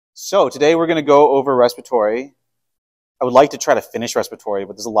So today we're going to go over respiratory. I would like to try to finish respiratory,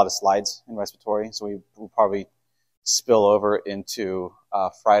 but there's a lot of slides in respiratory, so we will probably spill over into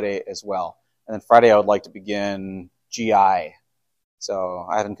Friday as well. And then Friday I would like to begin GI. So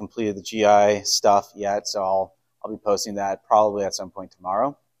I haven't completed the GI stuff yet, so I'll be posting that probably at some point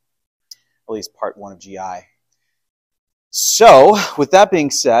tomorrow, at least part 1 of GI. So with that being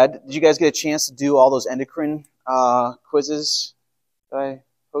said, did you guys get a chance to do all those endocrine quizzes that I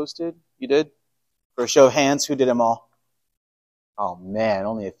posted? You did? For a show of hands, who did them all? Oh man,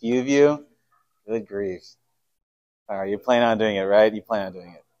 only a few of you? Good grief. All right, you plan on doing it, right? You plan on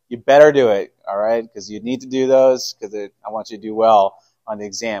doing it. You better do it, all right? Because you need to do those because I want you to do well on the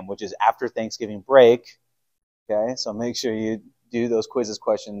exam, which is after Thanksgiving break. Okay, so make sure you do those quizzes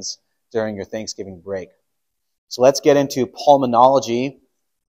questions during your Thanksgiving break. So let's get into pulmonology.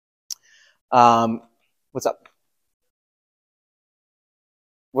 What's up?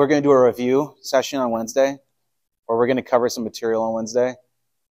 We're going to do a review session on Wednesday, or we're going to cover some material on Wednesday,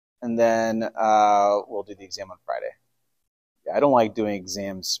 and then we'll do the exam on Friday. Yeah, I don't like doing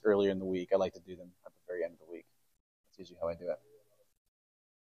exams earlier in the week. I like to do them at the very end of the week. That's usually how I do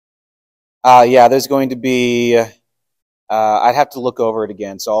it. Yeah, there's going to be, I'd have to look over it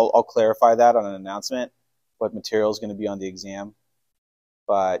again, so I'll clarify that on an announcement, what material is going to be on the exam.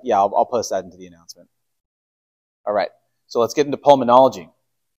 But yeah, I'll post that into the announcement. All right, so let's get into pulmonology.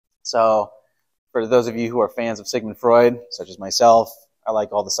 So for those of you who are fans of Sigmund Freud, such as myself, I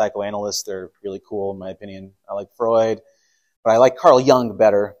like all the psychoanalysts. They're really cool in my opinion. I like Freud, but I like Carl Jung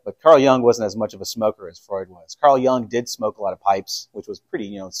better. But Carl Jung wasn't as much of a smoker as Freud was. Carl Jung did smoke a lot of pipes, which was pretty,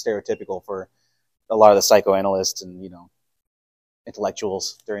 stereotypical for a lot of the psychoanalysts and,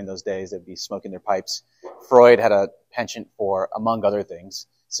 intellectuals during those days. They'd be smoking their pipes. Freud had a penchant for, among other things,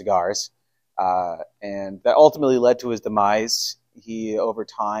 cigars. And that ultimately led to his demise. He, over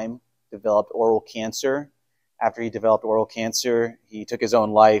time, developed oral cancer. After he developed oral cancer, he took his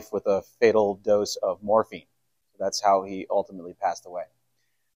own life with a fatal dose of morphine. So that's how he ultimately passed away.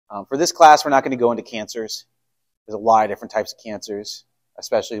 For this class, we're not going to go into cancers. There's a lot of different types of cancers,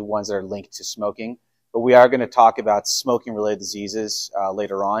 especially ones that are linked to smoking. But we are going to talk about smoking-related diseases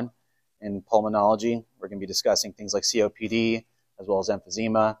later on in pulmonology. We're going to be discussing things like COPD, as well as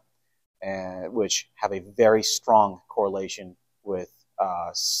emphysema, which have a very strong correlation with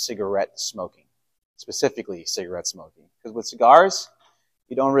cigarette smoking, specifically cigarette smoking. Because with cigars,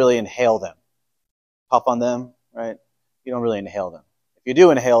 you don't really inhale them. Puff on them, right? You don't really inhale them. If you do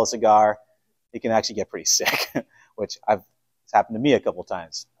inhale a cigar, you can actually get pretty sick, which it's happened to me a couple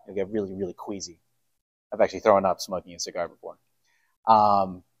times. You get really, really queasy. I've actually thrown up smoking a cigar before.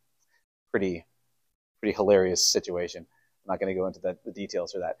 Pretty hilarious situation. I'm not going to go into the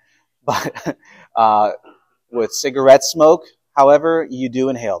details for that. But with cigarette smoke, however, you do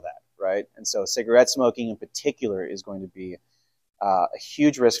inhale that, right? And so cigarette smoking in particular is going to be a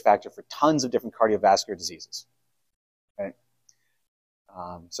huge risk factor for tons of different cardiovascular diseases. Right?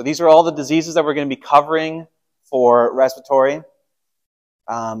 So these are all the diseases that we're going to be covering for respiratory,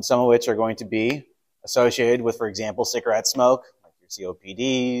 some of which are going to be associated with, for example, cigarette smoke, like your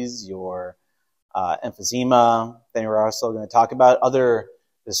COPDs, your emphysema. Then we're also going to talk about other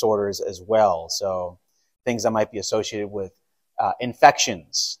disorders as well. So things that might be associated with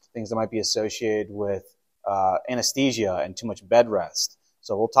infections, things that might be associated with anesthesia and too much bed rest.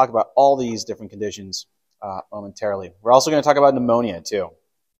 So we'll talk about all these different conditions momentarily. We're also going to talk about pneumonia too.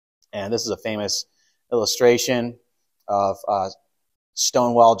 And this is a famous illustration of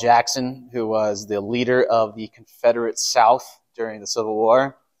Stonewall Jackson, who was the leader of the Confederate South during the Civil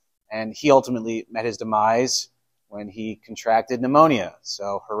War. And he ultimately met his demise when he contracted pneumonia.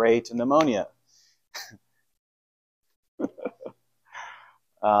 So hooray to pneumonia.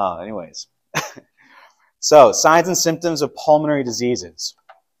 Anyways. So signs and symptoms of pulmonary diseases.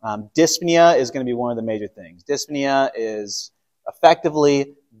 Dyspnea is going to be one of the major things. Dyspnea is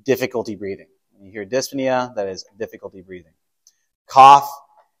effectively difficulty breathing. When you hear dyspnea, that is difficulty breathing. Cough.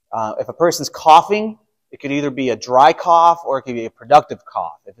 If a person's coughing, it could either be a dry cough or it could be a productive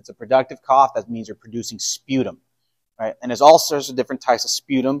cough. If it's a productive cough, that means you're producing sputum. Right? And there's all sorts of different types of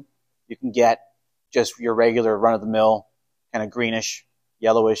sputum. You can get just your regular run-of-the-mill kind of greenish,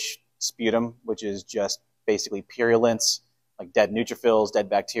 yellowish sputum, which is just basically purulence, like dead neutrophils, dead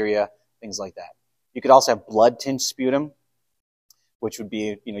bacteria, things like that. You could also have blood-tinged sputum, which would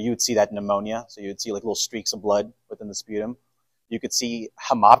be, you would see that in pneumonia. So you would see like little streaks of blood within the sputum. You could see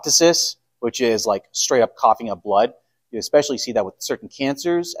hemoptysis, which is like straight up coughing up blood. You especially see that with certain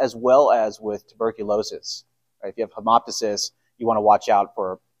cancers as well as with tuberculosis. Right? If you have hemoptysis, you want to watch out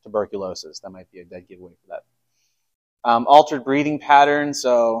for tuberculosis. That might be a dead giveaway for that. Altered breathing pattern.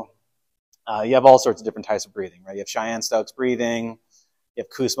 So You have all sorts of different types of breathing, right? You have Cheyenne-Stokes breathing, you have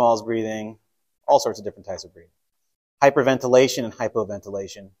Kussmaul's breathing, all sorts of different types of breathing. Hyperventilation and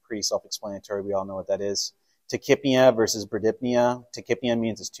hypoventilation, pretty self-explanatory. We all know what that is. Tachypnea versus bradypnea. Tachypnea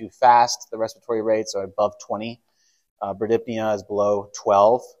means it's too fast, the respiratory rate, so above 20. Bradypnea is below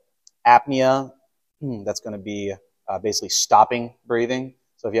 12. Apnea, that's going to be basically stopping breathing.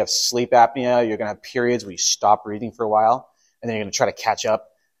 So if you have sleep apnea, you're going to have periods where you stop breathing for a while, and then you're going to try to catch up,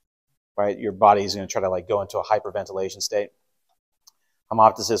 right? Your body's going to try to like go into a hyperventilation state.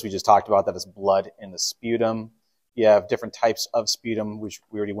 Hemoptysis, we just talked about, that is blood in the sputum. You have different types of sputum, which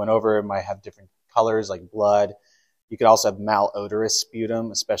we already went over. It might have different colors like blood. You could also have malodorous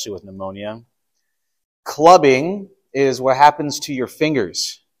sputum, especially with pneumonia. Clubbing is what happens to your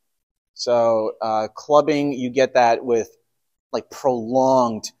fingers. So clubbing, you get that with like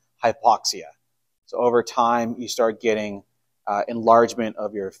prolonged hypoxia. So over time, you start getting enlargement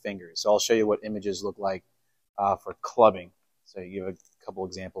of your fingers. So I'll show you what images look like for clubbing. So you give a couple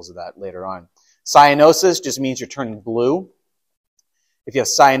examples of that later on. Cyanosis just means you're turning blue. If you have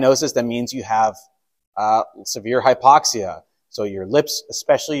cyanosis, that means you have severe hypoxia. So your lips,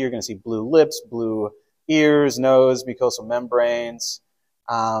 especially, you're going to see blue lips, blue ears, nose, mucosal membranes.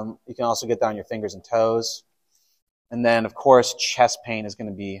 You can also get that on your fingers and toes. And then, of course, chest pain is going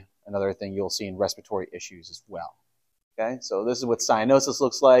to be another thing you'll see in respiratory issues as well. Okay, so this is what cyanosis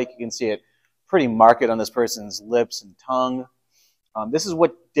looks like. You can see it pretty marked on this person's lips and tongue. This is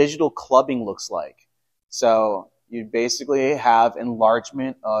what digital clubbing looks like. So you basically have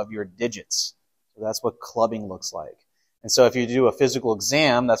enlargement of your digits. So that's what clubbing looks like. And so if you do a physical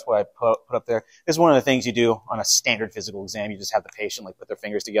exam, that's what I put up there. This is one of the things you do on a standard physical exam. You just have the patient like put their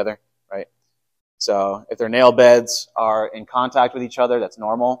fingers together, right? So if their nail beds are in contact with each other, that's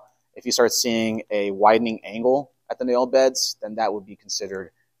normal. If you start seeing a widening angle at the nail beds, then that would be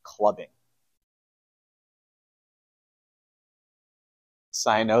considered clubbing.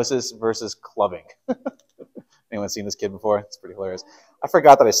 Cyanosis versus clubbing. Anyone seen this kid before? It's pretty hilarious. I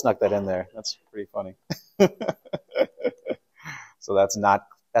forgot that I snuck that in there. That's pretty funny. So that's not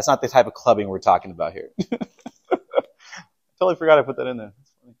the type of clubbing we're talking about here. Totally forgot I put that in there.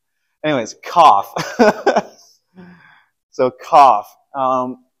 That's funny. Anyways, cough. So cough.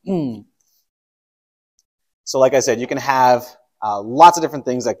 So like I said, you can have lots of different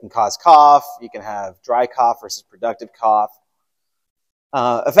things that can cause cough. You can have dry cough versus productive cough.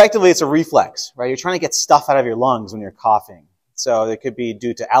 Effectively, it's a reflex, right? You're trying to get stuff out of your lungs when you're coughing. So it could be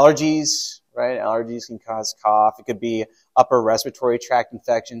due to allergies, right? Allergies can cause cough. It could be upper respiratory tract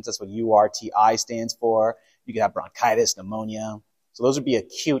infections. That's what URTI stands for. You could have bronchitis, pneumonia. So those would be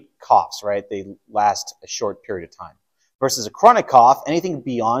acute coughs, right? They last a short period of time. Versus a chronic cough, anything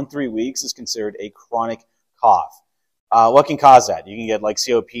beyond 3 weeks is considered a chronic cough. What can cause that? You can get like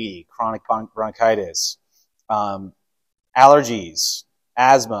COPD, chronic bronchitis, allergies,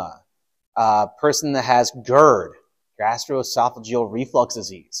 asthma, person that has GERD, gastroesophageal reflux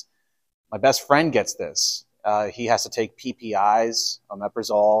disease. My best friend gets this. He has to take PPIs,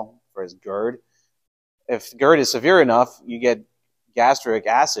 omeprazole, for his GERD. If GERD is severe enough, you get gastric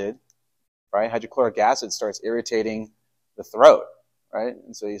acid, right? Hydrochloric acid starts irritating the throat, right?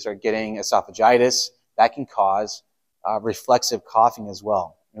 And so you start getting esophagitis. That can cause reflexive coughing as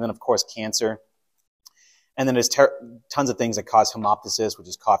well. And then, of course, cancer. And then there's tons of things that cause hemoptysis, which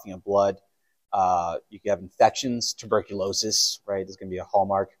is coughing of blood. You can have infections, tuberculosis, right? There's going to be a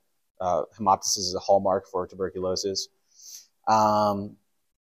hallmark. Hemoptysis is a hallmark for tuberculosis.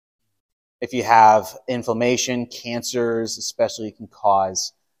 If you have inflammation, cancers especially can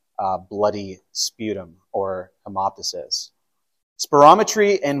cause bloody sputum or hemoptysis.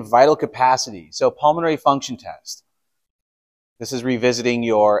 Spirometry and vital capacity. So pulmonary function test. This is revisiting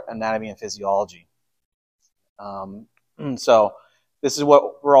your anatomy and physiology. So this is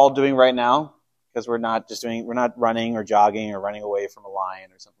what we're all doing right now, because we're not running or jogging or running away from a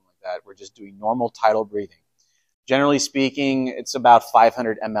lion or something like that. We're just doing normal tidal breathing. Generally speaking, it's about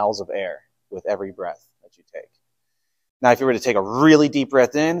 500 mLs of air with every breath that you take. Now, if you were to take a really deep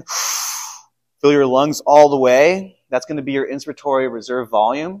breath in, fill your lungs all the way, that's going to be your inspiratory reserve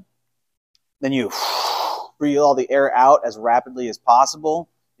volume. Then you breathe all the air out as rapidly as possible.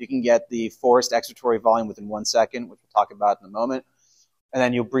 You can get the forced expiratory volume within 1 second, which we'll talk about in a moment. And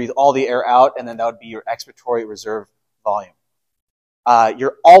then you'll breathe all the air out, and then that would be your expiratory reserve volume.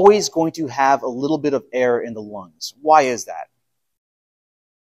 You're always going to have a little bit of air in the lungs. Why is that?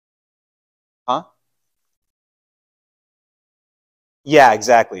 Huh? Yeah,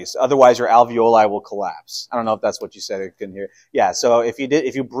 exactly. So otherwise, your alveoli will collapse. I don't know if that's what you said. I couldn't hear. Yeah. So if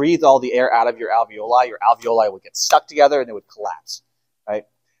you breathe all the air out of your alveoli would get stuck together and it would collapse, right?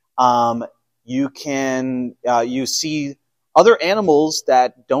 you can you see other animals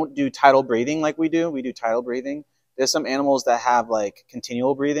that don't do tidal breathing like we do. We do tidal breathing. There's some animals that have like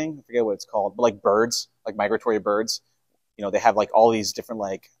continual breathing. I forget what it's called, but like birds, like migratory birds. You know, they have like all these different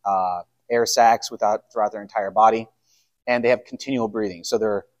like air sacs throughout their entire body, and they have continual breathing. So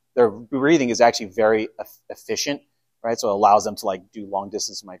their breathing is actually very efficient, right? So it allows them to like do long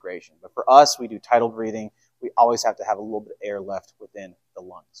distance migration. But for us, we do tidal breathing. We always have to have a little bit of air left within the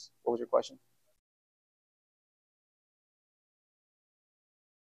lungs. What was your question?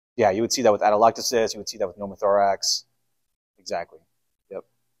 Yeah, you would see that with atelectasis. You would see that with pneumothorax. Exactly. Yep.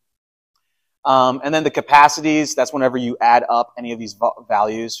 And then the capacities, that's whenever you add up any of these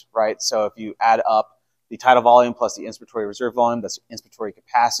values, right? So if you add up the tidal volume plus the inspiratory reserve volume, that's inspiratory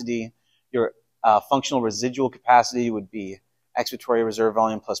capacity. Your functional residual capacity would be expiratory reserve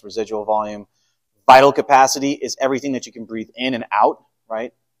volume plus residual volume. Vital capacity is everything that you can breathe in and out,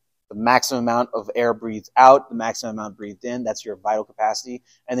 right? The maximum amount of air breathed out, the maximum amount breathed in, that's your vital capacity.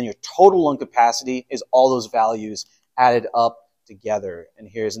 And then your total lung capacity is all those values added up together. And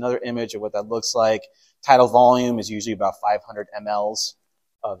here's another image of what that looks like. Tidal volume is usually about 500 mLs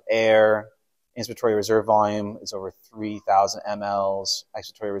of air. Inspiratory reserve volume is over 3,000 mLs.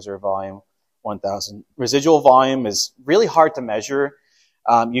 Expiratory reserve volume, 1,000. Residual volume is really hard to measure.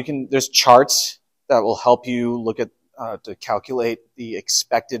 There's charts that will help you look at to calculate the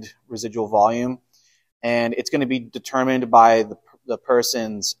expected residual volume, and it's going to be determined by the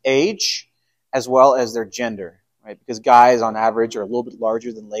person's age as well as their gender, right? Because guys on average are a little bit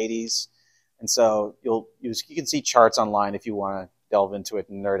larger than ladies, and so you can see charts online if you want to delve into it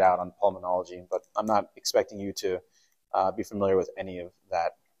and nerd out on pulmonology, but I'm not expecting you to be familiar with any of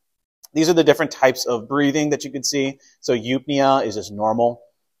that. These are the different types of breathing that you can see. So eupnea is just normal,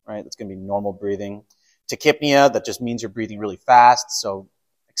 right? That's going to be normal breathing. Tachypnea, that just means you're breathing really fast, so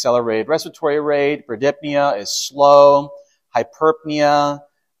accelerated respiratory rate. Bradypnea is slow. Hyperpnea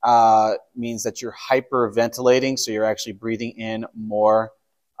means that you're hyperventilating, so you're actually breathing in more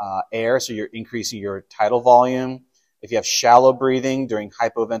air, so you're increasing your tidal volume. If you have shallow breathing during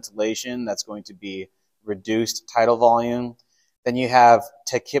hypoventilation, that's going to be reduced tidal volume. Then you have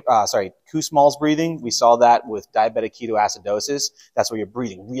Kussmaul's breathing. We saw that with diabetic ketoacidosis. That's where you're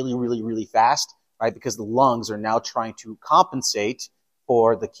breathing really, really, really fast, right? Because the lungs are now trying to compensate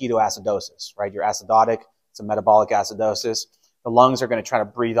for the ketoacidosis, right? You're acidotic. It's a metabolic acidosis. The lungs are going to try to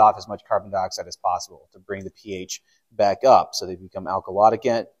breathe off as much carbon dioxide as possible to bring the pH back up so they become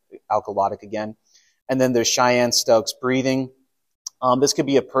alkalotic again. And then there's Cheyenne-Stokes breathing. This could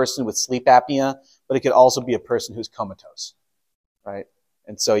be a person with sleep apnea, but it could also be a person who's comatose, right?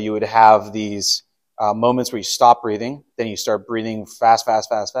 And so you would have these moments where you stop breathing, then you start breathing fast, fast,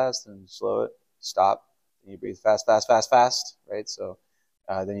 fast, fast, and slow it, stop, and you breathe fast, fast, fast, fast, right? So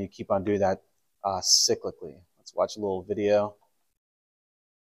then you keep on doing that cyclically. Let's watch a little video.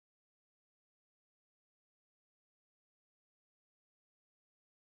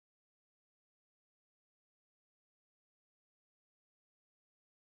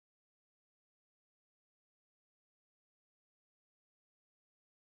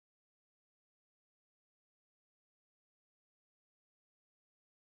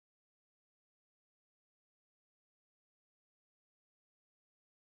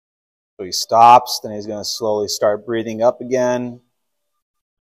 So he stops, then he's going to slowly start breathing up again.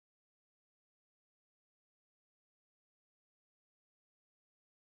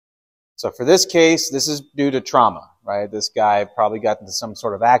 So for this case, this is due to trauma, right? This guy probably got into some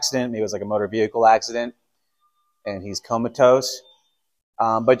sort of accident. Maybe it was like a motor vehicle accident, and he's comatose.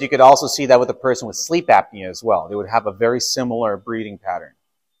 But you could also see that with a person with sleep apnea as well. They would have a very similar breathing pattern.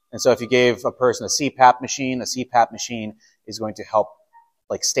 And so if you gave a person a CPAP machine is going to help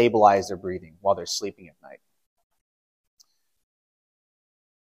like stabilize their breathing while they're sleeping at night.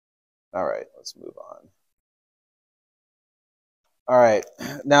 All right, let's move on. All right,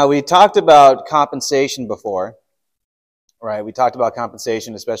 now we talked about compensation before, right? We talked about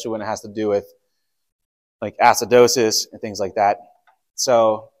compensation, especially when it has to do with like acidosis and things like that.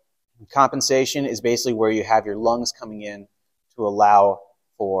 So compensation is basically where you have your lungs coming in to allow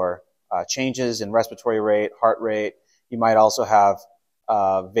for changes in respiratory rate, heart rate. You might also have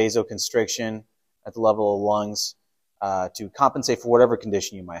vasoconstriction at the level of lungs to compensate for whatever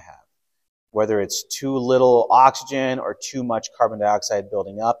condition you might have, whether it's too little oxygen or too much carbon dioxide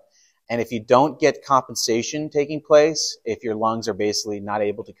building up. And if you don't get compensation taking place, if your lungs are basically not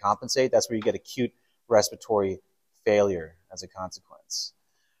able to compensate, that's where you get acute respiratory failure as a consequence.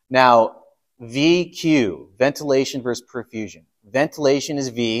 Now, VQ, ventilation versus perfusion. Ventilation is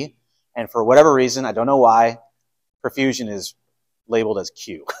V, and for whatever reason, I don't know why, perfusion is labeled as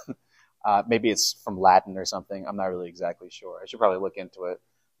Q. Maybe it's from Latin or something. I'm not really exactly sure. I should probably look into it.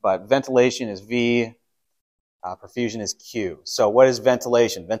 But ventilation is V, perfusion is Q. So what is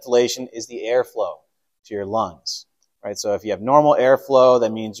ventilation? Ventilation is the airflow to your lungs, right? So if you have normal airflow,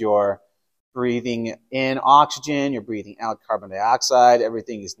 that means you're breathing in oxygen, you're breathing out carbon dioxide,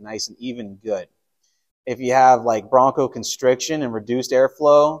 everything is nice and even and good. If you have like bronchoconstriction and reduced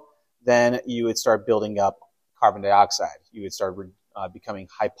airflow, then you would start building up carbon dioxide. You would start becoming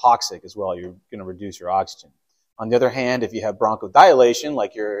hypoxic as well. You're going to reduce your oxygen. On the other hand, if you have bronchodilation,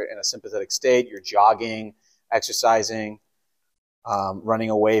 like you're in a sympathetic state, you're jogging, exercising,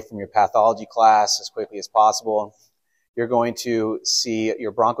 running away from your pathology class as quickly as possible, you're going to see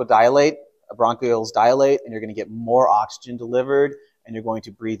your bronchioles dilate, and you're going to get more oxygen delivered, and you're going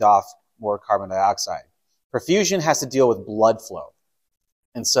to breathe off more carbon dioxide. Perfusion has to deal with blood flow.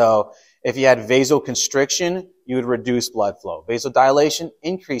 And so if you had vasoconstriction, you would reduce blood flow. Vasodilation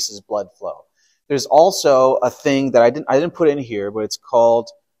increases blood flow. There's also a thing that I didn't put in here, but it's called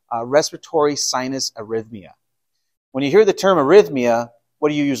respiratory sinus arrhythmia. When you hear the term arrhythmia, what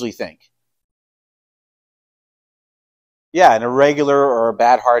do you usually think? Yeah, an irregular or a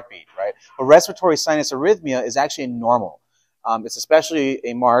bad heartbeat, right? But respiratory sinus arrhythmia is actually normal. It's especially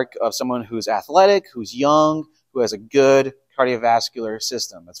a mark of someone who's athletic, who's young, who has a good cardiovascular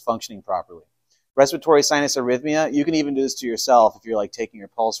system that's functioning properly. Respiratory sinus arrhythmia, you can even do this to yourself if you're like taking your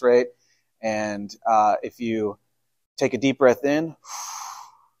pulse rate. And if you take a deep breath in,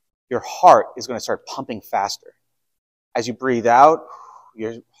 your heart is going to start pumping faster. As you breathe out,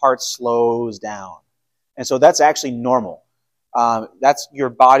 your heart slows down. And so that's actually normal. That's your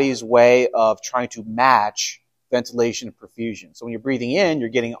body's way of trying to match ventilation and perfusion. So when you're breathing in, you're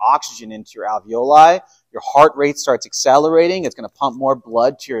getting oxygen into your alveoli. Your heart rate starts accelerating. It's going to pump more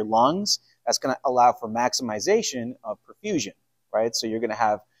blood to your lungs. That's going to allow for maximization of perfusion, right? So you're going to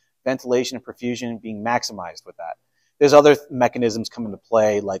have ventilation and perfusion being maximized with that. There's other mechanisms come into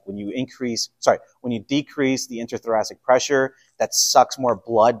play, like when you decrease the interthoracic pressure, that sucks more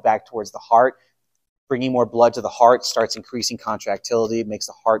blood back towards the heart. Bringing more blood to the heart starts increasing contractility, makes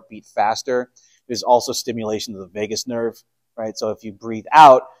the heart beat faster. There's also stimulation of the vagus nerve, right? So if you breathe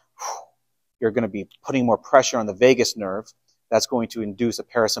out, you're going to be putting more pressure on the vagus nerve. That's going to induce a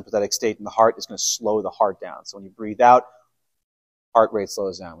parasympathetic state in the heart. It's going to slow the heart down. So when you breathe out, heart rate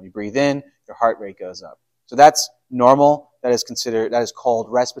slows down. When you breathe in, your heart rate goes up. So that's normal. That is called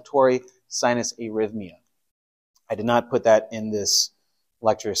respiratory sinus arrhythmia. I did not put that in this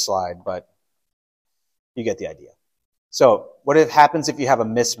lecture slide, but you get the idea. So what happens if you have a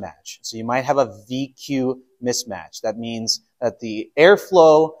mismatch? So you might have a VQ mismatch. That means that the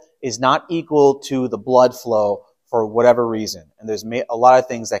airflow is not equal to the blood flow for whatever reason. And there's a lot of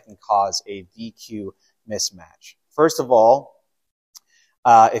things that can cause a VQ mismatch. First of all,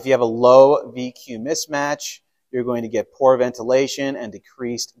 if you have a low VQ mismatch, you're going to get poor ventilation and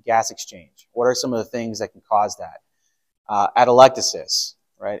decreased gas exchange. What are some of the things that can cause that? Atelectasis,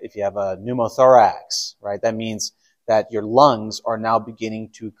 right? If you have a pneumothorax, right, that means that your lungs are now beginning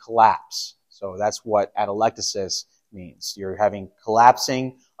to collapse. So that's what atelectasis means. You're having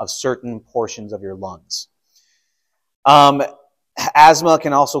collapsing of certain portions of your lungs. Asthma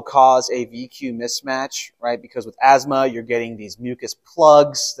can also cause a VQ mismatch, right? Because with asthma, you're getting these mucus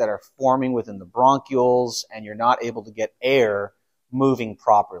plugs that are forming within the bronchioles, and you're not able to get air moving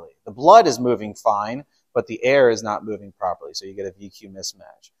properly. The blood is moving fine, but the air is not moving properly, so you get a VQ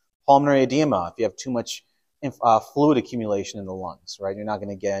mismatch. Pulmonary edema, if you have too much fluid accumulation in the lungs, right? You're not going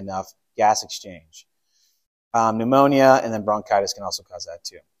to get enough gas exchange. Pneumonia and then bronchitis can also cause that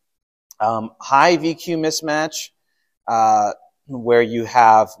too. High VQ mismatch, where you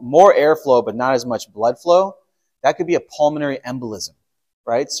have more airflow but not as much blood flow, that could be a pulmonary embolism,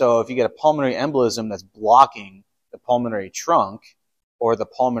 right? So if you get a pulmonary embolism that's blocking the pulmonary trunk or the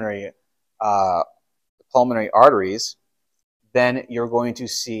pulmonary arteries, then you're going to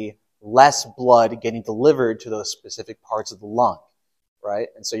see less blood getting delivered to those specific parts of the lung, right?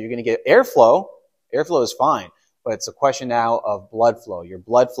 And so you're going to get airflow. Airflow is fine, but it's a question now of blood flow. Your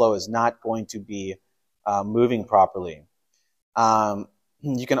blood flow is not going to be moving properly.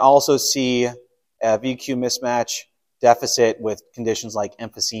 You can also see a VQ mismatch deficit with conditions like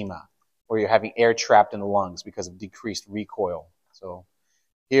emphysema, where you're having air trapped in the lungs because of decreased recoil. So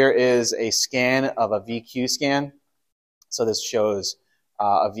here is a scan of a VQ scan. So this shows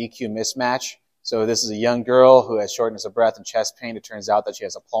a VQ mismatch. So this is a young girl who has shortness of breath and chest pain. It turns out that she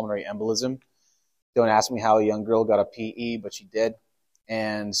has a pulmonary embolism. Don't ask me how a young girl got a PE, but she did.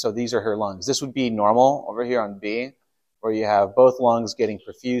 And so these are her lungs. This would be normal over here on B, where you have both lungs getting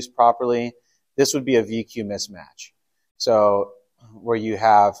perfused properly. This would be a VQ mismatch. So where you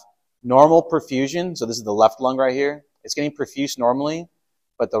have normal perfusion, so this is the left lung right here, it's getting perfused normally,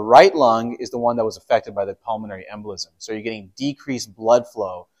 but the right lung is the one that was affected by the pulmonary embolism. So you're getting decreased blood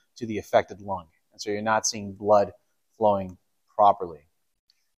flow to the affected lung. And so you're not seeing blood flowing properly.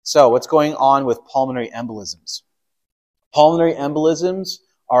 So what's going on with pulmonary embolisms? Pulmonary embolisms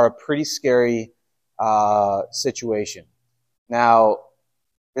are a pretty scary situation. Now,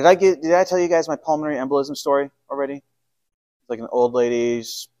 did I tell you guys my pulmonary embolism story already? It's like an old lady,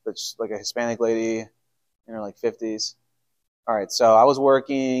 that's like a Hispanic lady in her like 50s. All right, so I was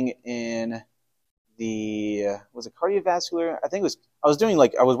working in was it cardiovascular? I think it was, I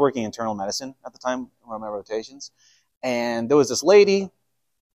was working internal medicine at the time, one of my rotations. And there was this lady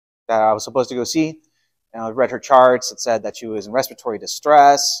that I was supposed to go see. And I read her charts. It said that she was in respiratory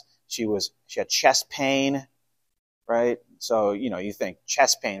distress. She had chest pain, right? So, you think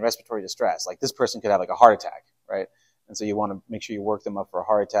chest pain, respiratory distress, like this person could have like a heart attack, right? And so you want to make sure you work them up for a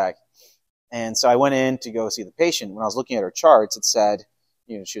heart attack. And so I went in to go see the patient. When I was looking at her charts, it said,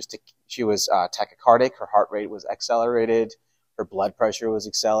 she was tachycardic, her heart rate was accelerated, her blood pressure was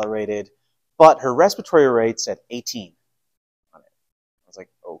accelerated, but her respiratory rate said 18 on it. I was like,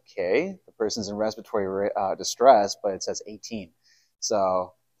 okay, the person's in respiratory distress, but it says 18.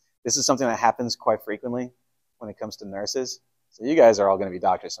 So this is something that happens quite frequently when it comes to nurses. So you guys are all going to be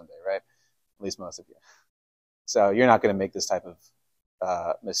doctors someday, right? At least most of you. So you're not going to make this type of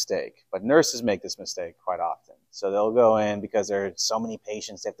mistake. But nurses make this mistake quite often. So they'll go in because there are so many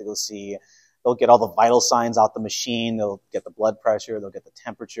patients they have to go see. They'll get all the vital signs out the machine. They'll get the blood pressure. They'll get the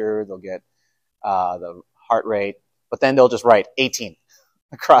temperature. They'll get the heart rate. But then they'll just write 18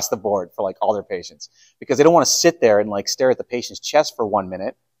 across the board for like all their patients because they don't want to sit there and like stare at the patient's chest for 1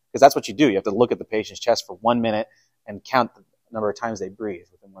 minute, because that's what you do. You have to look at the patient's chest for 1 minute and count the number of times they breathe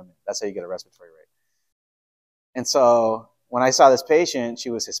within 1 minute. That's how you get a respiratory rate. And so when I saw this patient, she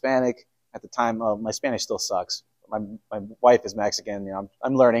was Hispanic at the time. My Spanish still sucks. My wife is Mexican.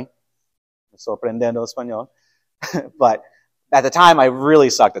 I'm learning. Estoy aprendiendo español. But at the time, I really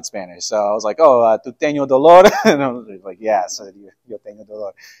sucked at Spanish. So I was like, oh, tu tengo dolor? And I was like, yeah, so yo tengo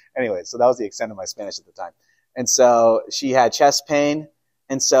dolor. Anyway, so that was the extent of my Spanish at the time. And so she had chest pain.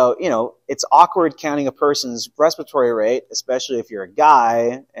 And so, it's awkward counting a person's respiratory rate, especially if you're a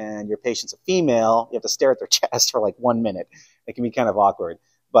guy and your patient's a female. You have to stare at their chest for like 1 minute. It can be kind of awkward.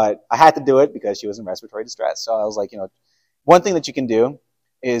 But I had to do it because she was in respiratory distress. So I was like, one thing that you can do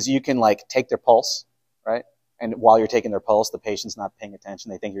is you can like take their pulse, right? And while you're taking their pulse, the patient's not paying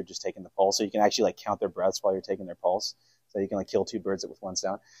attention. They think you're just taking the pulse. So you can actually like count their breaths while you're taking their pulse. So you can like kill two birds with one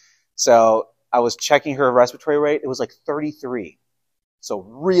stone. So I was checking her respiratory rate. It was like 33. So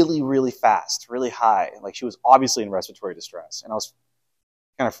really, really fast, really high. Like she was obviously in respiratory distress. And I was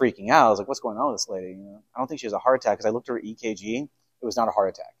kind of freaking out. I was like, what's going on with this lady? I don't think she has a heart attack because I looked at her EKG. It was not a heart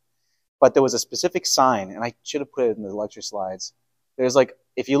attack. But there was a specific sign, and I should have put it in the lecture slides. There's like,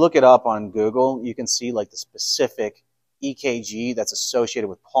 if you look it up on Google, you can see like the specific EKG that's associated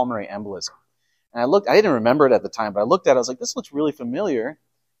with pulmonary embolism. And I didn't remember it at the time, but I looked at it, I was like, this looks really familiar.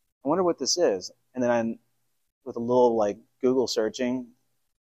 I wonder what this is. And then with a little like Google searching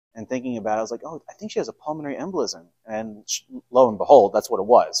and thinking about it, I was like, oh, I think she has a pulmonary embolism. And lo and behold, that's what it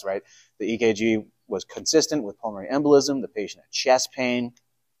was, right? The EKG was consistent with pulmonary embolism. The patient had chest pain.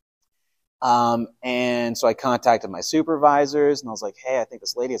 And so I contacted my supervisors and I was like, hey, I think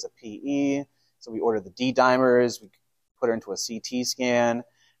this lady has a PE. So we ordered the D-dimers. We put her into a CT scan.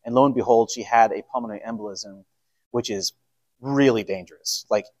 And lo and behold, she had a pulmonary embolism, which is really dangerous.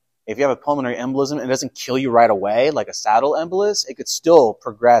 Like, if you have a pulmonary embolism and it doesn't kill you right away, like a saddle embolus, it could still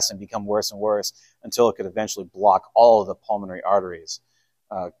progress and become worse and worse until it could eventually block all of the pulmonary arteries,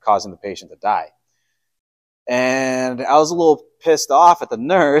 causing the patient to die. And I was a little pissed off at the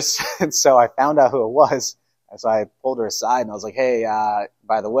nurse, and so I found out who it was. And so I pulled her aside, and I was like, hey,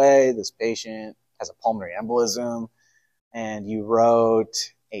 by the way, this patient has a pulmonary embolism, and you wrote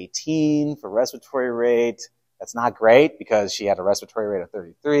 18 for respiratory rate. That's not great because she had a respiratory rate of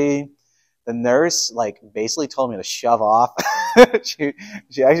 33. The nurse like basically told me to shove off. she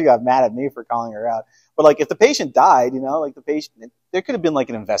actually got mad at me for calling her out. But like if the patient died, like the patient, there could have been like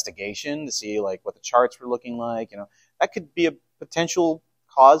an investigation to see like what the charts were looking like. That could be a potential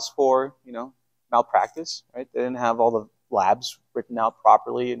cause for, malpractice, right? They didn't have all the labs written out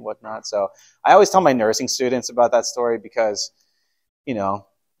properly and whatnot. So I always tell my nursing students about that story because,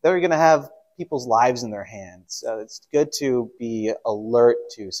 they're going to have people's lives in their hands. So it's good to be alert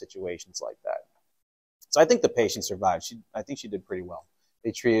to situations like that. So I think the patient survived. I think she did pretty well.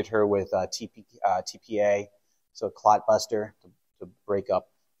 They treated her with TPA, so a clot buster to break up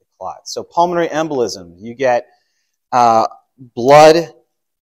the clot. So pulmonary embolism, you get blood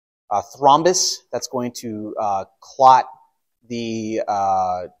thrombus that's going to clot the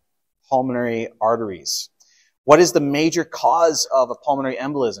pulmonary arteries. What is the major cause of a pulmonary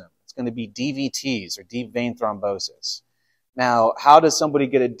embolism? It's going to be DVTs, or deep vein thrombosis. Now, how does somebody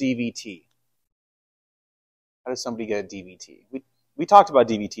get a DVT? How does somebody get a DVT? We talked about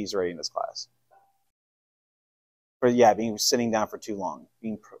DVTs already in this class. Being sitting down for too long.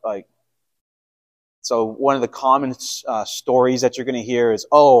 So one of the common stories that you're going to hear is,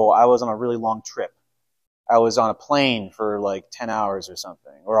 oh, I was on a really long trip. I was on a plane for like 10 hours or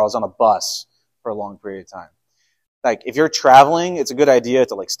something, or I was on a bus for a long period of time. Like, if you're traveling, it's a good idea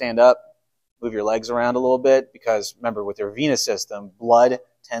to like stand up, move your legs around a little bit, because remember, with your venous system, blood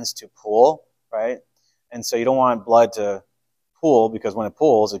tends to pool, right? And so you don't want blood to pool, because when it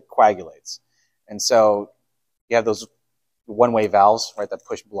pools, it coagulates. And so you have those one-way valves, right, that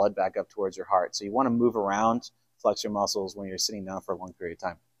push blood back up towards your heart. So you want to move around, flex your muscles when you're sitting down for a long period of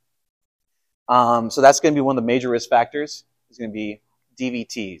time. So that's going to be one of the major risk factors. It's going to be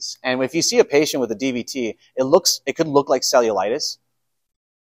DVTs. And if you see a patient with a DVT, it could look like cellulitis.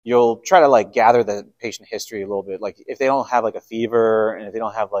 You'll try to like gather the patient history a little bit. Like, if they don't have like a fever, and if they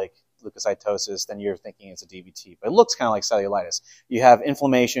don't have like leukocytosis, then you're thinking it's a DVT. But it looks kind of like cellulitis. You have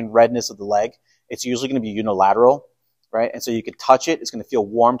inflammation, redness of the leg. It's usually going to be unilateral, right? And so you could touch it. It's going to feel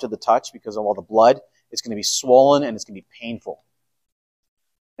warm to the touch because of all the blood. It's going to be swollen, and it's going to be painful.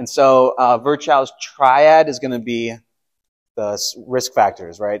 And so Virchow's triad is going to be the risk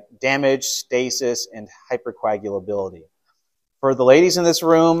factors, right? Damage, stasis, and hypercoagulability. For the ladies in this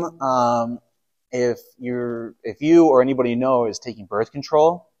room, if you or anybody you know is taking birth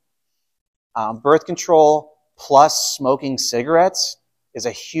control plus smoking cigarettes is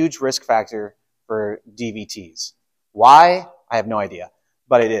a huge risk factor for DVTs. Why? I have no idea,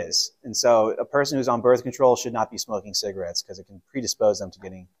 but it is. And so a person who's on birth control should not be smoking cigarettes, because it can predispose them to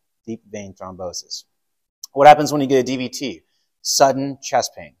getting deep vein thrombosis. What happens when you get a DVT? Sudden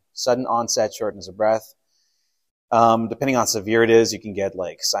chest pain, sudden onset shortness of breath. Depending on how severe it is, you can get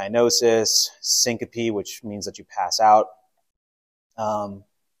like cyanosis, syncope, which means that you pass out.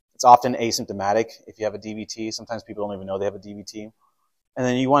 It's often asymptomatic if you have a DVT. Sometimes people don't even know they have a DVT. And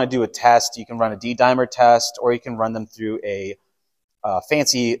then you want to do a test. You can run a D-dimer test, or you can run them through a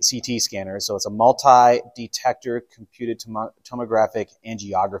fancy CT scanner. So it's a multi-detector computed tomographic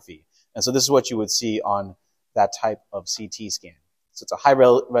angiography. And so this is what you would see on that type of CT scan. So it's a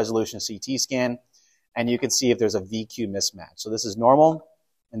high-resolution CT scan, and you can see if there's a VQ mismatch. So this is normal,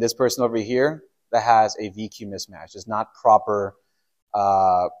 and this person over here that has a VQ mismatch is not proper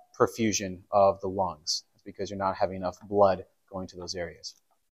perfusion of the lungs. It's because you're not having enough blood going to those areas.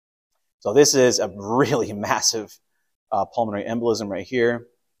 So this is a really massive pulmonary embolism right here.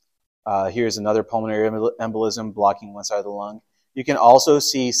 Here's another pulmonary embolism blocking one side of the lung. You can also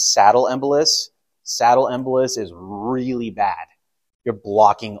see saddle embolus. Saddle embolus is really bad. You're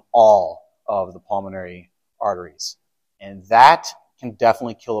blocking all of the pulmonary arteries. And that can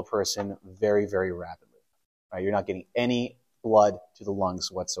definitely kill a person very, very rapidly. Right? You're not getting any blood to the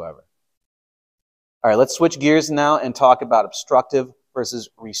lungs whatsoever. All right, let's switch gears now and talk about obstructive versus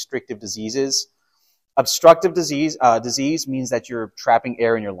restrictive diseases. Obstructive disease means that you're trapping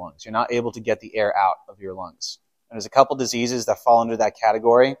air in your lungs. You're not able to get the air out of your lungs. And there's a couple diseases that fall under that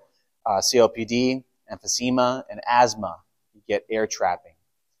category. COPD, emphysema, and asthma. You get air trapping.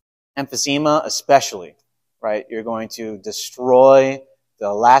 Emphysema especially, right? You're going to destroy the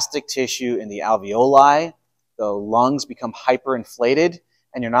elastic tissue in the alveoli. The lungs become hyperinflated,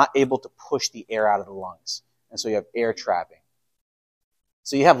 and you're not able to push the air out of the lungs. And so you have air trapping.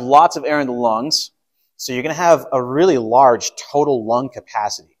 So you have lots of air in the lungs. So you're going to have a really large total lung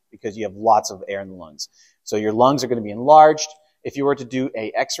capacity because you have lots of air in the lungs. So your lungs are going to be enlarged. If you were to do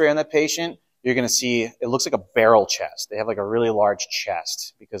an X-ray on that patient, you're going to see it looks like a barrel chest. They have like a really large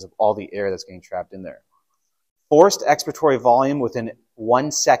chest because of all the air that's getting trapped in there. Forced expiratory volume within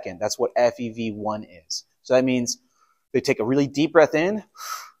 1 second. That's what FEV1 is. So that means they take a really deep breath in,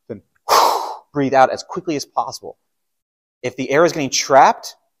 then breathe out as quickly as possible. If the air is getting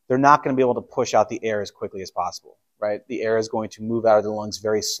trapped, they're not going to be able to push out the air as quickly as possible, right? The air is going to move out of the lungs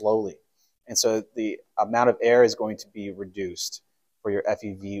very slowly. And so the amount of air is going to be reduced for your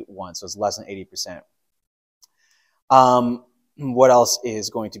FEV1, so it's less than 80%. What else is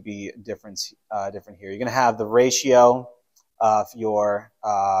going to be different here? You're going to have the ratio of your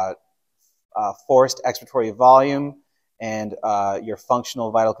forced expiratory volume and your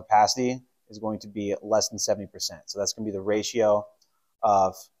functional vital capacity is going to be less than 70%. So that's going to be the ratio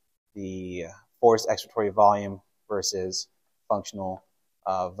of the forced expiratory volume versus functional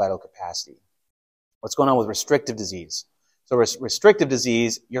vital capacity. What's going on with restrictive disease? So restrictive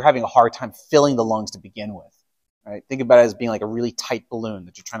disease, you're having a hard time filling the lungs to begin with. Right? Think about it as being like a really tight balloon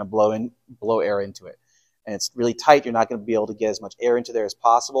that you're trying to blow air into it. And it's really tight, you're not going to be able to get as much air into there as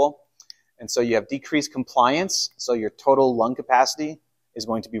possible. And so you have decreased compliance, so your total lung capacity is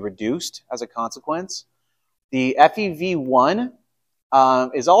going to be reduced as a consequence. The FEV1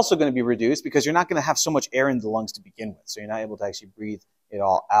 is also going to be reduced because you're not going to have so much air in the lungs to begin with, so you're not able to actually breathe it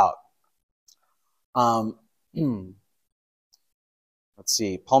all out. Let's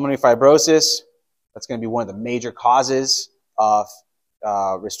see, pulmonary fibrosis, that's going to be one of the major causes of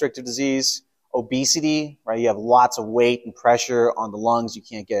restrictive disease. Obesity, right? You have lots of weight and pressure on the lungs, you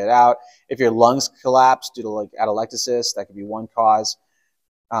can't get it out. If your lungs collapse due to like atelectasis, that could be one cause.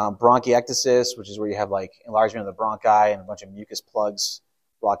 Bronchiectasis, which is where you have like enlargement of the bronchi and a bunch of mucus plugs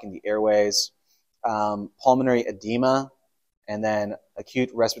blocking the airways. Pulmonary edema, and then acute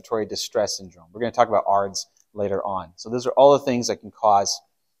respiratory distress syndrome. We're going to talk about ARDS later on. So those are all the things that can cause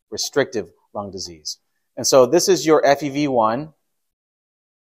restrictive lung disease. And so this is your FEV1,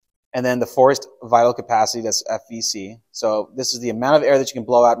 and then the forced vital capacity, that's FVC. So this is the amount of air that you can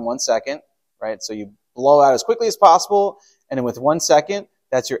blow out in 1 second, right? So you blow out as quickly as possible, and then with 1 second,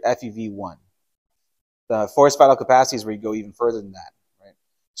 that's your FEV1. The forced vital capacity is where you go even further than that, right?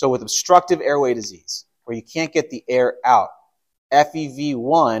 So with obstructive airway disease, where you can't get the air out,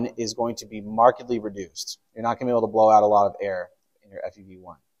 FEV1 is going to be markedly reduced. You're not going to be able to blow out a lot of air in your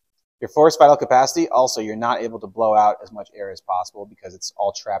FEV1. Your forced vital capacity, also, you're not able to blow out as much air as possible because it's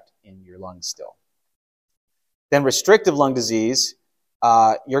all trapped in your lungs still. Then restrictive lung disease,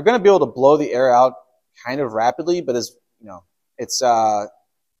 you're going to be able to blow the air out kind of rapidly, but there's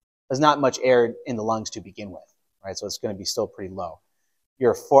not much air in the lungs to begin with, right? So it's going to be still pretty low.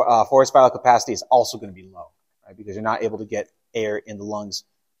 Your forced vital capacity is also going to be low, right? Because you're not able to get air in the lungs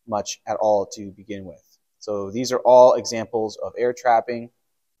much at all to begin with. So these are all examples of air trapping,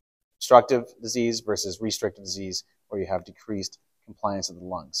 obstructive disease versus restrictive disease, where you have decreased compliance of the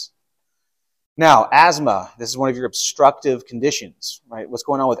lungs. Now, asthma. This is one of your obstructive conditions, right? What's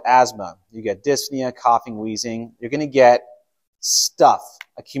going on with asthma? You get dyspnea, coughing, wheezing. You're going to get stuff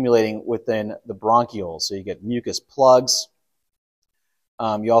accumulating within the bronchioles. So you get mucus plugs.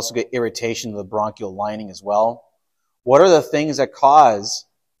 You also get irritation of the bronchial lining as well. What are the things that cause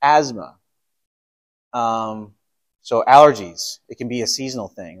asthma? So allergies, it can be a seasonal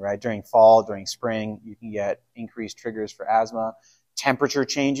thing, right? During fall, during spring, you can get increased triggers for asthma. Temperature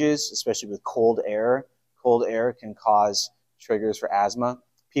changes, especially with cold air. Cold air can cause triggers for asthma.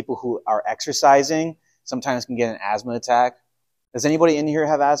 People who are exercising sometimes can get an asthma attack. Does anybody in here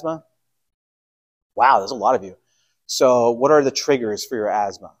have asthma? Wow, there's a lot of you. So what are the triggers for your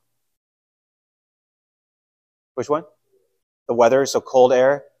asthma? Which one? The weather, so cold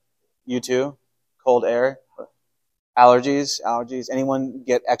air. You too? Cold air. Allergies. Anyone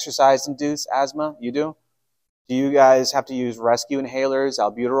get exercise-induced asthma? You do? Do you guys have to use rescue inhalers,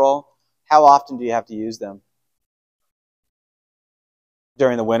 albuterol? How often do you have to use them?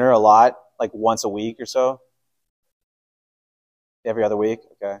 During the winter, a lot? Like once a week or so? Every other week?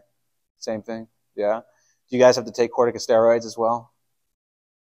 Okay. Same thing? Yeah. Do you guys have to take corticosteroids as well?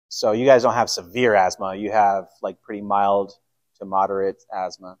 So you guys don't have severe asthma. You have like pretty mild to moderate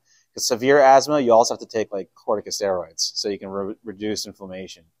asthma. Because severe asthma, you also have to take like corticosteroids so you can reduce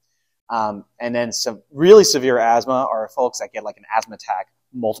inflammation. And then some really severe asthma are folks that get like an asthma attack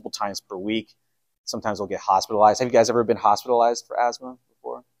multiple times per week. Sometimes they'll get hospitalized. Have you guys ever been hospitalized for asthma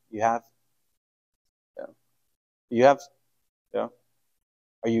before? You have? Yeah. You have? Yeah.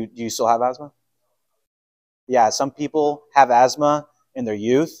 Do you still have asthma? Yeah, some people have asthma in their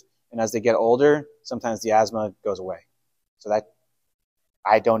youth, and as they get older, sometimes the asthma goes away. So that,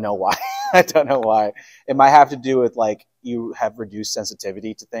 I don't know why. I don't know why. It might have to do with like you have reduced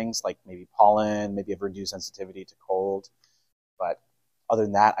sensitivity to things like maybe pollen, maybe you have reduced sensitivity to cold. But other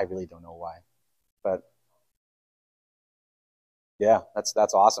than that, I really don't know why. But yeah, that's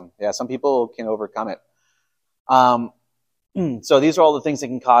awesome. Yeah, some people can overcome it. So these are all the things that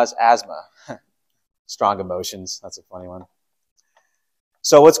can cause asthma. Strong emotions, that's a funny one.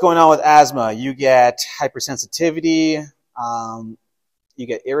 So what's going on with asthma? You get hypersensitivity, you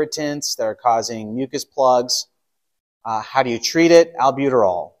get irritants that are causing mucus plugs. How do you treat it?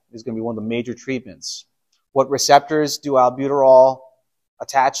 Albuterol is going to be one of the major treatments. What receptors do albuterol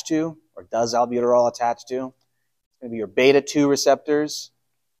attach to, or does albuterol attach to? It's going to be your beta-2 receptors.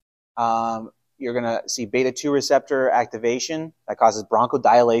 You're going to see beta-2 receptor activation that causes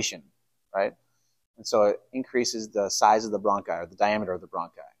bronchodilation, right? And so it increases the size of the bronchi, or the diameter of the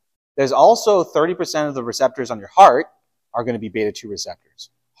bronchi. There's also 30% of the receptors on your heart are going to be beta-2 receptors.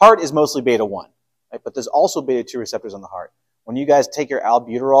 Heart is mostly beta-1, right? But there's also beta-2 receptors on the heart. when you guys take your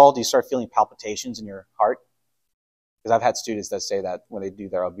albuterol, do you start feeling palpitations in your heart? Because I've had students that say that when they do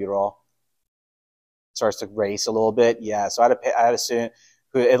their albuterol, it starts to race a little bit. Yeah, so I had a student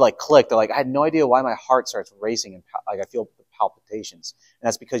who it like clicked. They're like, I had no idea why my heart starts racing and like I feel palpitations, and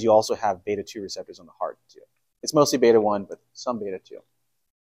that's because you also have beta 2 receptors on the heart too. It's mostly beta 1, but some beta 2.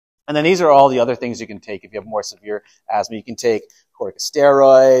 And then these are all the other things you can take if you have more severe asthma. You can take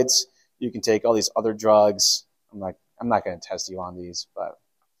corticosteroids. You can take all these other drugs. I'm not going to test you on these, but.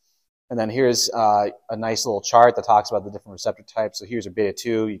 And then here's a nice little chart that talks about the different receptor types. So here's a beta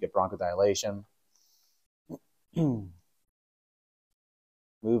 2. You get bronchodilation.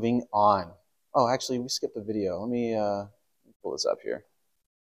 Moving on. Oh, actually, we skipped the video. Let me pull this up here.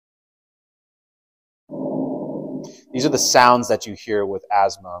 These are the sounds that you hear with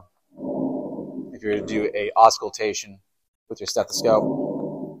asthma. If you're to do a auscultation with your stethoscope.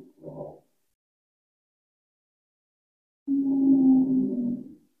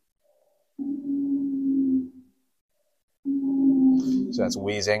 So that's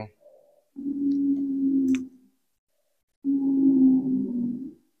wheezing.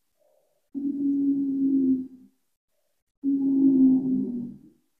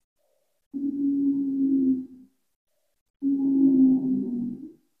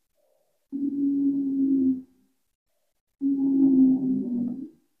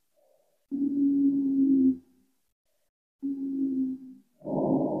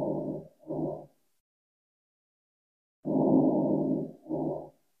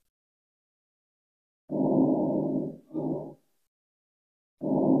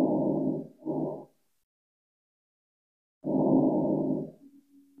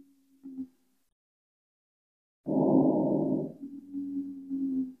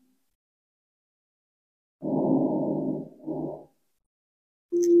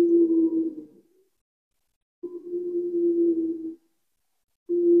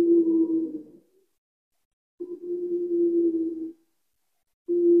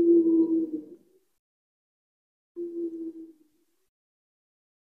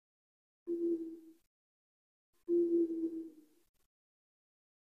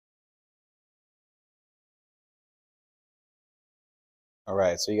 All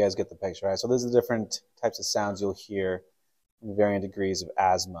right, so you guys get the picture, right? So these are the different types of sounds you'll hear in varying degrees of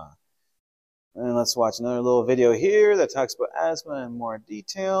asthma. And let's watch another little video here that talks about asthma in more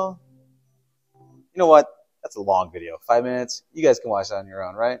detail. You know what? That's a long video, 5 minutes. You guys can watch that on your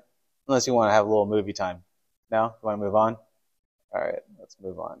own, right? Unless you want to have a little movie time. No? You want to move on? All right, let's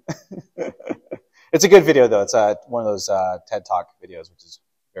move on. It's a good video, though. It's one of those TED Talk videos, which is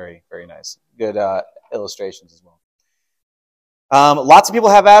very, very nice. Good illustrations as well. Lots of people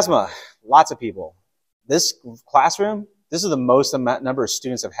have asthma. Lots of people. This classroom, this is the most number of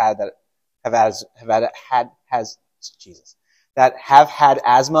students have had that have had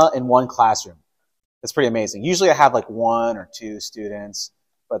asthma in one classroom. That's pretty amazing. Usually I have like 1 or 2 students,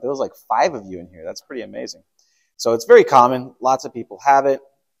 but there was like 5 of you in here. That's pretty amazing. So it's very common. Lots of people have it.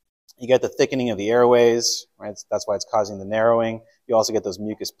 You get the thickening of the airways, right? That's why it's causing the narrowing. You also get those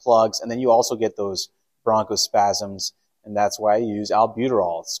mucus plugs, and then you also get those bronchospasms, and that's why I use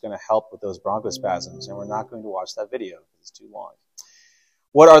albuterol. It's going to help with those bronchospasms, and we're not going to watch that video because it's too long.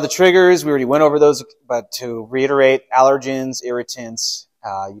 What are the triggers? We already went over those, but to reiterate, allergens, irritants,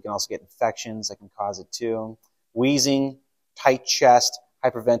 you can also get infections that can cause it too. Wheezing, tight chest,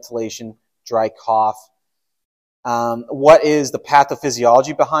 hyperventilation, dry cough. What is the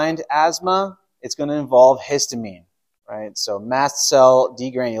pathophysiology behind asthma? It's going to involve histamine, right? So mast cell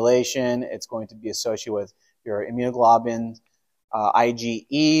degranulation, it's going to be associated with your immunoglobulin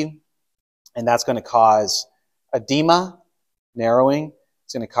IgE, and that's going to cause edema, narrowing.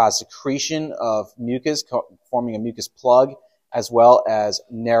 It's going to cause secretion of mucus, forming a mucus plug, as well as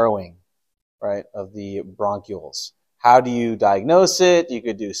narrowing, right, of the bronchioles. How do you diagnose it? You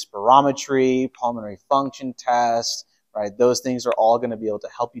could do spirometry, pulmonary function test, right? Those things are all going to be able to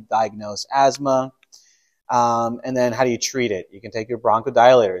help you diagnose asthma. And then how do you treat it? You can take your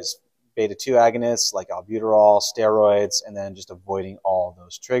bronchodilators, beta 2 agonists like albuterol, steroids, and then just avoiding all of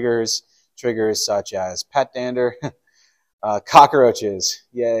those triggers. Triggers such as pet dander, cockroaches.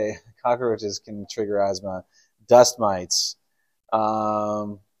 Yay, cockroaches can trigger asthma. Dust mites.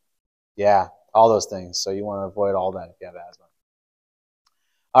 Yeah, all those things. So you want to avoid all that if you have asthma.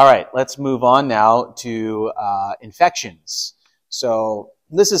 All right, let's move on now to infections. So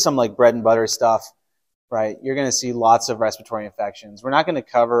this is some like bread and butter stuff, right? You're going to see lots of respiratory infections. We're not going to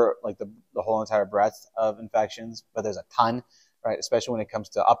cover like the whole entire breadth of infections, but there's a ton, right? Especially when it comes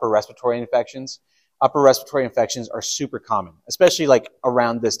to upper respiratory infections. Upper respiratory infections are super common, especially like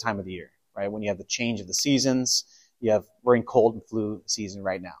around this time of the year, right? When you have the change of the seasons, we're in cold and flu season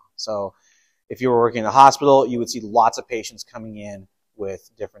right now. So if you were working in a hospital, you would see lots of patients coming in with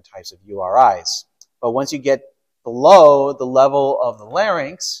different types of URIs. But once you get below the level of the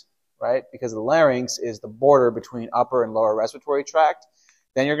larynx, right, because the larynx is the border between upper and lower respiratory tract,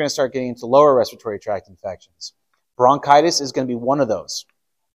 then you're going to start getting into lower respiratory tract infections. Bronchitis is going to be one of those.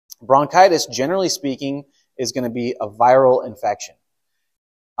 Bronchitis, generally speaking, is going to be a viral infection.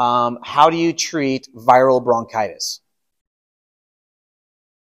 How do you treat viral bronchitis?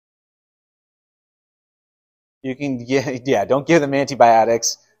 You can don't give them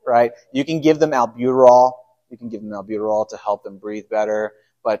antibiotics, right? You can give them albuterol. You can give them albuterol to help them breathe better.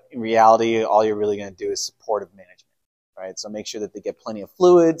 But in reality, all you're really going to do is supportive management, right? So make sure that they get plenty of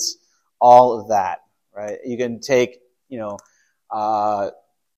fluids, all of that, right? You can take,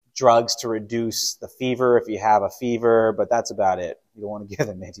 drugs to reduce the fever if you have a fever, but that's about it. You don't want to give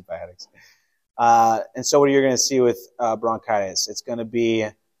them antibiotics. And so what you're going to see with bronchitis, it's going to be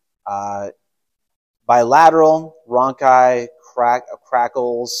bilateral, bronchi,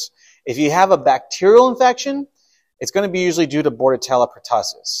 crackles. If you have a bacterial infection, it's going to be usually due to Bordetella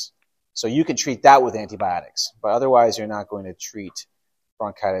pertussis. So you can treat that with antibiotics, but otherwise you're not going to treat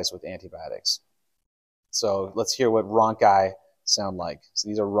bronchitis with antibiotics. So let's hear what rhonchi sound like. So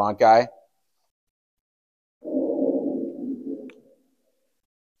these are rhonchi.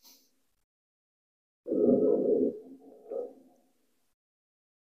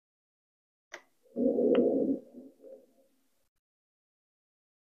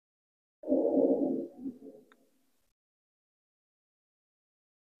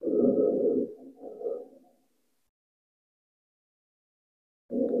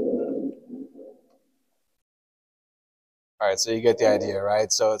 All right, so you get the idea,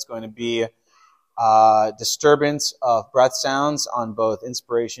 right? So it's going to be disturbance of breath sounds on both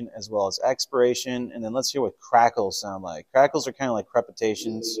inspiration as well as expiration. And then let's hear what crackles sound like. Crackles are kind of like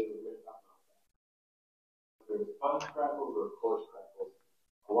crepitations. There's sponge crackles or coarse crackles.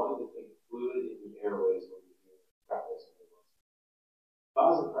 I wanted to think fluid in the airways when you hear crackles.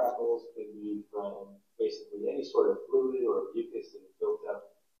 Cause of crackles can be from basically any sort of fluid or mucus that is built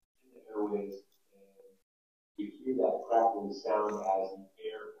up in the airways. You hear that crackling sound as the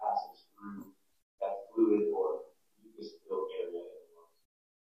air passes through that fluid or mucus-filled area in the lungs.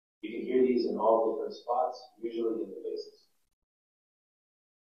 You can hear these in all different spots, usually in the bases.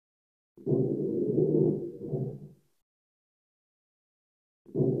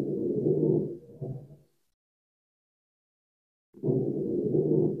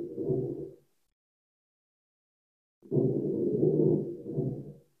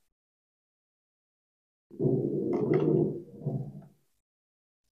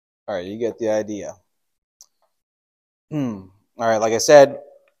 All right, you get the idea. All right, like I said,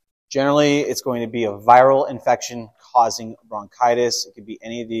 generally it's going to be a viral infection causing bronchitis. It could be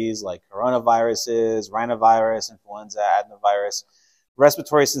any of these like coronaviruses, rhinovirus, influenza, adenovirus,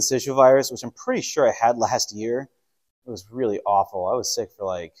 respiratory syncytial virus, which I'm pretty sure I had last year. It was really awful. I was sick for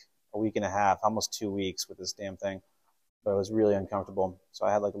like a week and a half, almost 2 weeks with this damn thing. But it was really uncomfortable. So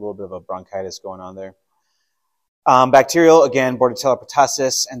I had like a little bit of a bronchitis going on there. Bacterial, again, Bordetella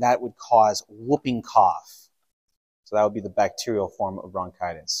pertussis, and that would cause whooping cough. So that would be the bacterial form of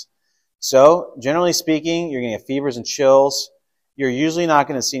bronchitis. So generally speaking, you're going to get fevers and chills. You're usually not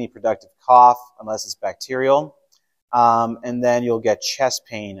going to see any productive cough unless it's bacterial. And then you'll get chest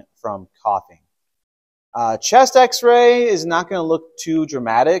pain from coughing. Chest x-ray is not going to look too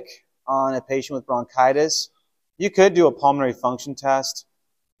dramatic on a patient with bronchitis. You could do a pulmonary function test.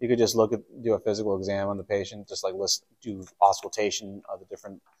 You could just do a physical exam on the patient, just like do auscultation of the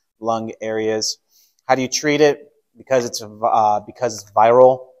different lung areas. How do you treat it? Because it's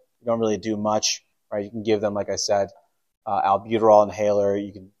viral, you don't really do much, right? You can give them, like I said, albuterol inhaler.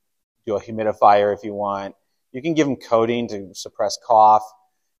 You can do a humidifier if you want. You can give them codeine to suppress cough.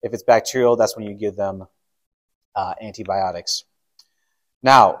 If it's bacterial, that's when you give them antibiotics.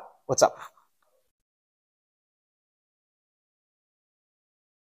 Now, what's up?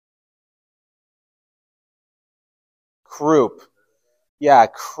 Croup. Yeah,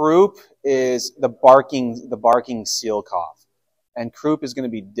 croup is the barking seal cough. And croup is going to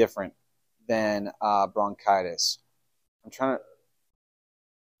be different than bronchitis. I'm trying to...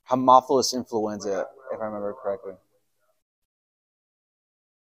 Haemophilus influenza, if I remember correctly.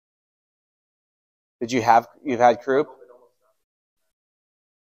 You've had croup?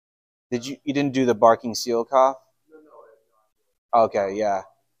 You didn't do the barking seal cough? Okay, yeah.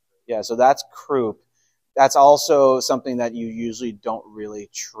 Yeah, so that's croup. That's also something that you usually don't really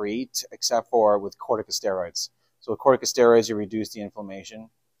treat except for with corticosteroids. So with corticosteroids, you reduce the inflammation.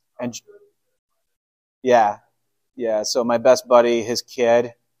 And yeah, Yeah, so my best buddy, his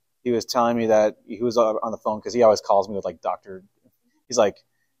kid, he was telling me that he was on the phone because he always calls me with like doctor. He's like,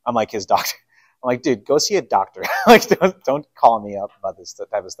 I'm like his doctor. I'm like, dude, go see a doctor. Like, don't call me up about this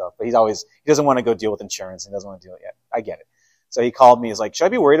type of stuff. But he doesn't want to go deal with insurance and doesn't want to deal it yet. I get it. So he called me. He's like, should I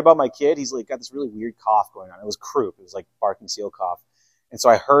be worried about my kid? He's like, got this really weird cough going on. It was croup. It was like barking seal cough. And so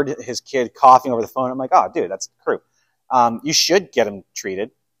I heard his kid coughing over the phone. I'm like, oh, dude, that's croup. You should get him treated.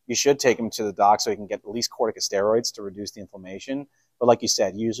 You should take him to the doc so he can get at least corticosteroids to reduce the inflammation. But like you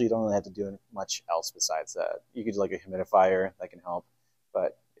said, usually you don't really have to do much else besides that. You could do like a humidifier that can help.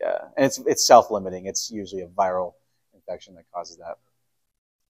 But yeah, and it's self-limiting. It's usually a viral infection that causes that.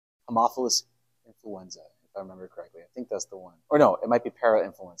 Haemophilus influenza, if I remember correctly. I think that's the one. Or no, it might be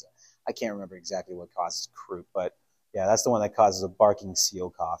parainfluenza. I can't remember exactly what causes croup, but yeah, that's the one that causes a barking seal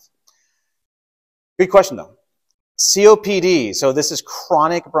cough. Good question, though. COPD, so this is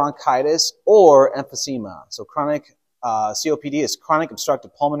chronic bronchitis or emphysema. So chronic COPD is chronic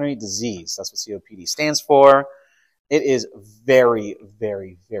obstructive pulmonary disease. That's what COPD stands for. It is very,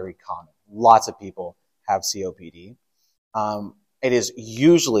 very, very common. Lots of people have COPD. It is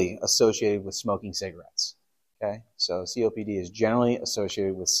usually associated with smoking cigarettes. Okay, so COPD is generally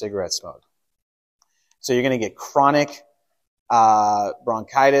associated with cigarette smoke. So you're going to get chronic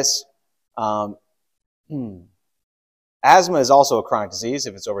bronchitis. Asthma is also a chronic disease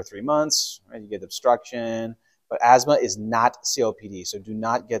if it's over 3 months. Right? You get obstruction, but asthma is not COPD, so do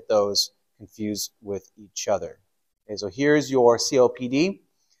not get those confused with each other. Okay, so here's your COPD.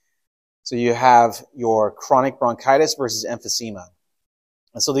 So you have your chronic bronchitis versus emphysema.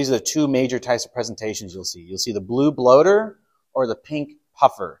 And so these are the two major types of presentations you'll see. You'll see the blue bloater or the pink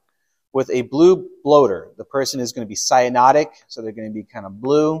puffer. With a blue bloater, the person is going to be cyanotic, so they're going to be kind of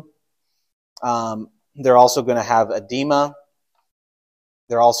blue. They're also going to have edema.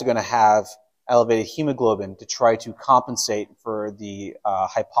 They're also going to have elevated hemoglobin to try to compensate for the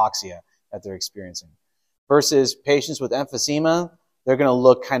hypoxia that they're experiencing. Versus patients with emphysema, they're going to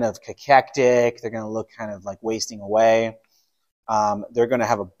look kind of cachectic. They're going to look kind of like wasting away. They're going to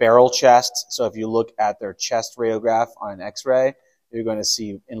have a barrel chest. So if you look at their chest radiograph on an x-ray, you're going to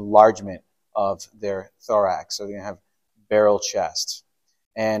see enlargement of their thorax. So they're going to have barrel chest.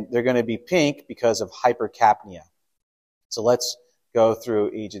 And they're going to be pink because of hypercapnia. So let's go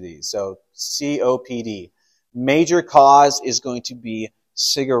through each of these. So COPD. Major cause is going to be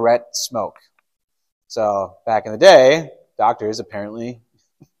cigarette smoke. So back in the day, doctors apparently,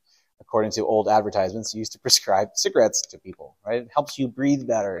 according to old advertisements, used to prescribe cigarettes to people, right? It helps you breathe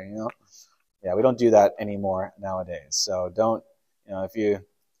better, you know? Yeah, we don't do that anymore nowadays. So don't,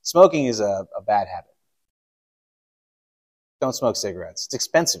 smoking is a bad habit. Don't smoke cigarettes. It's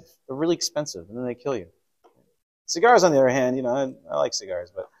expensive. They're really expensive, and then they kill you. Cigars, on the other hand, I like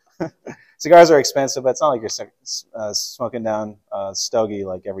cigars, but cigars are expensive, but it's not like you're smoking down a stogie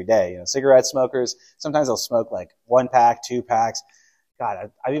like every day. Cigarette smokers, sometimes they'll smoke like 1 pack, 2 packs. God,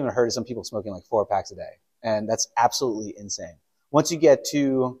 I've even heard of some people smoking like 4 packs a day, and that's absolutely insane. Once you get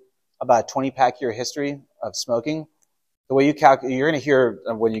to about a 20-pack year history of smoking, the way you calculate, you're going to hear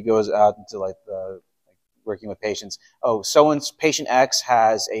when you go out into like working with patients, patient X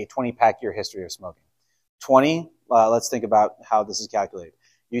has a 20-pack year history of smoking. 20, let's think about how this is calculated.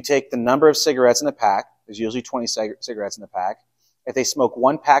 You take the number of cigarettes in the pack. There's usually 20 cigarettes in the pack. If they smoke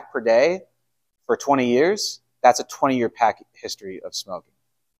 1 pack per day for 20 years, that's a 20-year pack history of smoking.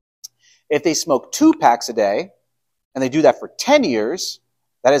 If they smoke 2 packs a day, and they do that for 10 years,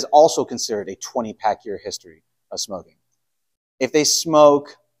 that is also considered a 20-pack year history of smoking. If they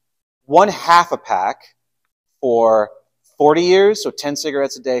smoke 1/2 a pack for 40 years, so 10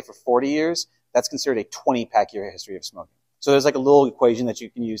 cigarettes a day for 40 years, that's considered a 20-pack year history of smoking. So there's like a little equation that you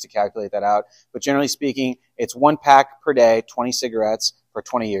can use to calculate that out. But generally speaking, it's 1 pack per day, 20 cigarettes for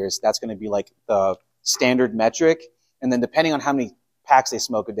 20 years. That's going to be like the standard metric. And then depending on how many packs they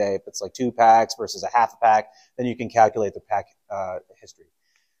smoke a day, if it's like 2 packs versus 1/2 a pack, then you can calculate the pack history.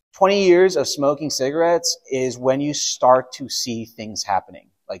 20 years of smoking cigarettes is when you start to see things happening,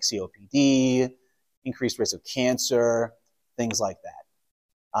 like COPD, increased risk of cancer, things like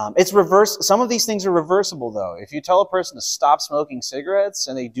that. It's reverse. Some of these things are reversible, though. If you tell a person to stop smoking cigarettes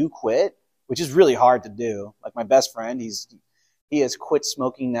and they do quit, which is really hard to do. Like my best friend, he has quit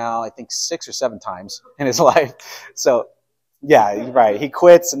smoking now, I think 6 or 7 times in his life. So, yeah, right. He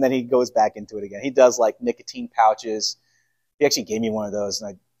quits and then he goes back into it again. He does like nicotine pouches. He actually gave me one of those,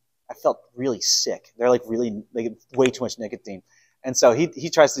 and I felt really sick. They're like way too much nicotine. And so he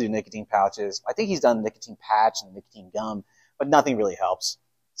tries to do nicotine pouches. I think he's done nicotine patch and nicotine gum, but nothing really helps.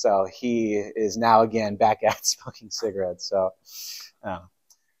 So he is now again back at smoking cigarettes. So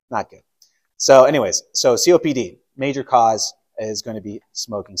not good. So anyways, so COPD. major cause is going to be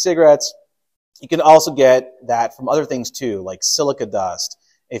smoking cigarettes. You can also get that from other things too, like silica dust.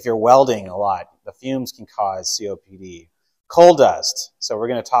 If you're welding a lot, the fumes can cause COPD. Coal dust. So we're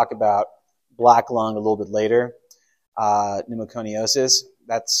going to talk about black lung a little bit later. Pneumoconiosis.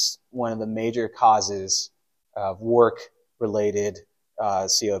 That's one of the major causes of work-related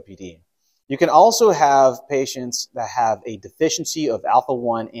COPD. You can also have patients that have a deficiency of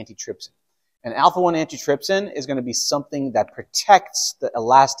alpha-1 antitrypsin. And alpha-1 antitrypsin is going to be something that protects the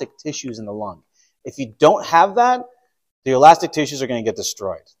elastic tissues in the lung. If you don't have that, the elastic tissues are going to get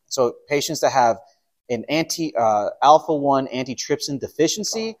destroyed. So patients that have an alpha-1 antitrypsin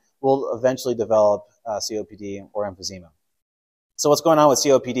deficiency will eventually develop COPD or emphysema. So what's going on with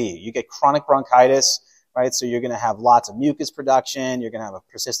COPD? You get chronic bronchitis, right? So you're going to have lots of mucus production. You're going to have a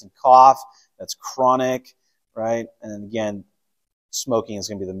persistent cough that's chronic, right? And then again, smoking is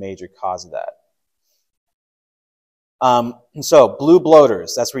going to be the major cause of that. And so blue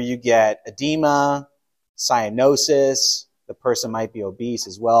bloaters, that's where you get edema, cyanosis. The person might be obese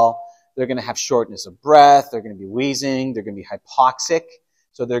as well. They're going to have shortness of breath. They're going to be wheezing. They're going to be hypoxic.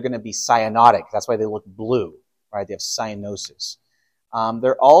 So they're going to be cyanotic. That's why they look blue, right? They have cyanosis.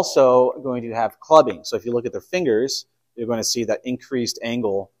 They're also going to have clubbing. So if you look at their fingers, you're going to see that increased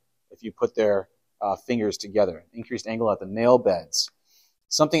angle if you put their fingers together. Increased angle at the nail beds.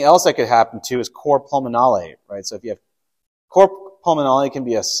 Something else that could happen too is cor pulmonale, right? So if you have cor pulmonale, can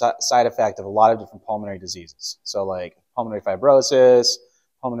be a side effect of a lot of different pulmonary diseases. So like pulmonary fibrosis,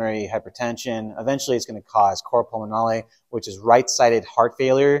 pulmonary hypertension. Eventually it's going to cause cor pulmonale, which is right-sided heart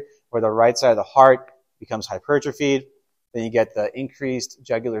failure, where the right side of the heart becomes hypertrophied. Then you get the increased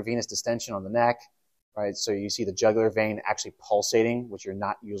jugular venous distension on the neck, right? So you see the jugular vein actually pulsating, which you're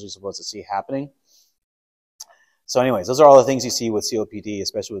not usually supposed to see happening. So anyways, those are all the things you see with COPD,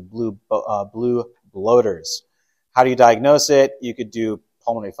 especially with blue bloaters. How do you diagnose it? You could do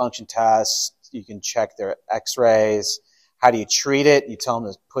pulmonary function tests. You can check their x-rays. How do you treat it? You tell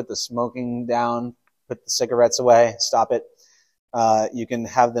them to put the smoking down, put the cigarettes away, stop it. You can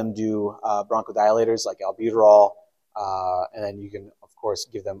have them do bronchodilators like albuterol, and then you can, of course,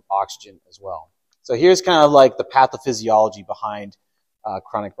 give them oxygen as well. So here's kind of like the pathophysiology behind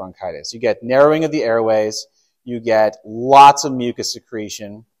chronic bronchitis. You get narrowing of the airways. You get lots of mucus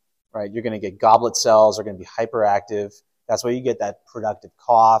secretion, right? You're going to get goblet cells are going to be hyperactive. That's why you get that productive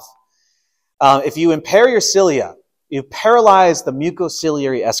cough. If you impair your cilia, you paralyze the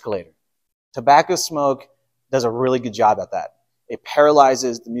mucociliary escalator. Tobacco smoke does a really good job at that. It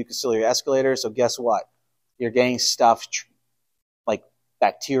paralyzes the mucociliary escalator, so guess what? You're getting stuff like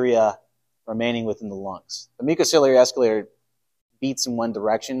bacteria remaining within the lungs. The mucociliary escalator beats in one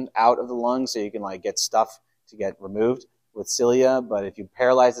direction out of the lungs, so you can like get stuff to get removed with cilia, but if you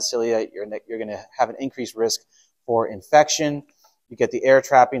paralyze the cilia, you're going to have an increased risk for infection. You get the air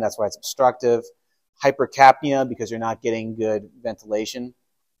trapping, that's why it's obstructive. Hypercapnia, because you're not getting good ventilation,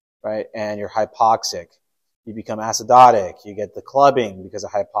 right? And you're hypoxic. You become acidotic. You get the clubbing because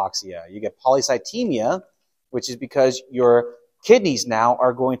of hypoxia. You get polycythemia, which is because your kidneys now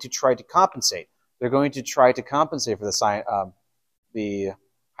are going to try to compensate. They're going to try to compensate for the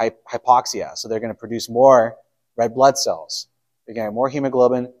hypoxia. So they're going to produce more red blood cells. You're going to have more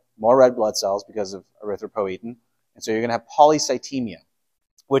hemoglobin, more red blood cells because of erythropoietin. And so you're going to have polycythemia,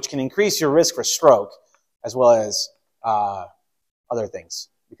 which can increase your risk for stroke as well as other things.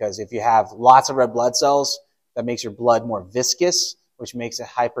 Because if you have lots of red blood cells, that makes your blood more viscous, which makes it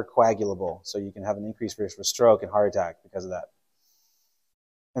hypercoagulable. So you can have an increased risk for stroke and heart attack because of that.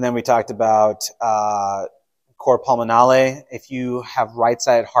 And then we talked about cor pulmonale. If you have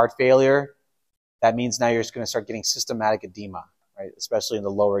right-sided heart failure, that means now you're just going to start getting systematic edema, right? Especially in the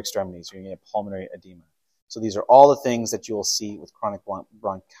lower extremities. You're going to get pulmonary edema. So these are all the things that you will see with chronic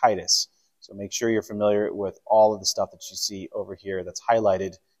bronchitis. So make sure you're familiar with all of the stuff that you see over here that's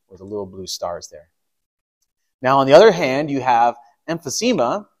highlighted with the little blue stars there. Now, on the other hand, you have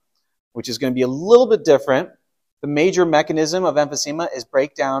emphysema, which is going to be a little bit different. The major mechanism of emphysema is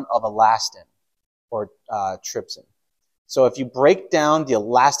breakdown of elastin or trypsin. So if you break down the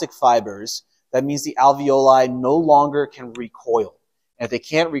elastic fibers, that means the alveoli no longer can recoil. And if they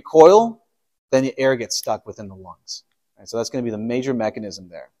can't recoil, then the air gets stuck within the lungs. Right? So that's going to be the major mechanism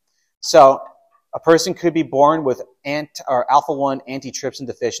there. So a person could be born with alpha-1 antitrypsin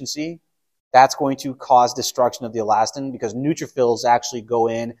deficiency. That's going to cause destruction of the elastin because neutrophils actually go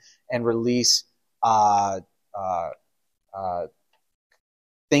in and release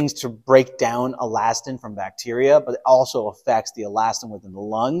things to break down elastin from bacteria, but it also affects the elastin within the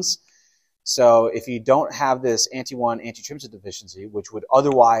lungs. So if you don't have this anti-1 antitrypsin deficiency, which would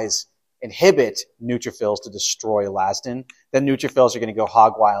otherwise inhibit neutrophils to destroy elastin, then neutrophils are going to go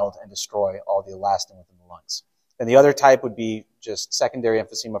hog wild and destroy all the elastin within the lungs. And the other type would be just secondary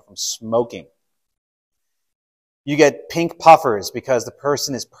emphysema from smoking. You get pink puffers because the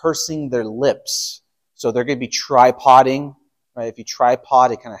person is pursing their lips. So they're going to be tripoding, right? If you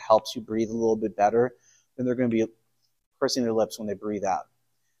tripod, it kind of helps you breathe a little bit better. Then they're going to be pursing their lips when they breathe out.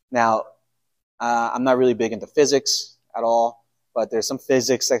 Now, I'm not really big into physics at all, but there's some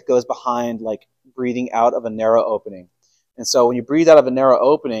physics that goes behind like breathing out of a narrow opening. And so when you breathe out of a narrow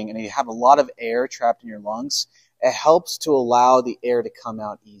opening and you have a lot of air trapped in your lungs, it helps to allow the air to come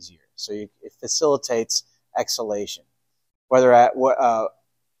out easier. So it facilitates exhalation.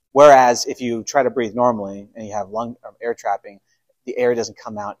 Whereas if you try to breathe normally and you have lung air trapping, the air doesn't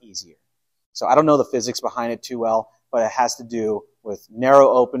come out easier. So I don't know the physics behind it too well, but it has to do with narrow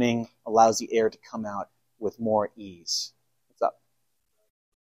opening allows the air to come out with more ease. What's up?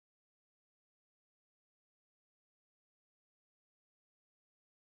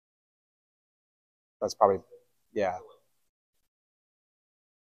 That's probably, yeah.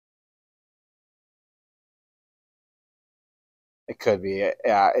 It could be.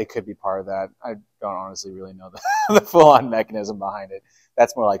 Yeah, it could be part of that. I don't honestly really know the full-on mechanism behind it.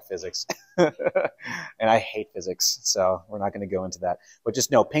 That's more like physics. And I hate physics, so we're not going to go into that. But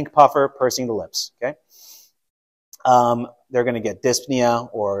just know, pink puffer, pursing the lips, okay? They're going to get dyspnea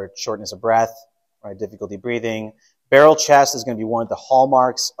or shortness of breath, right? Difficulty breathing. Barrel chest is going to be one of the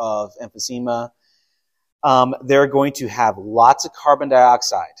hallmarks of emphysema. They're going to have lots of carbon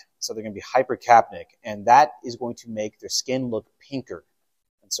dioxide. So they're going to be hypercapnic, and that is going to make their skin look pinker.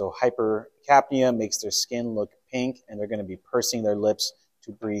 And so hypercapnia makes their skin look pink, and they're going to be pursing their lips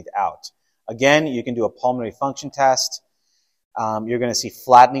to breathe out. Again, you can do a pulmonary function test. You're going to see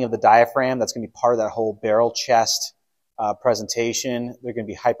flattening of the diaphragm. That's going to be part of that whole barrel chest presentation. They're going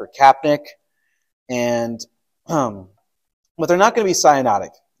to be hypercapnic, and but they're not going to be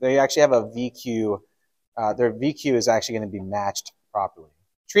cyanotic. They actually have a VQ. Their VQ is actually going to be matched properly.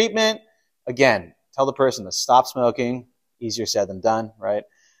 Treatment, again, tell the person to stop smoking. Easier said than done, right?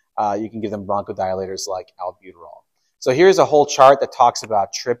 You can give them bronchodilators like albuterol. So here's a whole chart that talks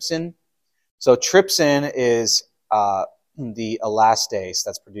about trypsin. So trypsin is the elastase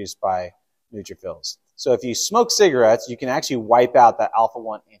that's produced by neutrophils. So if you smoke cigarettes, you can actually wipe out that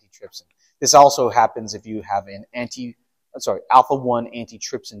alpha-1 antitrypsin. This also happens if you have an alpha-1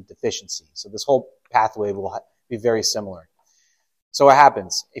 antitrypsin deficiency. So this whole pathway will be very similar. So what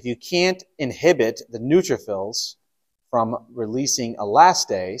happens? If you can't inhibit the neutrophils from releasing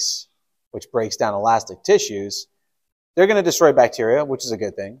elastase, which breaks down elastic tissues, they're going to destroy bacteria, which is a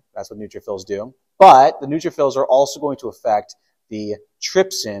good thing. That's what neutrophils do. But the neutrophils are also going to affect the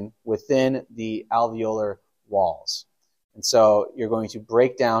trypsin within the alveolar walls. And so you're going to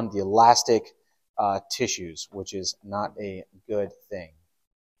break down the elastic tissues, which is not a good thing.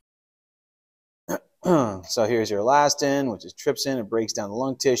 So here's your elastin, which is trypsin. It breaks down the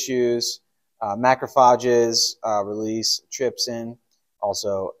lung tissues. Macrophages release trypsin,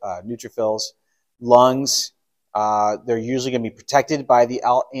 also neutrophils. Lungs, they're usually going to be protected by the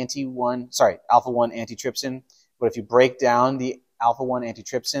alpha-1 antitrypsin. But if you break down the alpha-1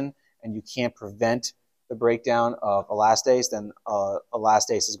 antitrypsin and you can't prevent the breakdown of elastase, then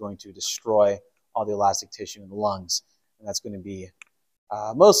elastase is going to destroy all the elastic tissue in the lungs. And that's going to be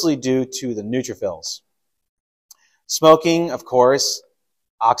mostly due to the neutrophils. Smoking, of course,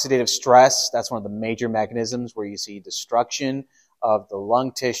 oxidative stress, that's one of the major mechanisms where you see destruction of the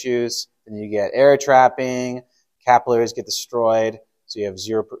lung tissues. Then you get air trapping, capillaries get destroyed, so you have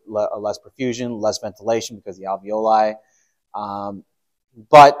less perfusion, less ventilation because of the alveoli.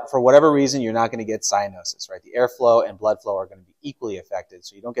 But for whatever reason, you're not going to get cyanosis, right? The airflow and blood flow are going to be equally affected,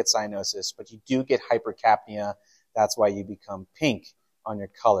 so you don't get cyanosis, but you do get hypercapnia. That's why you become pink on your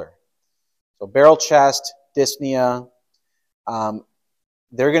color. So barrel chest, dyspnea,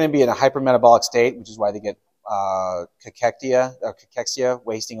 they're going to be in a hypermetabolic state, which is why they get cachexia,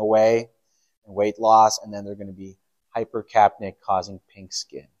 wasting away, and weight loss, and then they're going to be hypercapnic, causing pink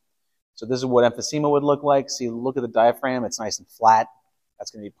skin. So this is what emphysema would look like. See, look at the diaphragm. It's nice and flat.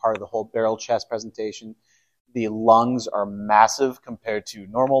 That's going to be part of the whole barrel chest presentation. The lungs are massive compared to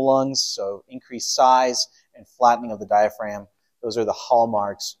normal lungs, so increased size and flattening of the diaphragm. Those are the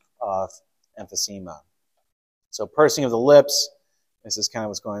hallmarks of emphysema. So pursing of the lips, this is kind of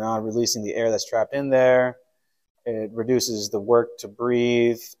what's going on, releasing the air that's trapped in there. It reduces the work to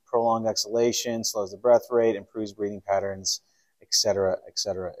breathe, prolonged exhalation, slows the breath rate, improves breathing patterns, etc.,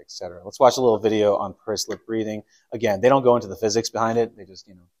 etc., etc. Let's watch a little video on pursed lip breathing. Again, they don't go into the physics behind it. They just,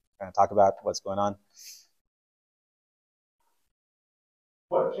 kind of talk about what's going on.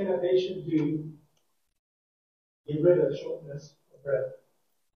 What can a patient do to get rid of shortness of breath?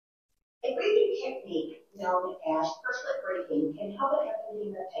 A breathing technique known as pursed-lip breathing can help an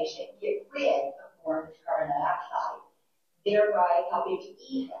emphysema patient get rid of more of the carbon dioxide, thereby helping to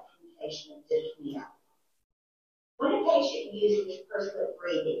ease that sensation of dyspnea. When a patient uses pursed-lip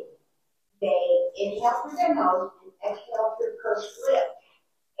breathing, they inhale through their nose and exhale through pursed lips.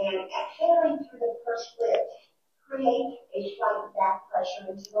 And exhaling through the pursed lips creates a slight back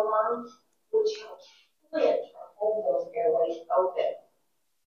pressure into the lungs, which helps split or hold those airways open.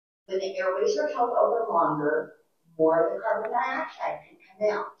 When the airways are held open longer, more of the carbon dioxide can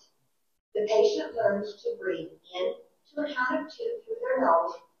come out. The patient learns to breathe in to a count of 2 through their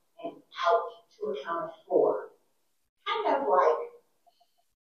nose and out to a count of 4. Kind of like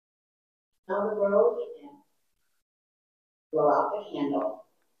smell the rose and blow out the candle.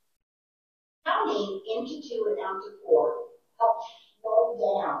 Counting into 2 and out to 4 helps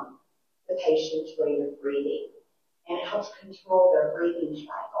slow down the patient's rate of breathing, and it helps control their breathing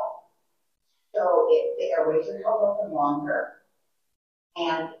cycle. So if the airways are held open longer,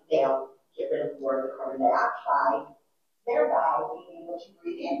 and they'll get rid of more of the carbon dioxide, thereby being able to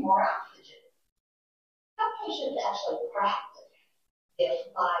breathe in more oxygen. Some patients actually practice this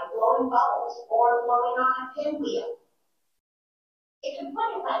by blowing bubbles or blowing on a pinwheel. It's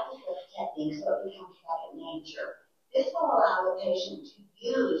important to practice this technique so it becomes second nature. This will allow the patient to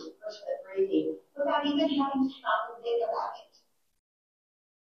use pursed-lip breathing without even having to stop and think about it.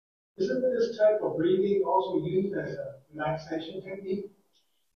 Isn't this type of breathing also used as a relaxation technique?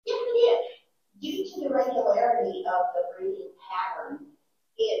 Yes, it is. Due to the regularity of the breathing pattern,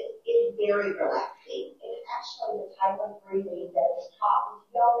 it is very relaxing. It's actually the type of breathing that is taught with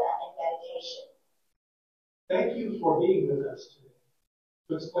yoga and meditation. Thank you for being with us today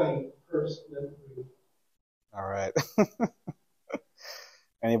to explain pursed-lip breathing. All right.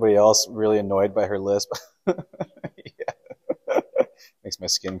 Anybody else really annoyed by her lisp? Yeah. Makes my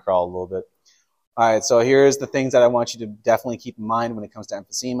skin crawl a little bit. All right, so here's the things that I want you to definitely keep in mind when it comes to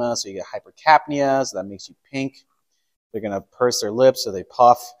emphysema. So you get hypercapnia, so that makes you pink. They're going to purse their lips, so they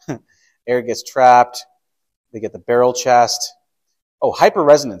puff. Air gets trapped. They get the barrel chest. Oh,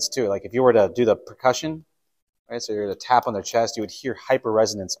 hyperresonance too. Like if you were to do the percussion, right? So you're to tap on their chest, you would hear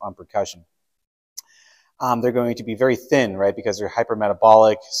hyperresonance on percussion. They're going to be very thin, right? Because they're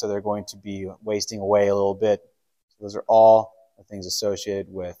hypermetabolic, so they're going to be wasting away a little bit. So those are all the things associated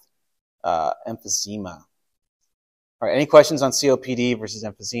with emphysema. All right, any questions on COPD versus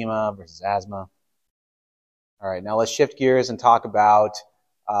emphysema versus asthma? All right, now let's shift gears and talk about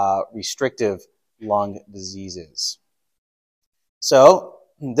restrictive lung diseases. So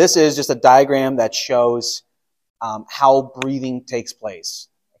this is just a diagram that shows how breathing takes place.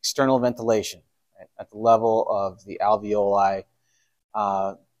 External ventilation, right, at the level of the alveoli,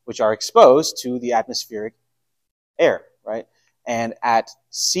 which are exposed to the atmospheric air, right? And at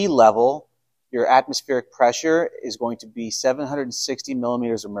sea level, your atmospheric pressure is going to be 760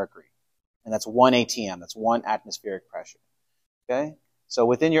 millimeters of mercury. And that's 1 ATM. That's 1 atmospheric pressure. Okay? So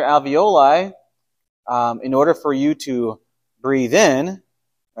within your alveoli, in order for you to breathe in,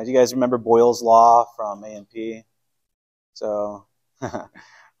 right, you guys remember Boyle's law from A&P? So,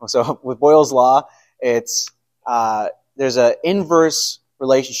 so with Boyle's law, it's there's an inverse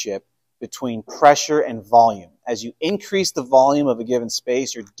relationship between pressure and volume. As you increase the volume of a given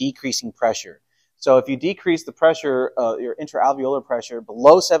space, you're decreasing pressure. So if you decrease the pressure, your intraalveolar pressure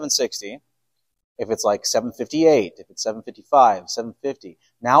below 760, if it's like 758, if it's 755, 750,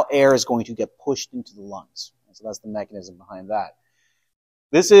 now air is going to get pushed into the lungs. So that's the mechanism behind that.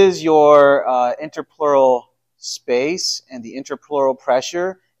 This is your interpleural space, and the interpleural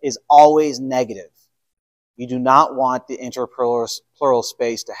pressure is always negative. You do not want the interpleural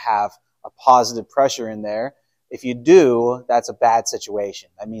space to have a positive pressure in there. If you do, that's a bad situation.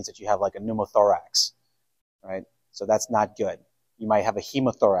 That means that you have like a pneumothorax, right? So that's not good. You might have a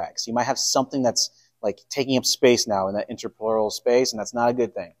hemothorax. You might have something that's like taking up space now in that interpleural space, and that's not a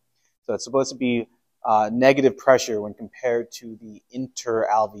good thing. So it's supposed to be negative pressure when compared to the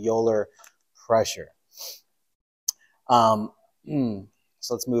interalveolar pressure. So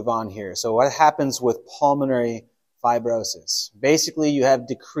let's move on here. So what happens with pulmonary fibrosis? Basically, you have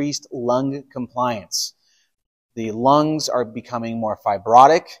decreased lung compliance. The lungs are becoming more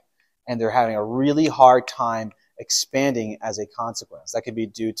fibrotic, and they're having a really hard time expanding as a consequence. That could be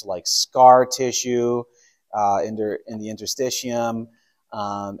due to like scar tissue in the interstitium,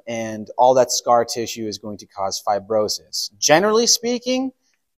 and all that scar tissue is going to cause fibrosis. Generally speaking,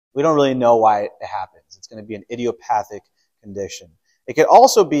 we don't really know why it happens. It's going to be an idiopathic condition. It could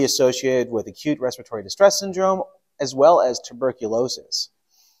also be associated with acute respiratory distress syndrome as well as tuberculosis.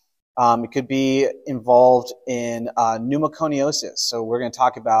 It could be involved in pneumoconiosis. So we're going to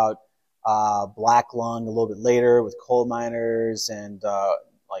talk about black lung a little bit later with coal miners and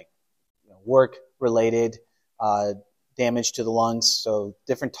work-related damage to the lungs. So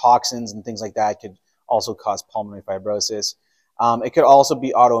different toxins and things like that could also cause pulmonary fibrosis. It could also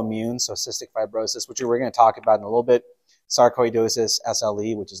be autoimmune, so cystic fibrosis, which we're going to talk about in a little bit, sarcoidosis,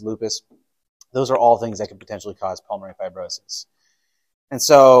 SLE, which is lupus. Those are all things that could potentially cause pulmonary fibrosis. And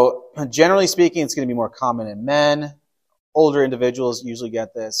so, generally speaking, it's going to be more common in men. Older individuals usually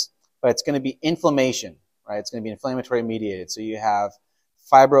get this, but it's going to be inflammation, right? It's going to be inflammatory mediated. So you have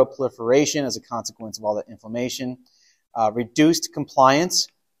fibroproliferation as a consequence of all that inflammation, reduced compliance,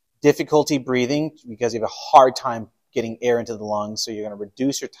 difficulty breathing because you have a hard time getting air into the lungs, so you're going to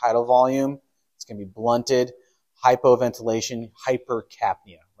reduce your tidal volume. It's going to be blunted, hypoventilation,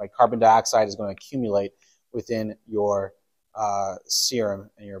 hypercapnia, right? Carbon dioxide is going to accumulate within your serum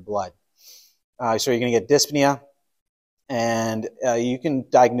and your blood. So you're going to get dyspnea, and you can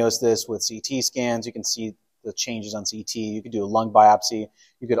diagnose this with CT scans. You can see the changes on CT. You could do a lung biopsy.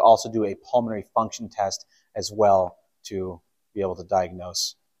 You could also do a pulmonary function test as well to be able to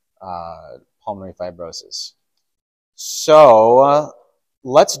diagnose pulmonary fibrosis. So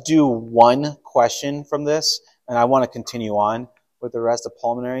let's do one question from this, and I want to continue on with the rest of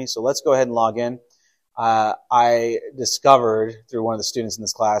pulmonary. So let's go ahead and log in. I discovered through one of the students in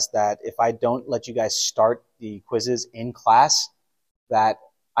this class that if I don't let you guys start the quizzes in class, that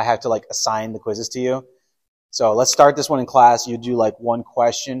I have to like assign the quizzes to you. So let's start this one in class. You do like one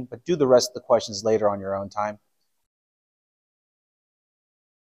question, but do the rest of the questions later on your own time.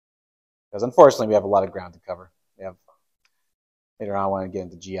 Because unfortunately, we have a lot of ground to cover. We have later on I want to get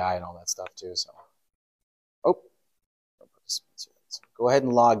into GI and all that stuff too. So, so go ahead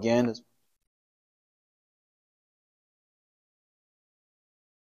and log in.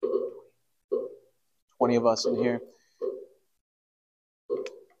 20 of us in here.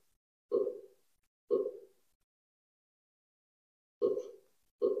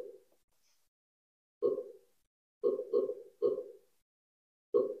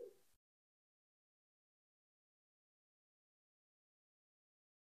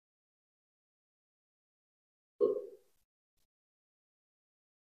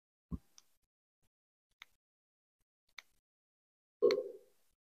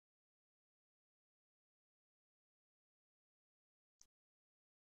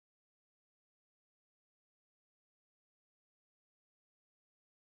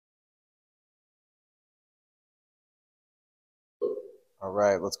 All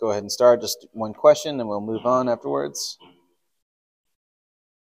right, let's go ahead and start. Just one question, and we'll move on afterwards.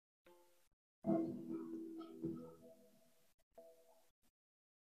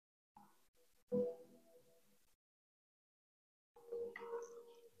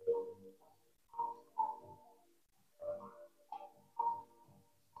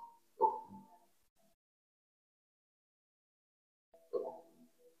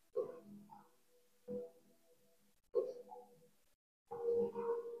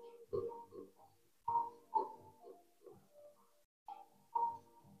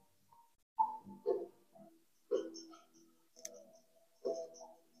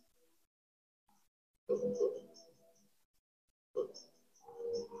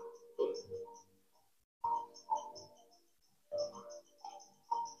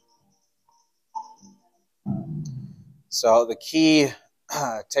 So the key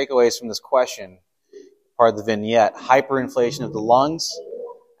takeaways from this question, part of the vignette, hyperinflation of the lungs,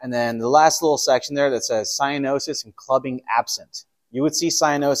 and then the last little section there that says cyanosis and clubbing absent. You would see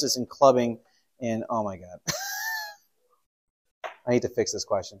cyanosis and clubbing in, oh my God. I need to fix this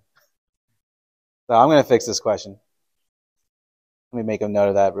question. So I'm going to fix this question. Let me make a note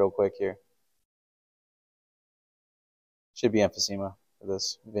of that real quick here. Should be emphysema for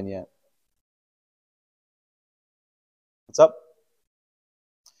this vignette. What's up?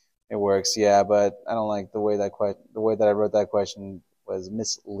 It works, yeah, but I don't like the way that I wrote that question was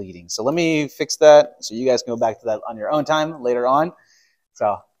misleading. So let me fix that so you guys can go back to that on your own time later on.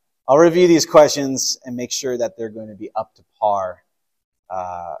 So I'll review these questions and make sure that they're going to be up to par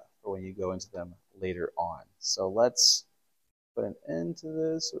for when you go into them later on. So let's put an end to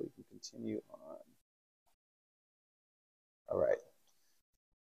this so we can continue on. All right.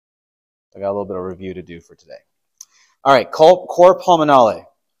 I got a little bit of review to do for today. All right, cor pulmonale.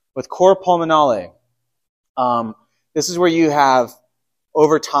 With cor pulmonale, this is where you have,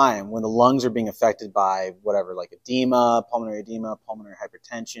 over time, when the lungs are being affected by whatever, like edema, pulmonary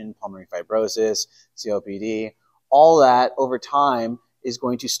hypertension, pulmonary fibrosis, COPD, all that over time is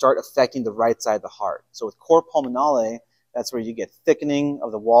going to start affecting the right side of the heart. So with cor pulmonale, That's where you get thickening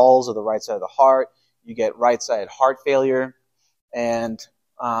of the walls of the right side of the heart. You get right-sided heart failure. And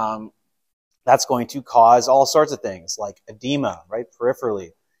that's going to cause all sorts of things like edema, right,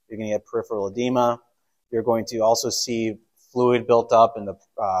 peripherally. You're going to get peripheral edema. You're going to also see fluid built up in the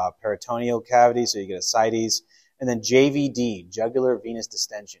peritoneal cavity, so you get ascites. And then JVD, jugular venous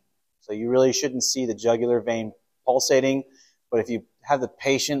distension. So you really shouldn't see the jugular vein pulsating, but if you have the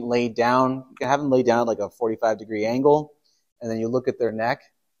patient laid down, you can have them lay down at like a 45-degree angle, and then you look at their neck,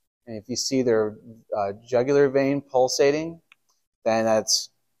 and if you see their jugular vein pulsating, then that's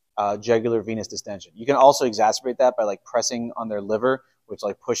jugular venous distension. You can also exacerbate that by like pressing on their liver, which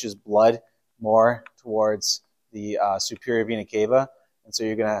like pushes blood more towards the superior vena cava, and so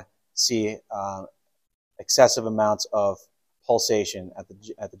you're going to see excessive amounts of pulsation at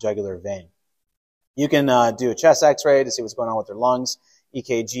the jugular vein. You can do a chest X-ray to see what's going on with their lungs.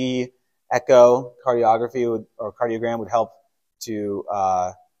 EKG, echo, cardiography or cardiogram would help to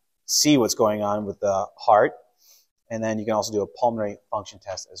see what's going on with the heart. And then you can also do a pulmonary function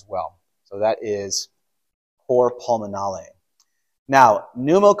test as well. So that is cor pulmonale. Now,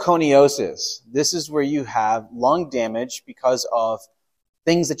 pneumoconiosis. This is where you have lung damage because of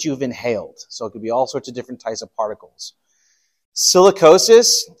things that you've inhaled. So it could be all sorts of different types of particles.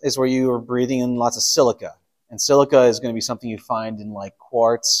 Silicosis is where you are breathing in lots of silica. And silica is going to be something you find in like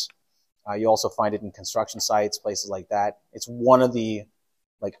quartz. You also find it in construction sites, places like that. It's one of the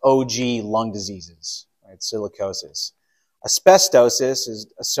like OG lung diseases, right? Silicosis. Asbestosis is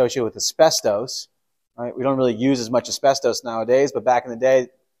associated with asbestos. Right? We don't really use as much asbestos nowadays, but back in the day,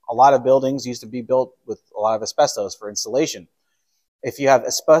 a lot of buildings used to be built with a lot of asbestos for insulation. If you have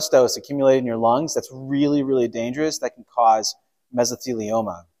asbestos accumulated in your lungs, that's really, really dangerous. That can cause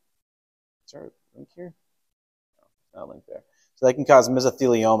mesothelioma. Is there a link here? No, not a link there. So that can cause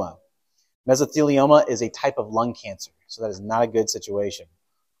mesothelioma. Mesothelioma is a type of lung cancer, so that is not a good situation.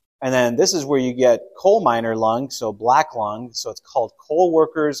 And then this is where you get coal miner lung, so black lung, so it's called coal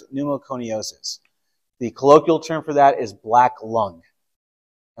workers pneumoconiosis. The colloquial term for that is black lung.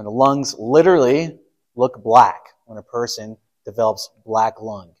 And the lungs literally look black when a person develops black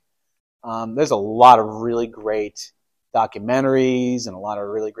lung. There's a lot of really great documentaries and a lot of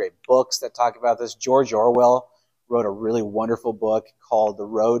really great books that talk about this. George Orwell wrote a really wonderful book called The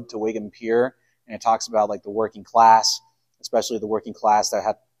Road to Wigan Pier, and it talks about like the working class, especially the working class that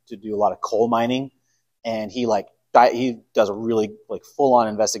had to do a lot of coal mining. And he does a really like full-on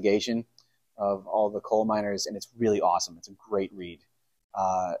investigation of all the coal miners, and it's really awesome. It's a great read.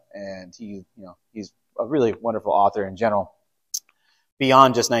 And he's a really wonderful author in general.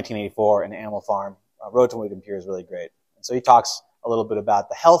 Beyond just 1984 and Animal Farm, Road to Wigan Pier is really great. And so he talks a little bit about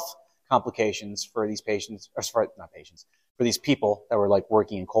the health complications for these patients, or for these people that were like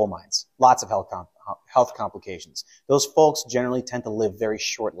working in coal mines. Lots of health complications. Those folks generally tend to live very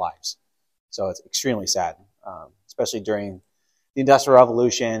short lives. So it's extremely sad, especially during the Industrial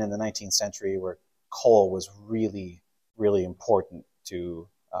Revolution in the 19th century, where coal was really, really important to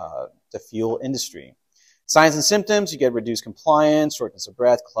the fuel industry. Signs and symptoms, you get reduced compliance, shortness of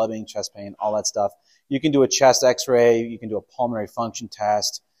breath, clubbing, chest pain, all that stuff. You can do a chest X-ray, you can do a pulmonary function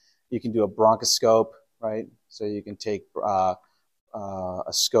test, you can do a bronchoscope, right? So you can take a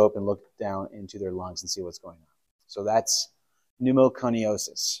scope and look down into their lungs and see what's going on. So that's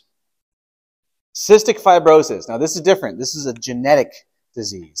pneumoconiosis. Cystic fibrosis. Now this is different. This is a genetic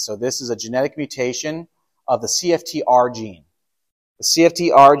disease. So this is a genetic mutation of the CFTR gene. The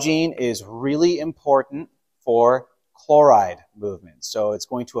CFTR gene is really important for chloride movement. So it's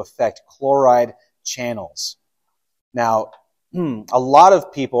going to affect chloride channels. Now, a lot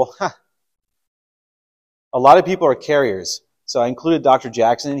of people are carriers. So I included Dr.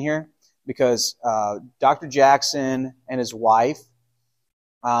 Jackson in here because Dr. Jackson and his wife,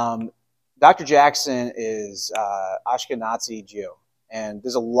 Dr. Jackson is Ashkenazi Jew, and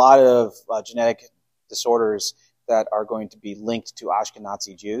there's a lot of genetic disorders that are going to be linked to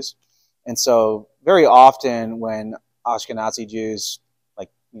Ashkenazi Jews. And so very often when Ashkenazi Jews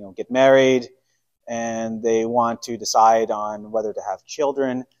get married and they want to decide on whether to have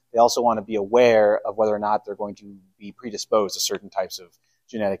children, they also want to be aware of whether or not they're going to be predisposed to certain types of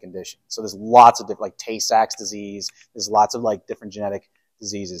genetic conditions. So there's lots of different, like Tay-Sachs disease, there's lots of different genetic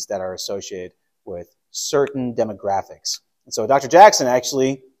diseases that are associated with certain demographics. And so Dr. Jackson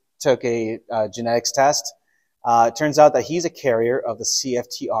actually took a genetics test. It turns out that he's a carrier of the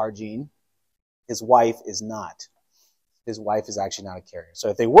CFTR gene. His wife is not. His wife is actually not a carrier. So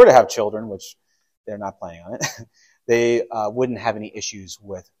if they were to have children, which they're not planning on it, they wouldn't have any issues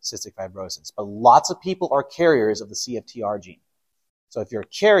with cystic fibrosis. But lots of people are carriers of the CFTR gene. So if you're a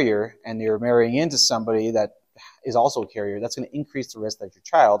carrier and you're marrying into somebody that is also a carrier, that's going to increase the risk that your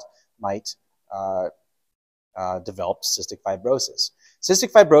child might develop cystic fibrosis.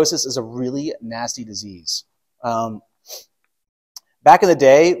 Cystic fibrosis is a really nasty disease. Back in the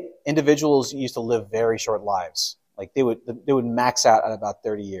day, individuals used to live very short lives. Like they would max out at about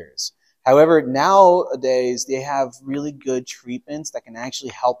 30 years. However, nowadays they have really good treatments that can actually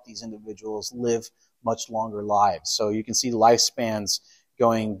help these individuals live much longer lives. So you can see lifespans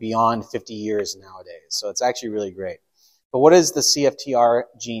going beyond 50 years nowadays. So it's actually really great. But what does the CFTR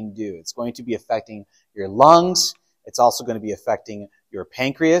gene do? It's going to be affecting your lungs. It's also going to be affecting your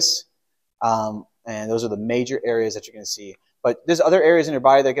pancreas. And those are the major areas that you're going to see. But there's other areas in your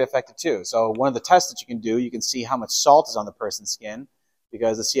body that get affected too. So one of the tests that you can do, you can see how much salt is on the person's skin,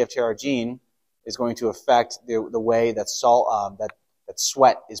 because the CFTR gene is going to affect the way that salt, that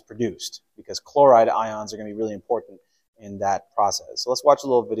sweat is produced, because chloride ions are going to be really important in that process. So let's watch a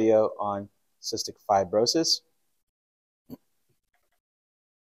little video on cystic fibrosis.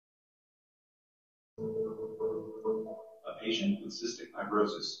 A patient with cystic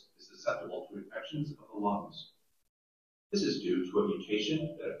fibrosis is susceptible to infections of the lungs. This is due to a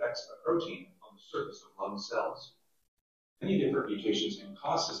mutation that affects a protein on the surface of lung cells. Many different mutations can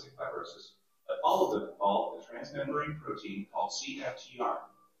cause cystic fibrosis, but all of them involve a transmembrane protein called CFTR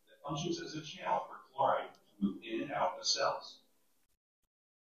that functions as a channel for chloride to move in and out of cells.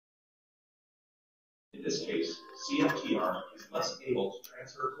 In this case, CFTR is less able to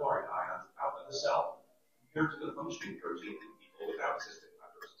transfer chloride ions out of the cell compared to the functioning protein in people without cystic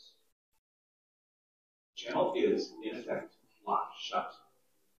fibrosis. The channel is, in effect, locked shut.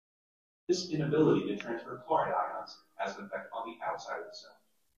 This inability to transfer chloride ions has an effect on the outside of the cell.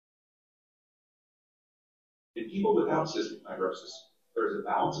 In people without cystic fibrosis, there is a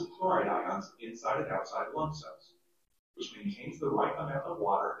balance of chloride ions inside and outside lung cells, which maintains the right amount of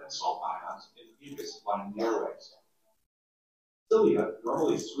water and salt ions in the mucus lining the airways. Cilia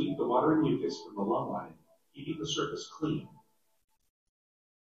normally sweep the water and mucus from the lung lining, keeping the surface clean.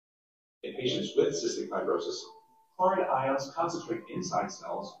 In patients with cystic fibrosis, chloride ions concentrate inside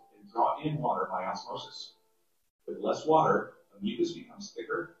cells and draw in water by osmosis. With less water, the mucus becomes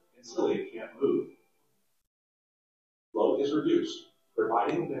thicker and cilia can't move. Flow is reduced,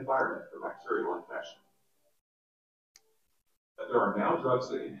 providing an environment for bacterial infection. But there are now drugs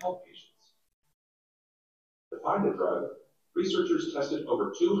that can help patients. To find a drug, researchers tested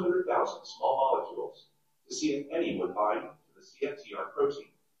over 200,000 small molecules to see if any would bind to the CFTR protein.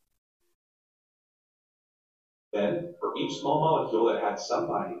 Then, for each small molecule that had some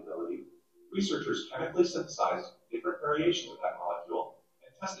binding ability, researchers chemically synthesized different variations of that molecule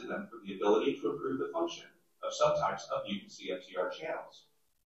and tested them for the ability to improve the function of some types of mutant CFTR channels.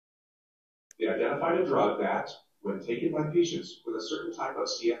 They identified a drug that, when taken by patients with a certain type of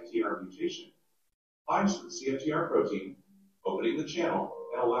CFTR mutation, binds to the CFTR protein, opening the channel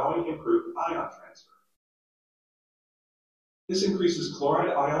and allowing improved ion transfer. This increases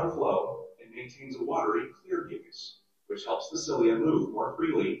chloride ion flow and maintains a watery, clear mucus, which helps the cilia move more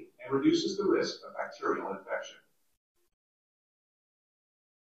freely and reduces the risk of bacterial infection.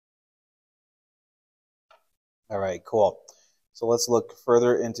 All right, cool. So let's look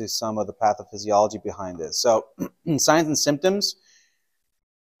further into some of the pathophysiology behind this. So signs and symptoms,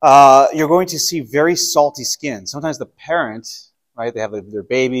 you're going to see very salty skin. Sometimes the parent, right, they have their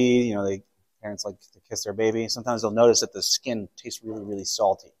baby, parents like to kiss their baby. Sometimes they'll notice that the skin tastes really, really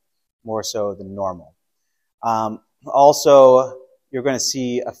salty, more so than normal. Also, you're going to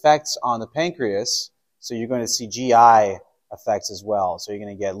see effects on the pancreas. So you're going to see GI effects as well. So you're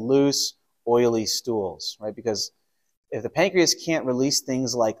going to get loose, oily stools, right? Because if the pancreas can't release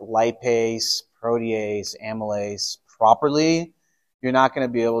things like lipase, protease, amylase properly, you're not going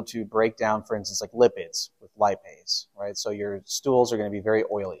to be able to break down, for instance, like lipids with lipase, right? So your stools are going to be very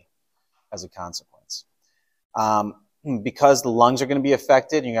oily as a consequence. Because the lungs are going to be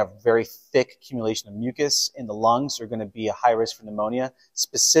affected, and you have very thick accumulation of mucus in the lungs, you're going to be a high risk for pneumonia,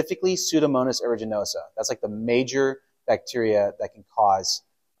 specifically Pseudomonas aeruginosa. That's like the major bacteria that can cause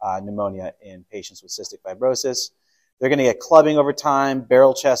pneumonia in patients with cystic fibrosis. They're going to get clubbing over time,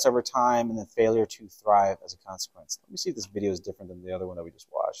 barrel chest over time, and then failure to thrive as a consequence. Let me see if this video is different than the other one that we just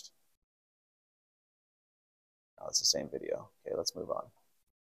watched. Oh, it's the same video. Okay, let's move on.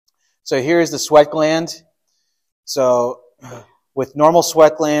 So here's the sweat gland. So with normal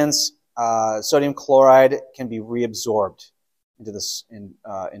sweat glands, sodium chloride can be reabsorbed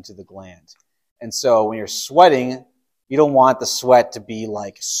into the gland. And so when you're sweating, you don't want the sweat to be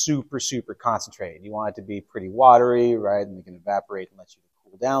like super, super concentrated. You want it to be pretty watery, right? And it can evaporate and let you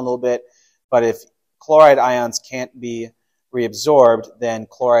cool down a little bit. But if chloride ions can't be reabsorbed, then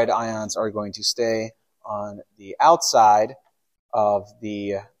chloride ions are going to stay on the outside of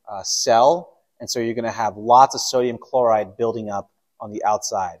the cell, and so you're going to have lots of sodium chloride building up on the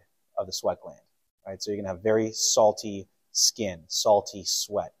outside of the sweat gland. Right? So you're going to have very salty skin, salty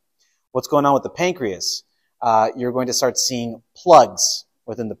sweat. What's going on with the pancreas? You're going to start seeing plugs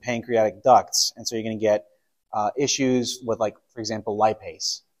within the pancreatic ducts, and so you're going to get issues with, like, for example,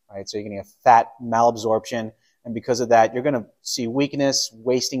 lipase. Right? So you're going to get fat malabsorption, and because of that, you're going to see weakness,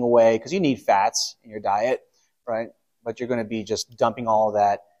 wasting away, because you need fats in your diet, right? But you're going to be just dumping all of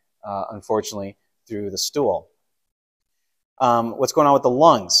that, unfortunately, through the stool. What's going on with the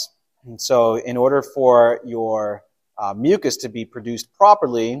lungs? And so in order for your mucus to be produced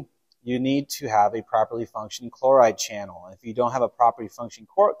properly, you need to have a properly functioning chloride channel. And if you don't have a properly functioning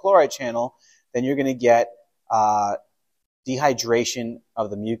chloride channel, then you're going to get dehydration of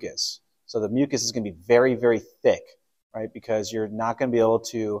the mucus. So the mucus is going to be very, very thick, right? Because you're not going to be able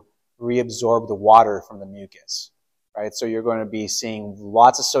to reabsorb the water from the mucus, right? So you're going to be seeing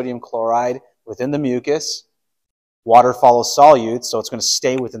lots of sodium chloride within the mucus. Water follows solutes, so it's going to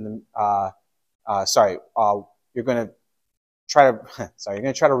stay within the. You're going to try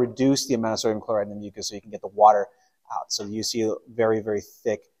to reduce the amount of sodium chloride in the mucus so you can get the water out. So you see very, very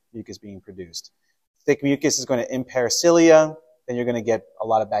thick mucus being produced. Thick mucus is going to impair cilia. Then you're going to get a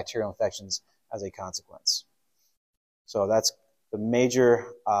lot of bacterial infections as a consequence. So that's the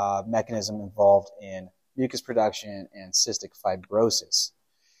major mechanism involved in mucus production and cystic fibrosis.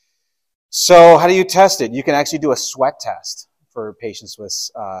 So how do you test it? You can actually do a sweat test for patients with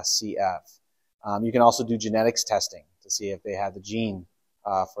CF. You can also do genetics testing to see if they have the gene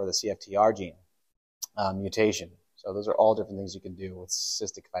for the CFTR gene mutation. So those are all different things you can do with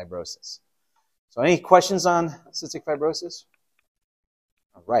cystic fibrosis. So any questions on cystic fibrosis?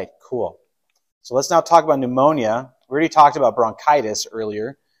 All right, cool. So let's now talk about pneumonia. We already talked about bronchitis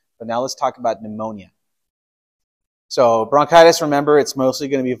earlier, but now let's talk about pneumonia. So bronchitis, remember, it's mostly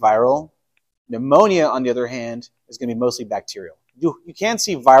going to be viral. Pneumonia, on the other hand, is going to be mostly bacterial. You can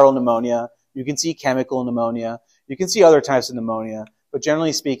see viral pneumonia. You can see chemical pneumonia. You can see other types of pneumonia. But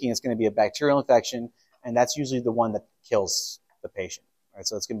generally speaking, it's going to be a bacterial infection, and that's usually the one that kills the patient. Right?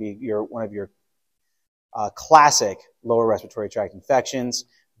 So it's going to be one of your classic lower respiratory tract infections.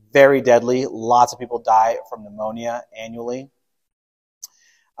 Very deadly. Lots of people die from pneumonia annually.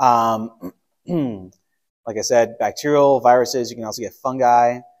 Like I said, bacterial, viruses. You can also get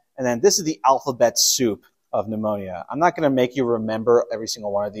fungi. And then this is the alphabet soup of pneumonia. I'm not going to make you remember every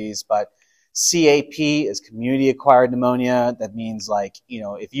single one of these, but CAP is community-acquired pneumonia. That means, like, you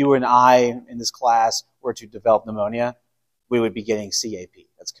know, if you and I in this class were to develop pneumonia, we would be getting CAP.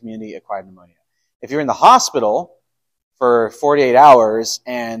 That's community-acquired pneumonia. If you're in the hospital for 48 hours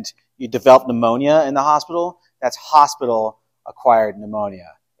and you develop pneumonia in the hospital, that's hospital-acquired pneumonia,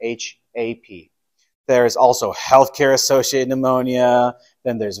 HAP. There's also healthcare-associated pneumonia.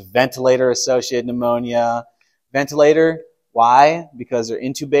 Then there's ventilator-associated pneumonia. Ventilator, why? Because they're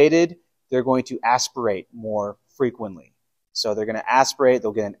intubated. They're going to aspirate more frequently. So they're going to aspirate.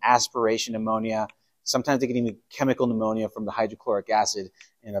 They'll get an aspiration pneumonia. Sometimes they get even chemical pneumonia from the hydrochloric acid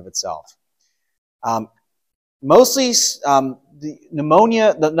in and of itself. Mostly, the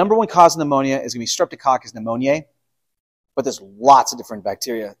pneumonia, the number one cause of pneumonia is going to be Streptococcus pneumoniae, but there's lots of different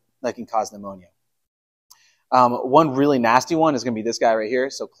bacteria that can cause pneumonia. One really nasty one is going to be this guy right here.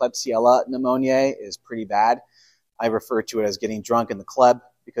 So Klebsiella pneumoniae is pretty bad. I refer to it as getting drunk in the Kleb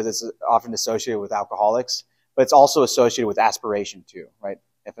because it's often associated with alcoholics, but it's also associated with aspiration too, right?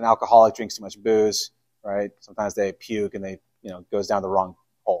 If an alcoholic drinks too much booze, right, sometimes they puke and they, goes down the wrong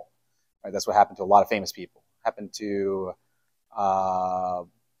hole. Right? That's what happened to a lot of famous people. Happened to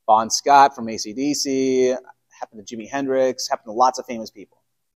Bon Scott from AC/DC. Happened to Jimi Hendrix. Happened to lots of famous people.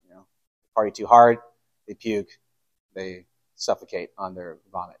 Party too hard, they puke, they suffocate on their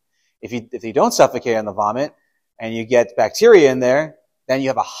vomit. If you don't suffocate on the vomit and you get bacteria in there, then you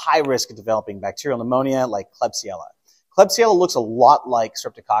have a high risk of developing bacterial pneumonia like Klebsiella. Klebsiella looks a lot like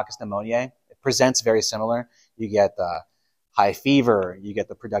Streptococcus pneumoniae. It presents very similar. You get the high fever, you get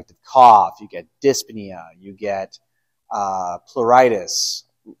the productive cough, you get dyspnea, you get pleuritis,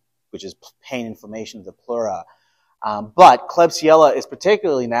 which is pain inflammation of the pleura. But Klebsiella is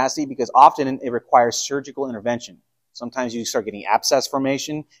particularly nasty because often it requires surgical intervention. Sometimes you start getting abscess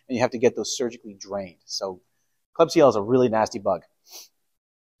formation and you have to get those surgically drained. So Klebsiella is a really nasty bug.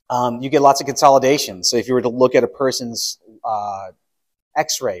 You get lots of consolidation. So if you were to look at a person's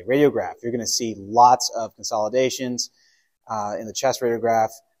X-ray, radiograph, you're going to see lots of consolidations in the chest radiograph.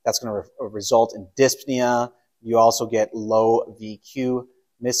 That's going to result in dyspnea. You also get low VQ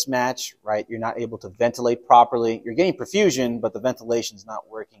mismatch, right? You're not able to ventilate properly. You're getting perfusion, but the ventilation is not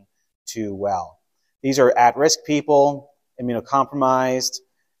working too well. These are at-risk people, immunocompromised,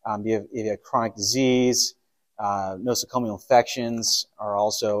 if you have chronic disease, nosocomial infections are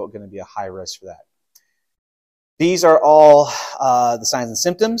also going to be a high risk for that. These are all the signs and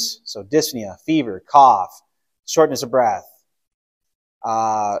symptoms. So dyspnea, fever, cough, shortness of breath,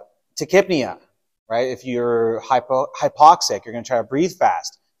 tachypnea, right? If you're hypoxic, you're going to try to breathe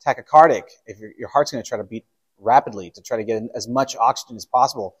fast. Tachycardic, if your heart's going to try to beat rapidly to try to get as much oxygen as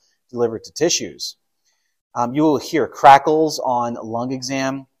possible delivered to tissues. You will hear crackles on lung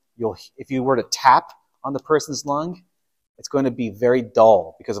exam. If you were to tap on the person's lung, it's going to be very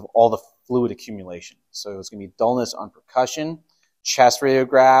dull because of all the fluid accumulation. So it's going to be dullness on percussion. Chest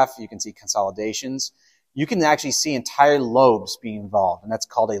radiograph, you can see consolidations. You can actually see entire lobes being involved, and that's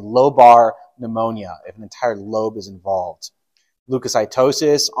called a lobar pneumonia if an entire lobe is involved.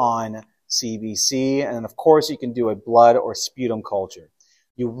 Leukocytosis on CBC, and of course you can do a blood or sputum culture.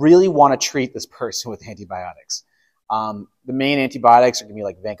 You really want to treat this person with antibiotics. The main antibiotics are going to be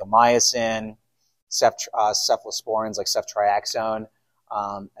like vancomycin, cephalosporins like ceftriaxone,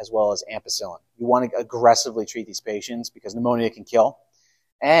 as well as ampicillin. You want to aggressively treat these patients because pneumonia can kill.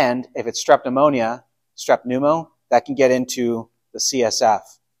 And if it's strep pneumonia, strep pneumo, that can get into the CSF,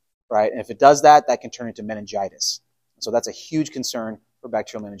 right? And if it does that, that can turn into meningitis. So that's a huge concern for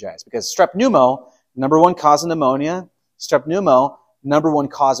bacterial meningitis because strep pneumo, number one cause of pneumonia, strep pneumo, number one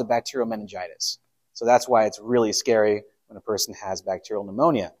cause of bacterial meningitis. So that's why it's really scary when a person has bacterial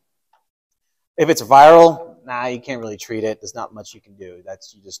pneumonia. If it's viral, you can't really treat it. There's not much you can do.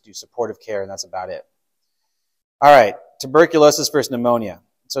 You just do supportive care, and that's about it. All right, tuberculosis versus pneumonia.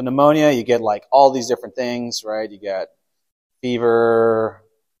 So pneumonia, you get like all these different things, right? You get fever,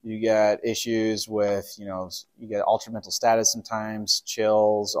 you get issues with, you get altered mental status sometimes,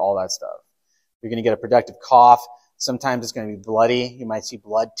 chills, all that stuff. You're going to get a productive cough. Sometimes it's going to be bloody. You might see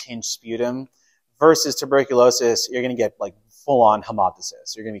blood-tinged sputum. Versus tuberculosis, you're going to get like full-on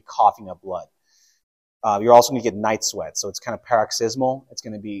hemoptysis. You're going to be coughing up blood. You're also going to get night sweat. So it's kind of paroxysmal. It's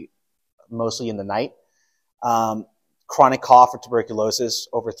going to be mostly in the night. Chronic cough for tuberculosis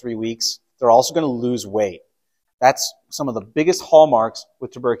over 3 weeks. They're also going to lose weight. That's some of the biggest hallmarks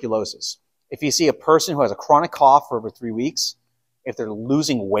with tuberculosis. If you see a person who has a chronic cough for over 3 weeks, if they're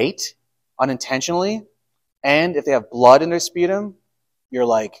losing weight unintentionally, and if they have blood in their sputum, you're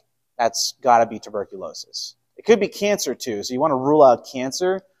like, that's got to be tuberculosis. It could be cancer too, so you want to rule out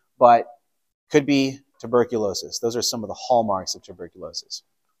cancer, but could be tuberculosis. Those are some of the hallmarks of tuberculosis.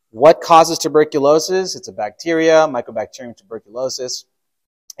 What causes tuberculosis? It's a bacteria, Mycobacterium tuberculosis.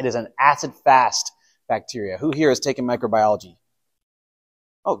 It is an acid-fast bacteria. Who here has taken microbiology?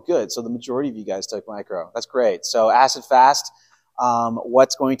 Oh, good. So the majority of you guys took micro. That's great. So acid-fast.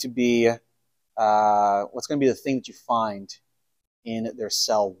 What's going to be the thing that you find in their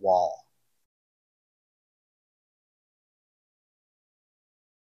cell wall?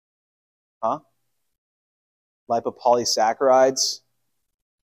 Huh? Lipopolysaccharides.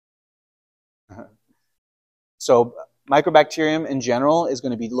 So Mycobacterium in general is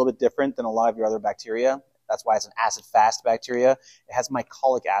going to be a little bit different than a lot of your other bacteria. That's why it's an acid-fast bacteria. It has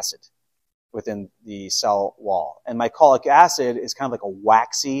mycolic acid within the cell wall. And mycolic acid is kind of like a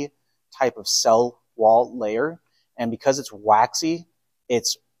waxy type of cell wall layer. And because it's waxy,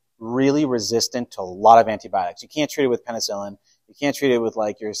 it's really resistant to a lot of antibiotics. You can't treat it with penicillin. You can't treat it with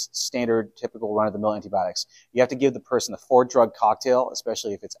like your standard, typical run-of-the-mill antibiotics. You have to give the person a 4-drug cocktail,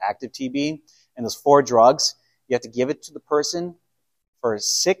 especially if it's active TB. And those 4 drugs, you have to give it to the person for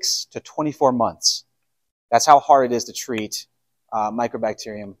 6 to 24 months. That's how hard it is to treat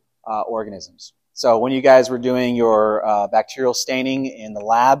Mycobacterium organisms. So when you guys were doing your bacterial staining in the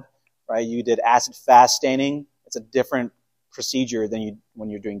lab, right, you did acid-fast staining. It's a different procedure than when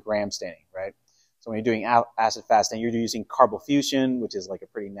you're doing gram staining, right? So when you're doing acid-fast staining, you're using carbofuchsin, which is like a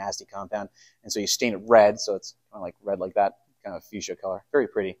pretty nasty compound. And so you stain it red, so it's kind of like red like that, kind of fuchsia color. Very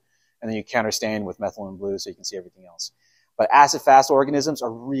pretty. And then you counterstain with methylene blue so you can see everything else. But acid-fast organisms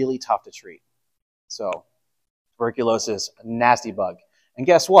are really tough to treat. So tuberculosis, a nasty bug. And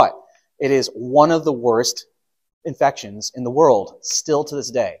guess what? It is one of the worst infections in the world, still to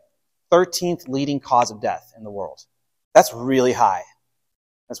this day. 13th leading cause of death in the world. That's really high.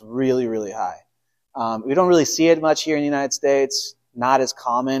 That's really, really high. We don't really see it much here in the United States. Not as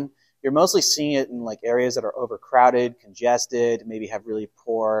common. You're mostly seeing it in like areas that are overcrowded, congested, maybe have really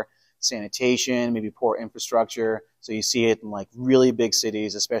poor sanitation, maybe poor infrastructure. So you see it in like really big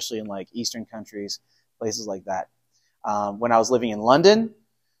cities, especially in like Eastern countries, places like that. When I was living in London,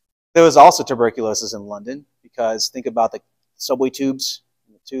 there was also tuberculosis in London because think about the subway tubes,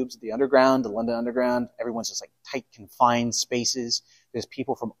 the London Underground. Everyone's just like tight, confined spaces. There's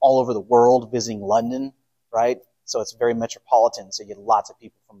people from all over the world visiting London, right? So it's very metropolitan, so you get lots of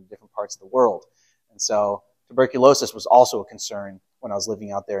people from different parts of the world. And so tuberculosis was also a concern when I was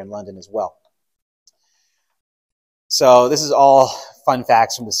living out there in London as well. So this is all fun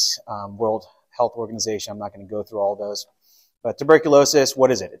facts from this World Health Organization. I'm not going to go through all those. But tuberculosis,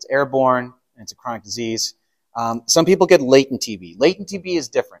 what is it? It's airborne, and it's a chronic disease. Some people get latent TB. Latent TB is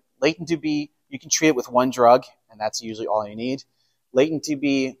different. Latent TB, you can treat it with one drug, and that's usually all you need. Latent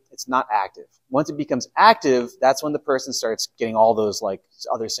TB, it's not active. Once it becomes active, that's when the person starts getting all those like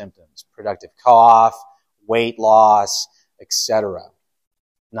other symptoms, productive cough, weight loss, etc.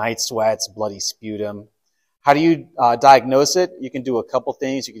 Night sweats, bloody sputum. How do you diagnose it? You can do a couple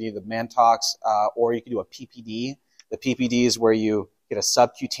things. You can either Mantox or you can do a PPD. The PPD is where you get a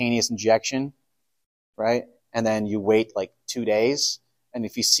subcutaneous injection, right? And then you wait like 2 days. And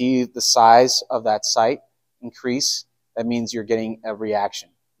if you see the size of that site increase, that means you're getting a reaction.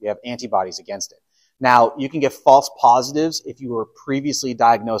 You have antibodies against it. Now, you can get false positives if you were previously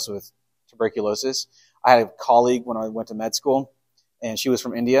diagnosed with tuberculosis. I had a colleague when I went to med school, and she was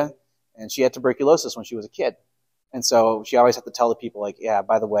from India, and she had tuberculosis when she was a kid. And so she always had to tell the people, like, yeah,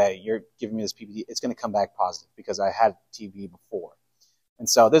 by the way, you're giving me this PPD, it's going to come back positive because I had TB before. And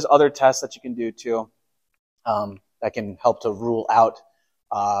so there's other tests that you can do too that can help to rule out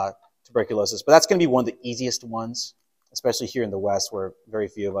tuberculosis. But that's going to be one of the easiest ones, especially here in the West where very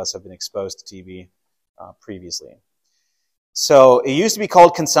few of us have been exposed to TB previously. So it used to be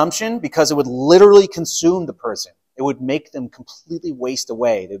called consumption because it would literally consume the person. It would make them completely waste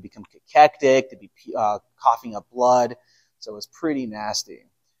away. They would become cachectic. They'd be coughing up blood. So it was pretty nasty.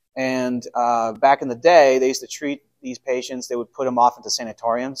 And back in the day, they used to treat these patients. They would put them off into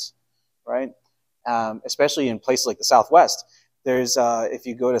sanatoriums, right? Especially in places like the Southwest. There's, if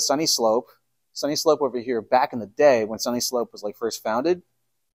you go to Sunny Slope over here, back in the day when Sunny Slope was like first founded,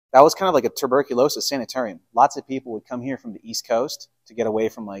 that was kind of like a tuberculosis sanitarium. Lots of people would come here from the East Coast to get away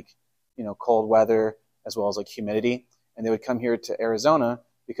from like, you know, cold weather as well as like humidity. And they would come here to Arizona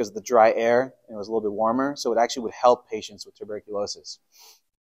because of the dry air and it was a little bit warmer. So it actually would help patients with tuberculosis.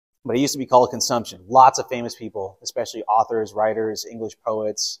 But it used to be called consumption. Lots of famous people, especially authors, writers, English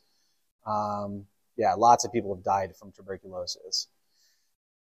poets. Yeah, lots of people have died from tuberculosis.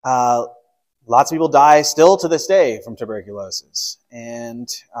 Lots of people die still to this day from tuberculosis. And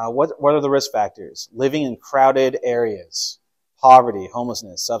what are the risk factors? Living in crowded areas, poverty,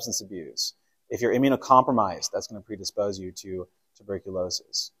 homelessness, substance abuse. If you're immunocompromised, that's going to predispose you to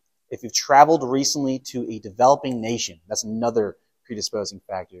tuberculosis. If you've traveled recently to a developing nation, that's another predisposing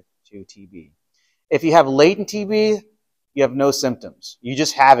factor to TB. If you have latent TB, you have no symptoms. You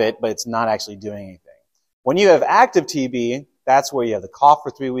just have it, but it's not actually doing anything. When you have active TB, that's where you have the cough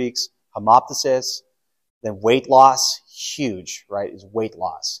for 3 weeks, hemoptysis, then weight loss, huge, right, is weight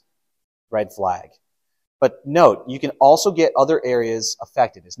loss, red flag. But note, you can also get other areas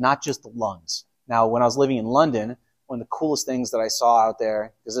affected. It's not just the lungs. Now, when I was living in London, one of the coolest things that I saw out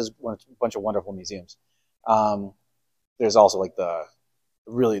there, because there's a bunch of wonderful museums, there's also like the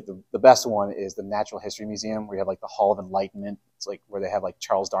best one is the Natural History Museum, where you have like the Hall of Enlightenment. It's like where they have like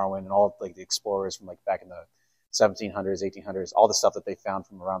Charles Darwin and all of like the explorers from like back in the 1700s, 1800s, all the stuff that they found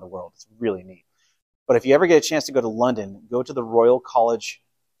from around the world. It's really neat. But if you ever get a chance to go to London, go to the Royal College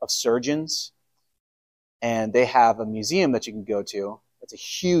of Surgeons, and they have a museum that you can go to. It's a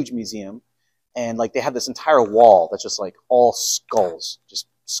huge museum, and like they have this entire wall that's just like all skulls, just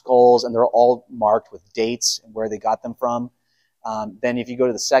skulls, and they're all marked with dates and where they got them from. Then if you go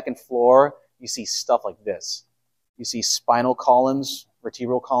to the second floor, you see stuff like this. You see spinal columns,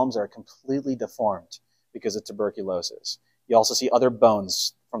 vertebral columns that are completely deformed because of tuberculosis. You also see other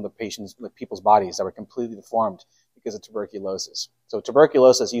bones from the people's bodies that were completely deformed because of tuberculosis. So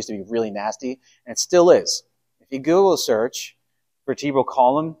tuberculosis used to be really nasty, and it still is. If you Google search vertebral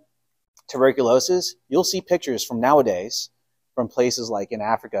column tuberculosis, you'll see pictures from nowadays from places like in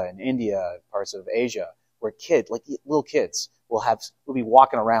Africa and India, parts of Asia, where like little kids will be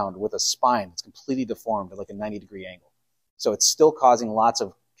walking around with a spine that's completely deformed at like a 90-degree angle. So it's still causing lots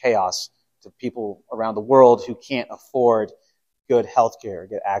of chaos to people around the world who can't afford good health care,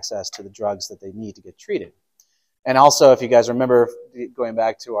 get access to the drugs that they need to get treated. And also, if you guys remember, going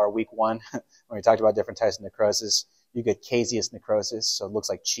back to our week 1, when we talked about different types of necrosis, you get caseous necrosis, so it looks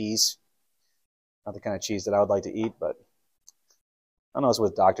like cheese. Not the kind of cheese that I would like to eat, but I don't know what's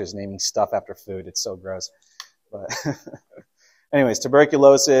with doctors naming stuff after food. It's so gross. But anyways,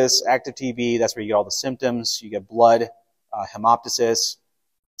 tuberculosis, active TB, that's where you get all the symptoms. You get blood, hemoptysis,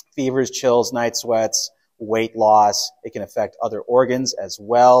 fevers, chills, night sweats, weight loss. It can affect other organs as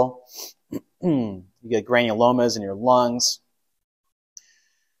well. You get granulomas in your lungs.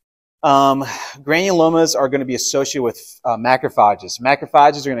 Granulomas are going to be associated with macrophages.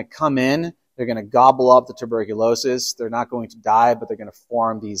 Macrophages are going to come in. They're going to gobble up the tuberculosis. They're not going to die, but they're going to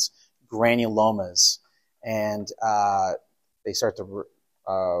form these granulomas. And they start to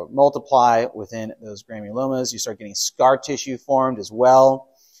multiply within those granulomas. You start getting scar tissue formed as well.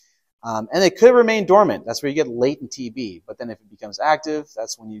 And they could remain dormant. That's where you get latent TB. But then if it becomes active,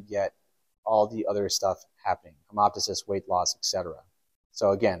 that's when you get all the other stuff happening. Hemoptysis, weight loss, etc.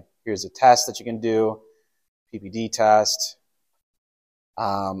 So again, here's a test that you can do. PPD test.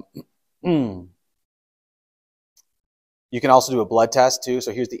 You can also do a blood test too.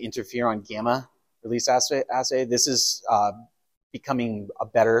 So here's the interferon gamma release assay. This is becoming a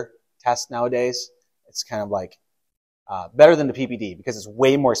better test nowadays. It's kind of like better than the PPD because it's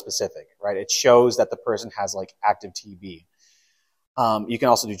way more specific, right? It shows that the person has like active TB. You can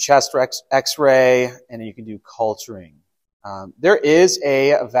also do chest x-ray, and then you can do culturing. There is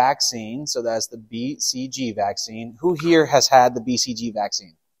a vaccine, so that's the BCG vaccine. Who here has had the BCG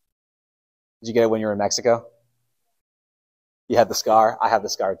vaccine? Did you get it when you were in Mexico? You had the scar? I have the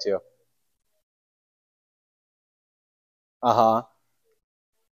scar too. Uh-huh.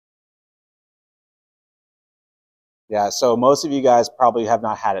 Yeah, so most of you guys probably have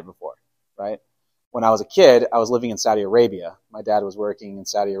not had it before, right? When I was a kid, I was living in Saudi Arabia. My dad was working in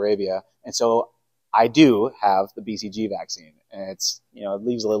Saudi Arabia, and so I do have the BCG vaccine. And it's, you know, it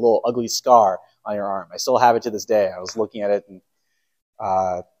leaves a little ugly scar on your arm. I still have it to this day. I was looking at it, and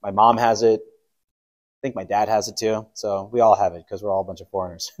my mom has it. I think my dad has it too. So we all have it because we're all a bunch of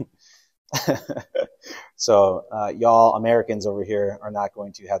foreigners. So y'all Americans over here are not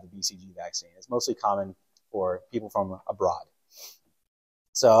going to have the BCG vaccine. It's mostly common for people from abroad.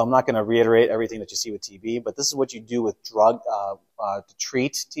 So I'm not going to reiterate everything that you see with TB, but this is what you do with drug to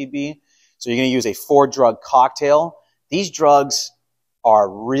treat TB. So you're going to use a 4-drug cocktail. These drugs are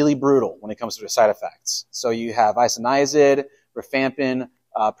really brutal when it comes to their side effects. So you have isoniazid, rifampin,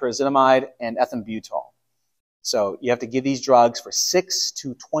 pyrazinamide, and ethambutol. So you have to give these drugs for 6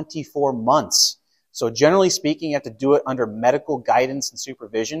 to 24 months. So generally speaking, you have to do it under medical guidance and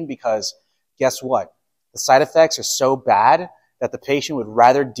supervision because guess what? The side effects are so bad that the patient would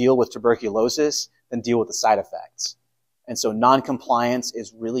rather deal with tuberculosis than deal with the side effects. And so non-compliance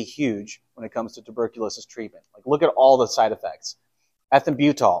is really huge when it comes to tuberculosis treatment. Like, look at all the side effects.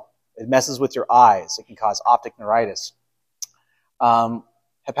 Ethambutol, it messes with your eyes. It can cause optic neuritis.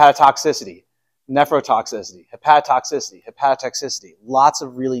 Hepatotoxicity, nephrotoxicity, hepatotoxicity. Lots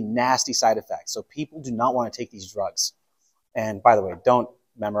of really nasty side effects. So people do not want to take these drugs. And by the way, don't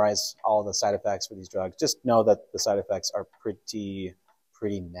memorize all the side effects for these drugs. Just know that the side effects are pretty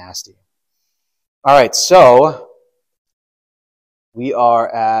nasty. All right, so we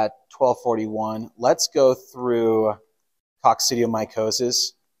are at 12:41. Let's go through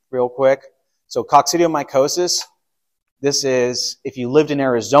coccidiomycosis real quick. So coccidiomycosis, this is, if you lived in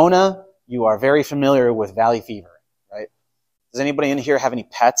Arizona, you are very familiar with valley fever, right? Does anybody in here have any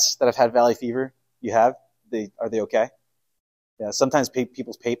pets that have had valley fever? You have? Are they okay? Yeah, sometimes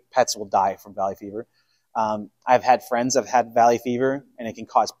people's pets will die from valley fever. I've had friends that have had valley fever, and it can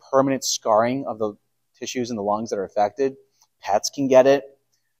cause permanent scarring of the tissues in the lungs that are affected. Pets can get it.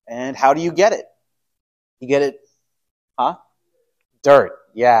 And how do you get it? You get it, dirt.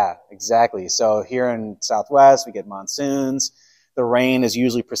 Yeah, exactly. So here in Southwest, we get monsoons. The rain is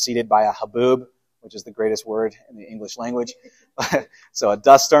usually preceded by a haboob, which is the greatest word in the English language. So a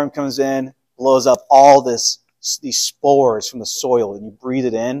dust storm comes in, blows up all these spores from the soil, and you breathe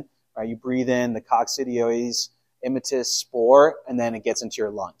it in. Right? You breathe in the Coccidioides immitis spore, and then it gets into your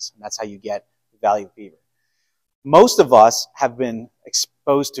lungs. And that's how you get valley fever. Most of us have been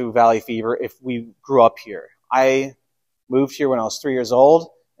exposed to valley fever if we grew up here. I moved here when I was 3 years old,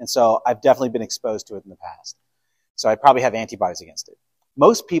 and so I've definitely been exposed to it in the past. So I probably have antibodies against it.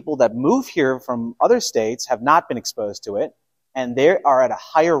 Most people that move here from other states have not been exposed to it, and they are at a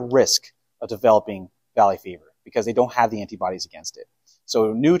higher risk of developing valley fever because they don't have the antibodies against it.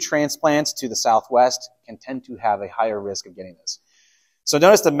 So new transplants to the Southwest can tend to have a higher risk of getting this. So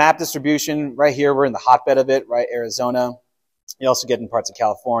notice the map distribution right here. We're in the hotbed of it, right? Arizona. You also get in parts of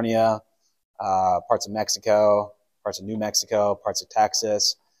California, parts of Mexico, parts of New Mexico, parts of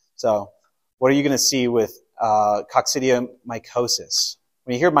Texas. So what are you going to see with coccidiomycosis?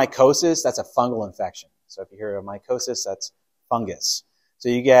 When you hear mycosis, that's a fungal infection. So if you hear a mycosis, that's fungus. So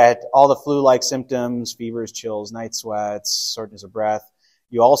you get all the flu-like symptoms, fevers, chills, night sweats, shortness of breath.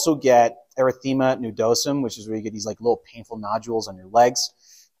 You also get erythema nodosum, which is where you get these like little painful nodules on your legs.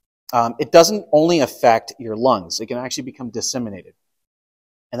 It doesn't only affect your lungs. It can actually become disseminated.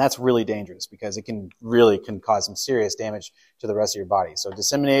 And that's really dangerous because it can cause some serious damage to the rest of your body. So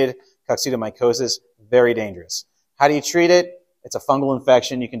disseminated coccidioidomycosis, very dangerous. How do you treat it? It's a fungal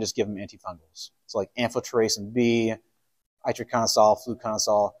infection. You can just give them antifungals. So like amphotericin B, itraconazole,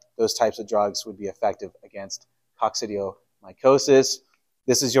 fluconazole, those types of drugs would be effective against coccidioidomycosis.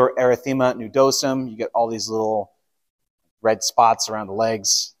 This is your erythema nudosum. You get all these little red spots around the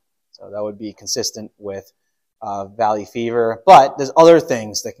legs. So that would be consistent with valley fever. But there's other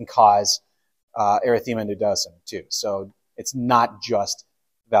things that can cause erythema nudosum too. So it's not just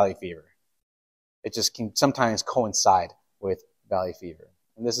valley fever. It just can sometimes coincide with valley fever.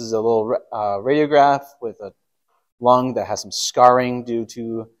 And this is a little radiograph with a lung that has some scarring due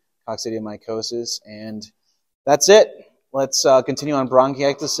to coccidioidomycosis. And that's it. Let's continue on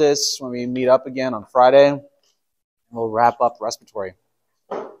bronchiectasis when we meet up again on Friday. We'll wrap up respiratory.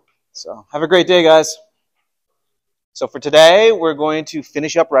 So have a great day, guys. So for today, we're going to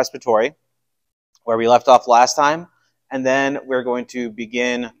finish up respiratory where we left off last time, and then we're going to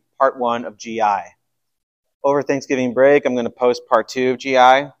begin part 1 of GI. Over Thanksgiving break, I'm going to post part 2 of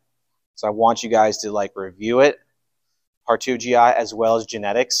GI. So I want you guys to review it. Part 2 of GI as well as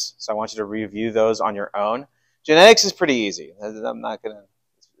genetics. So I want you to review those on your own. Genetics is pretty easy.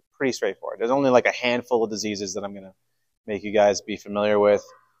 It's pretty straightforward. There's only a handful of diseases that I'm going to make you guys be familiar with.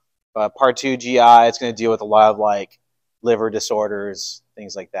 But part 2 GI, it's going to deal with a lot of liver disorders,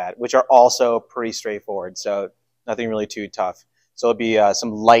 things like that, which are also pretty straightforward. So nothing really too tough. So it'll be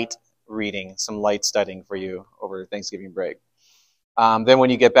some light reading, some light studying for you over Thanksgiving break. Then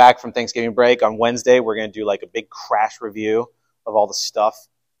when you get back from Thanksgiving break on Wednesday, we're going to do a big crash review of all the stuff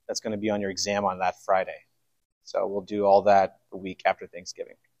that's going to be on your exam on that Friday. So we'll do all that the week after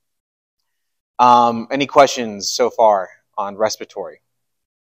Thanksgiving. Any questions so far on respiratory?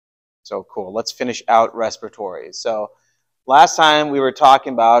 So cool. Let's finish out respiratory. So last time we were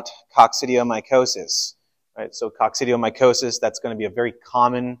talking about coccidioidomycosis, right? So coccidioidomycosis, that's going to be a very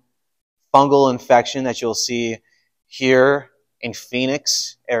common fungal infection that you'll see here in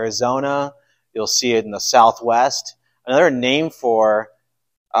Phoenix, Arizona. You'll see it in the Southwest. Another name for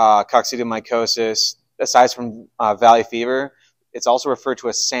coccidioidomycosis, aside from valley fever, it's also referred to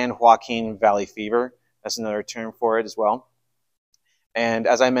as San Joaquin Valley fever. That's another term for it as well. And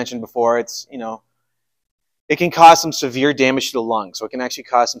as I mentioned before, it can cause some severe damage to the lungs. So it can actually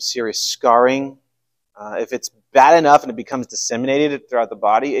cause some serious scarring. If it's bad enough and it becomes disseminated throughout the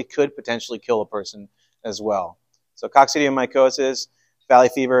body, it could potentially kill a person as well. So coccidioidomycosis, valley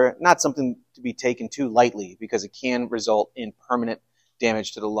fever, not something to be taken too lightly because it can result in permanent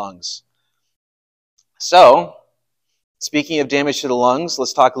damage to the lungs. So, speaking of damage to the lungs,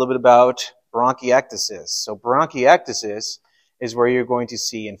 let's talk a little bit about bronchiectasis. So bronchiectasis is where you're going to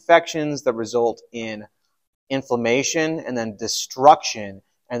see infections that result in inflammation and then destruction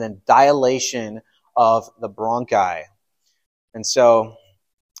and then dilation of the bronchi. And so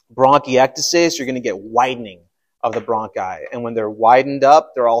bronchiectasis, you're going to get widening of the bronchi. And when they're widened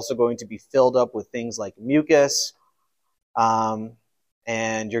up, they're also going to be filled up with things like mucus.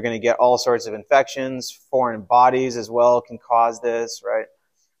 And you're going to get all sorts of infections. Foreign bodies as well can cause this, right?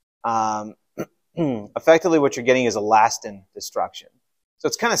 Effectively, what you're getting is elastin destruction. So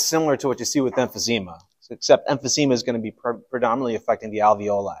it's kind of similar to what you see with emphysema, except emphysema is going to be predominantly affecting the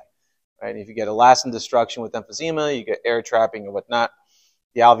alveoli. Right? If you get elastin destruction with emphysema, you get air trapping and whatnot.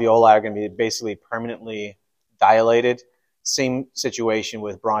 The alveoli are going to be basically permanently dilated. Same situation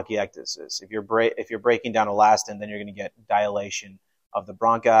with bronchiectasis. If you're breaking down elastin, then you're going to get dilation of the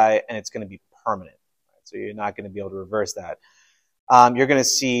bronchi, and it's going to be permanent. Right? So you're not going to be able to reverse that. You're going to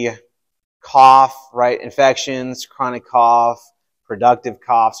see cough, right? Infections, chronic cough, productive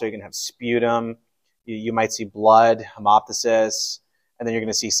cough. So you're going to have sputum. You might see blood, hemoptysis, and then you're going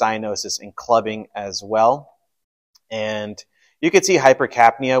to see cyanosis and clubbing as well. And you could see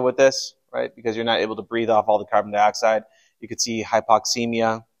hypercapnia with this, right? Because you're not able to breathe off all the carbon dioxide. You could see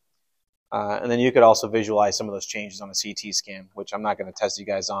hypoxemia. And then you could also visualize some of those changes on a CT scan, which I'm not going to test you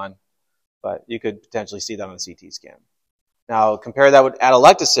guys on, but you could potentially see that on a CT scan. Now, compare that with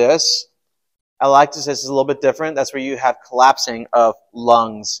atelectasis. Atelectasis is a little bit different. That's where you have collapsing of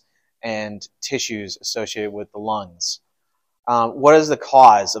lungs and tissues associated with the lungs. What is the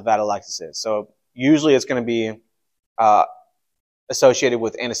cause of atelectasis? So usually it's going to be associated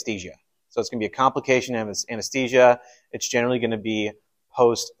with anesthesia. So it's going to be a complication of anesthesia. It's generally going to be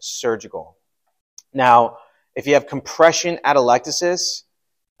post-surgical. Now, if you have compression atelectasis,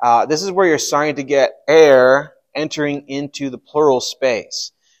 this is where you're starting to get air entering into the pleural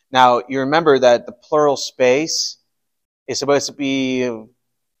space. Now, you remember that the pleural space is supposed to be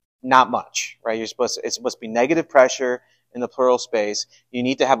not much, right? It's supposed to be negative pressure in the pleural space, you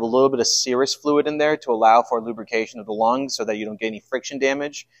need to have a little bit of serous fluid in there to allow for lubrication of the lungs so that you don't get any friction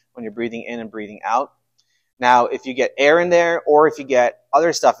damage when you're breathing in and breathing out. Now, if you get air in there, or if you get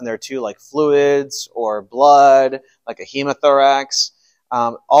other stuff in there too, like fluids or blood, like a hemothorax,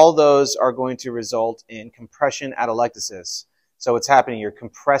 all those are going to result in compression atelectasis. So what's happening, you're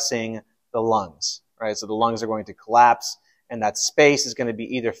compressing the lungs, right? So the lungs are going to collapse, and that space is going to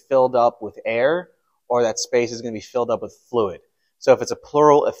be either filled up with air, or that space is going to be filled up with fluid. So if it's a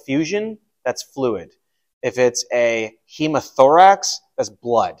pleural effusion, that's fluid. If it's a hemothorax, that's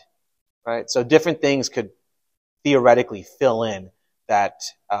blood, right? So different things could theoretically fill in that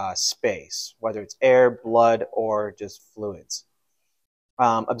space, whether it's air, blood, or just fluids.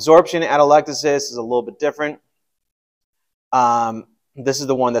 Absorption atelectasis is a little bit different. This is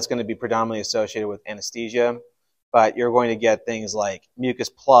the one that's going to be predominantly associated with anesthesia, but you're going to get things like mucus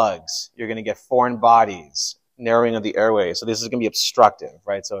plugs. You're going to get foreign bodies, narrowing of the airways. So this is going to be obstructive,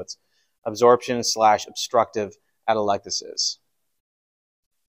 right? So it's absorption/obstructive atelectasis.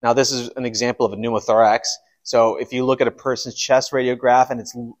 Now this is an example of a pneumothorax. So if you look at a person's chest radiograph and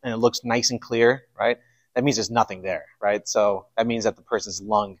it looks nice and clear, right? That means there's nothing there, right? So that means that the person's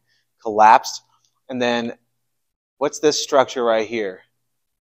lung collapsed. And then what's this structure right here?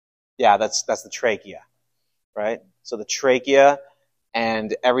 Yeah, that's the trachea, right? So the trachea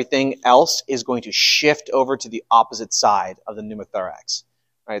and everything else is going to shift over to the opposite side of the pneumothorax,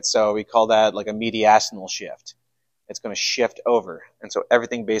 right? So we call that like a mediastinal shift. It's going to shift over. And so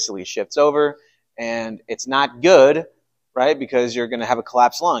everything basically shifts over, and it's not good, right? Because you're going to have a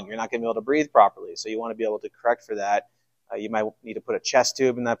collapsed lung. You're not going to be able to breathe properly. So you want to be able to correct for that. You might need to put a chest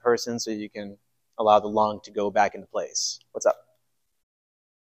tube in that person so you can allow the lung to go back into place. What's up?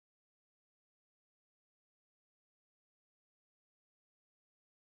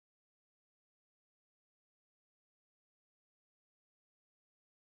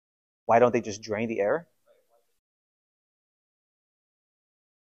 Why don't they just drain the air?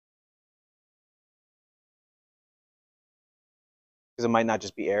 Because it might not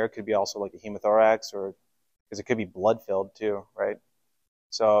just be air. It could be also like a hemothorax, or because it could be blood-filled too, right?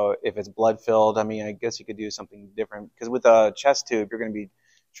 So if it's blood-filled, I mean, I guess you could do something different. Because with a chest tube, you're going to be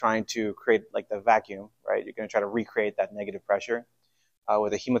trying to create like the vacuum, right? You're going to try to recreate that negative pressure.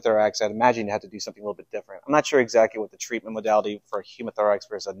 With a hemothorax, I'd imagine you have to do something a little bit different. I'm not sure exactly what the treatment modality for a hemothorax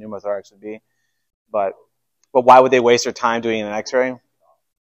versus a pneumothorax would be, but why would they waste their time doing an X-ray?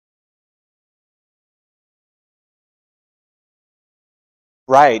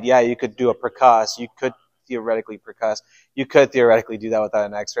 Right? Yeah, you could do a percuss. You could theoretically percuss. You could theoretically do that without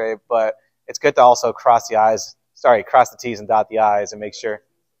an X-ray, but it's good to also cross the T's and dot the I's and make sure.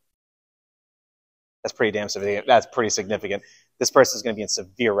 That's pretty damn significant. That's pretty significant. This person is going to be in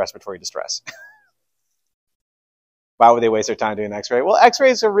severe respiratory distress. Why would they waste their time doing an X-ray? Well,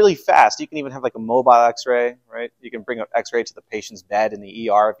 X-rays are really fast. You can even have like a mobile X-ray, right? You can bring an X-ray to the patient's bed in the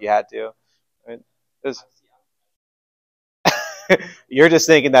ER if you had to. Right? You're just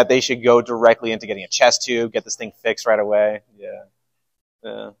thinking that they should go directly into getting a chest tube, get this thing fixed right away. Yeah.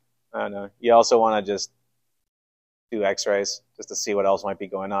 I don't know. You also want to just do X-rays just to see what else might be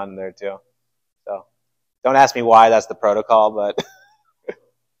going on in there too. So don't ask me why that's the protocol, but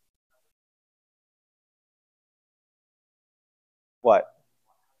what?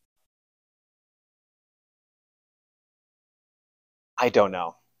 I don't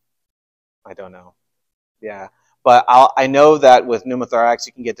know. Yeah. But I know that with pneumothorax,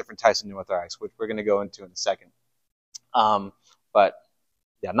 you can get different types of pneumothorax, which we're going to go into in a second. But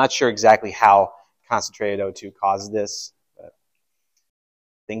yeah, I'm not sure exactly how concentrated O2 causes this, but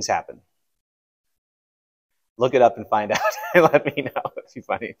things happen. Look it up and find out and let me know if you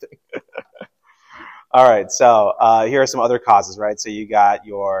find anything. All right, so here are some other causes, right? So you got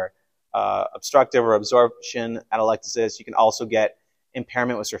your obstructive or absorption atelectasis. You can also get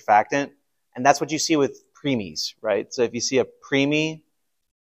impairment with surfactant, and that's what you see with preemies, right? So if you see a preemie,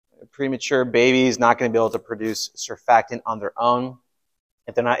 a premature baby is not going to be able to produce surfactant on their own.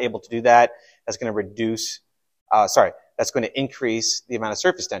 If they're not able to do that, that's going to that's going to increase the amount of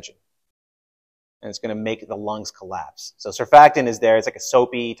surface tension. And it's going to make the lungs collapse. So surfactant is there. It's like a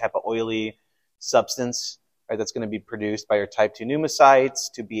soapy type of oily substance, right, that's going to be produced by your type 2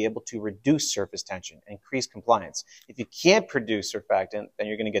 pneumocytes to be able to reduce surface tension, increase compliance. If you can't produce surfactant, then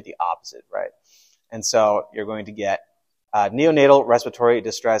you're going to get the opposite, right? And so you're going to get neonatal respiratory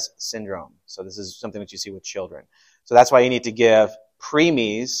distress syndrome. So this is something that you see with children. So that's why you need to give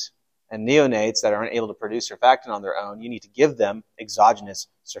preemies and neonates that aren't able to produce surfactant on their own, you need to give them exogenous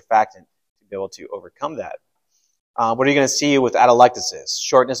surfactant to be able to overcome that. What are you going to see with atelectasis?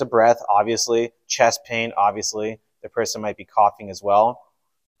 Shortness of breath, obviously. Chest pain, obviously. The person might be coughing as well.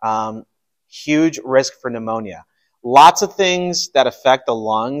 Huge risk for pneumonia. Lots of things that affect the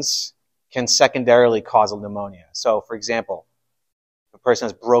lungs can secondarily cause a pneumonia. So, for example, if a person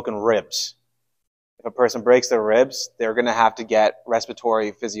has broken ribs, if a person breaks their ribs, they're going to have to get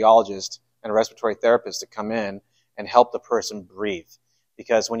respiratory physiologist and a respiratory therapist to come in and help the person breathe.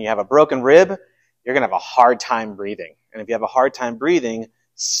 Because when you have a broken rib, you're going to have a hard time breathing. And if you have a hard time breathing,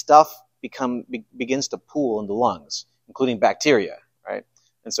 stuff begins to pool in the lungs, including bacteria, right?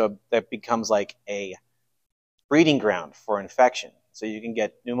 And so that becomes like a breeding ground for infection. So you can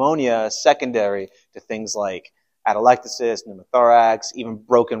get pneumonia secondary to things like atelectasis, pneumothorax, even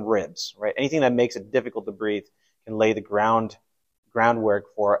broken ribs, right? Anything that makes it difficult to breathe can lay the groundwork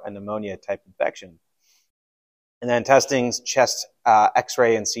for a pneumonia type infection. And then testing chest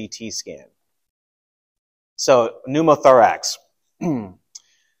X-ray and CT scan. So pneumothorax.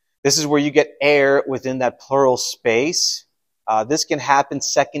 This is where you get air within that pleural space. This can happen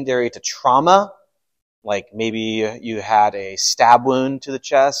secondary to trauma, like maybe you had a stab wound to the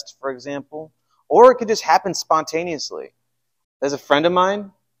chest, for example, or it could just happen spontaneously. There's a friend of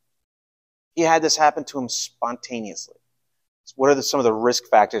mine, he had this happen to him spontaneously. So what are some of the risk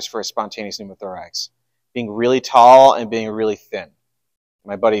factors for a spontaneous pneumothorax? Being really tall and being really thin.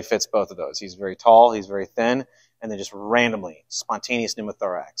 My buddy fits both of those. He's very tall, he's very thin, and then just randomly, spontaneous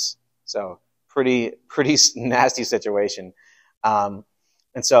pneumothorax. So pretty nasty situation. And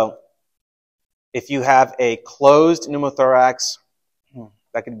so if you have a closed pneumothorax,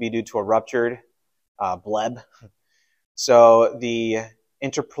 that could be due to a ruptured bleb. So the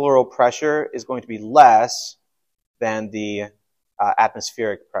interpleural pressure is going to be less than the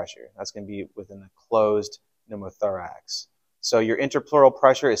atmospheric pressure. That's going to be within a closed pneumothorax. So your interpleural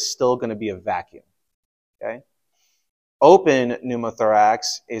pressure is still going to be a vacuum. Okay? Open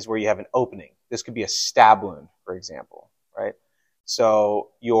pneumothorax is where you have an opening. This could be a stab wound, for example, right? So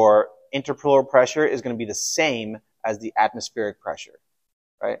your interpleural pressure is going to be the same as the atmospheric pressure,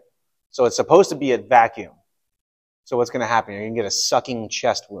 right? So it's supposed to be at vacuum. So what's going to happen? You're going to get a sucking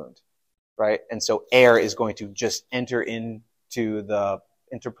chest wound, right? And so air is going to just enter into the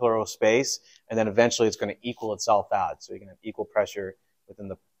interpleural space, and then eventually it's going to equal itself out. So you're going to have equal pressure within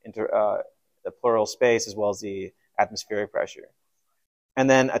the pleural space as well as the atmospheric pressure. And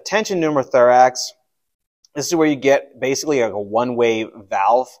then a tension pneumothorax, this is where you get basically like a one-way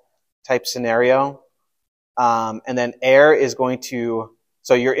valve type scenario. And then air is going to,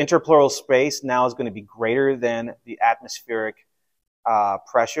 so your interpleural space now is going to be greater than the atmospheric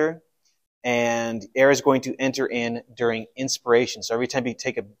pressure. And air is going to enter in during inspiration. So every time you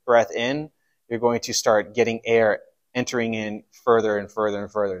take a breath in, you're going to start getting air entering in further and further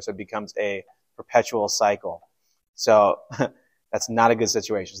and further. So it becomes a perpetual cycle. So that's not a good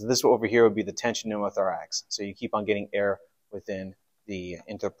situation. So this over here would be the tension pneumothorax. So you keep on getting air within the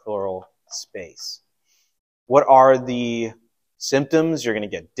interpleural space. What are the symptoms? You're going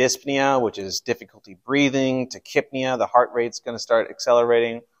to get dyspnea, which is difficulty breathing, tachypnea, the heart rate's going to start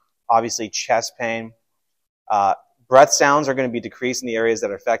accelerating, obviously chest pain. Breath sounds are going to be decreased in the areas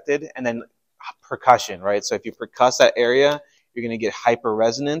that are affected, and then percussion, right? So if you percuss that area, you're going to get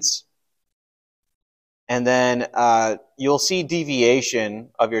hyperresonance. And then you'll see deviation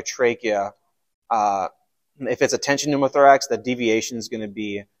of your trachea. If it's a tension pneumothorax, the deviation is going to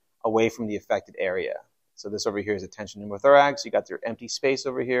be away from the affected area. So this over here is a tension pneumothorax. You got your empty space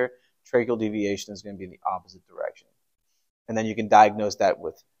over here. Tracheal deviation is going to be in the opposite direction. And then you can diagnose that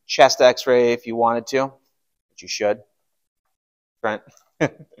with chest x-ray if you wanted to, which you should. Trent.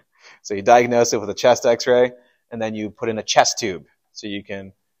 So you diagnose it with a chest x-ray, and then you put in a chest tube so you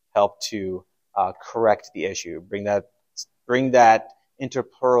can help to correct the issue, bring that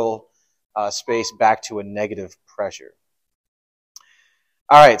interpleural space back to a negative pressure.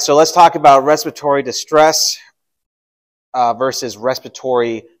 All right, so let's talk about respiratory distress versus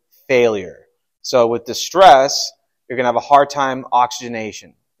respiratory failure. So with distress, you're going to have a hard time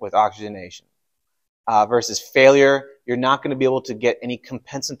with oxygenation. Versus failure, you're not going to be able to get any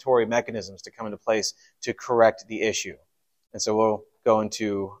compensatory mechanisms to come into place to correct the issue. And so we'll go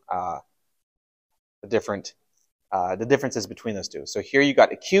into the differences between those two. So here you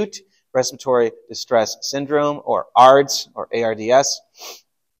got acute respiratory distress syndrome, or ARDS, or ARDS.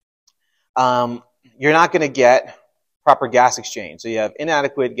 You're not going to get proper gas exchange. So you have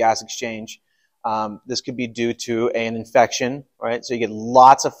inadequate gas exchange. This could be due to an infection, right? So you get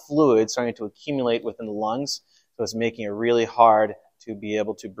lots of fluid starting to accumulate within the lungs, so it's making it really hard to be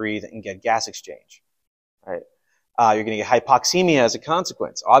able to breathe and get gas exchange, right? You're going to get hypoxemia as a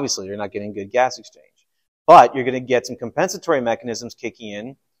consequence. Obviously, you're not getting good gas exchange. But you're going to get some compensatory mechanisms kicking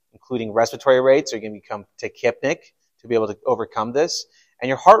in including respiratory rates are going to become tachypnic to be able to overcome this. And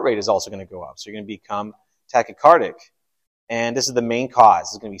your heart rate is also going to go up. So you're going to become tachycardic. And this is the main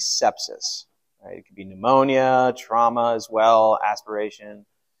cause. It's going to be sepsis. Right? It could be pneumonia, trauma as well, aspiration.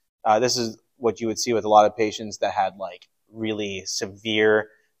 This is what you would see with a lot of patients that had like really severe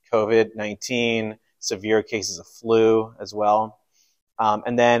COVID-19, severe cases of flu as well.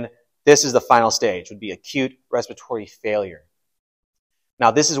 And then this is the final stage, would be acute respiratory failure.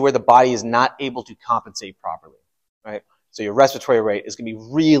 Now, this is where the body is not able to compensate properly, right? So your respiratory rate is going to be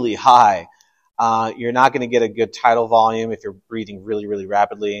really high. You're not going to get a good tidal volume if you're breathing really, really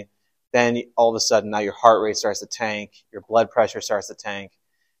rapidly. Then all of a sudden, now your heart rate starts to tank, your blood pressure starts to tank,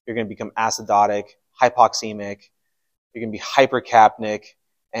 you're going to become acidotic, hypoxemic, you're going to be hypercapnic,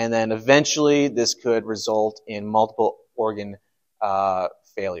 and then eventually this could result in multiple organ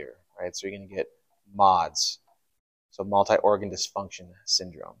failure, right? So you're going to get MODS, so multi-organ dysfunction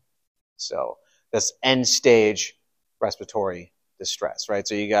syndrome. So that's end-stage respiratory distress, right?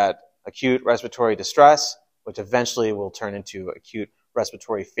 So you got acute respiratory distress, which eventually will turn into acute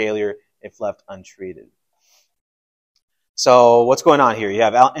respiratory failure if left untreated. So what's going on here? You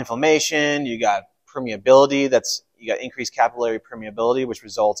have inflammation, you got permeability, you got increased capillary permeability, which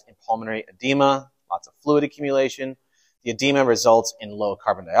results in pulmonary edema, lots of fluid accumulation. The edema results in low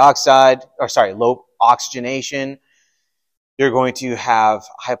oxygenation. You're going to have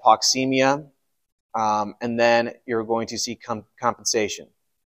hypoxemia, and then you're going to see compensation.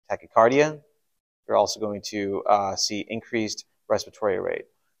 Tachycardia, you're also going to see increased respiratory rate.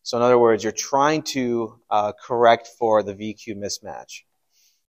 So in other words, you're trying to correct for the VQ mismatch.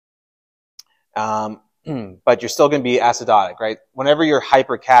 But you're still going to be acidotic, right? Whenever you're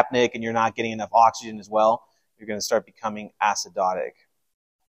hypercapnic and you're not getting enough oxygen as well, you're going to start becoming acidotic.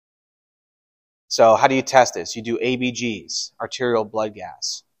 So how do you test this? You do ABGs, arterial blood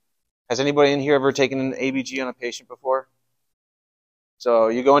gas. Has anybody in here ever taken an ABG on a patient before? So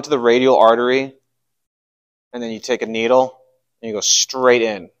you go into the radial artery, and then you take a needle, and you go straight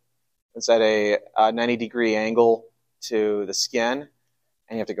in. It's at a 90-degree angle to the skin, and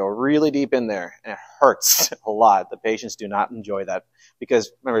you have to go really deep in there, and it hurts a lot. The patients do not enjoy that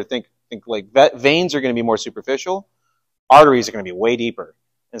because, remember, think like veins are going to be more superficial, arteries are going to be way deeper.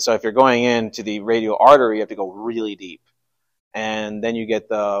 And so if you're going into the radial artery, you have to go really deep. And then you get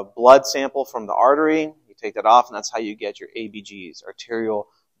the blood sample from the artery, you take that off, and that's how you get your ABGs, arterial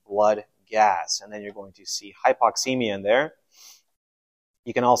blood gas. And then you're going to see hypoxemia in there.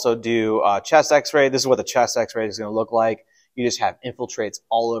 You can also do chest x-ray. This is what the chest x-ray is going to look like. You just have infiltrates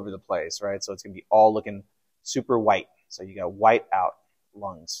all over the place, right? So it's going to be all looking super white. So you got white out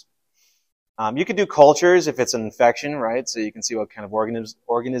lungs. You could do cultures if it's an infection, right? So you can see what kind of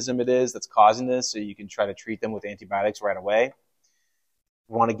organism it is that's causing this, so you can try to treat them with antibiotics right away.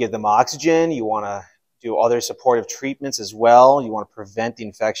 You want to give them oxygen. You want to do other supportive treatments as well. You want to prevent the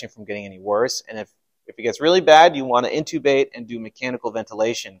infection from getting any worse. And if it gets really bad, you want to intubate and do mechanical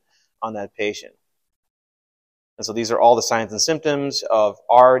ventilation on that patient. And so these are all the signs and symptoms of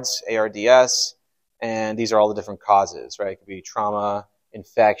ARDS, ARDS, and these are all the different causes, right? It could be trauma,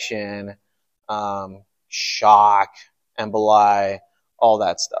 infection, shock, emboli, all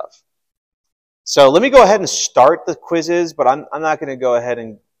that stuff. So let me go ahead and start the quizzes, but I'm not going to go ahead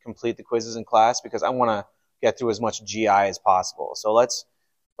and complete the quizzes in class because I want to get through as much GI as possible. So let's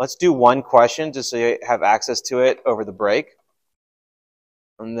do one question just so you have access to it over the break.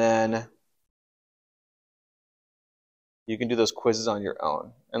 And then you can do those quizzes on your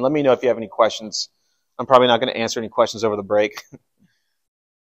own. And let me know if you have any questions. I'm probably not going to answer any questions over the break.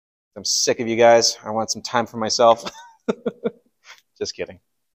 I'm sick of you guys. I want some time for myself. Just kidding.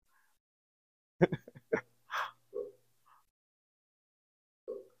 Let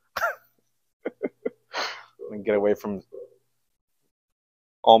me get away from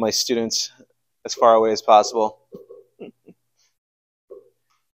all my students as far away as possible. If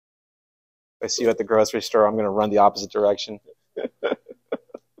I see you at the grocery store, I'm going to run the opposite direction.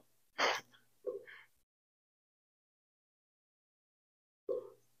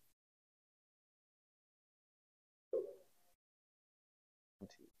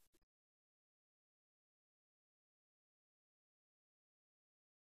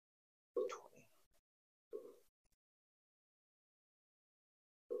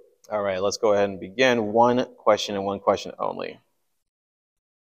 All right, let's go ahead and begin. One question and one question only.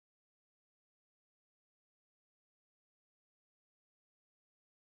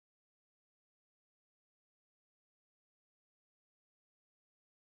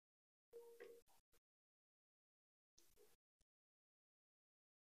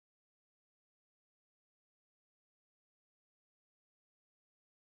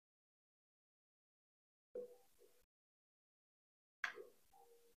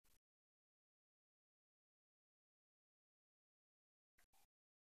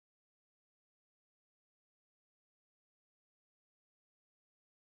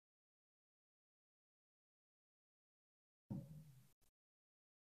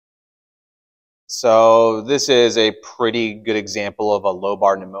 So this is a pretty good example of a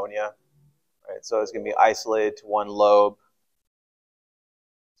lobar pneumonia. Right? So it's going to be isolated to one lobe.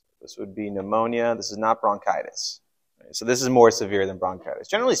 This would be pneumonia. This is not bronchitis. Right? So this is more severe than bronchitis.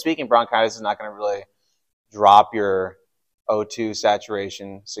 Generally speaking, bronchitis is not going to really drop your O2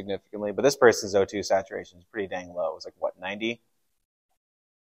 saturation significantly, but this person's O2 saturation is pretty dang low. It's like, what, 90?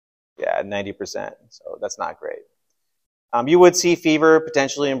 Yeah, 90%. So that's not great. You would see fever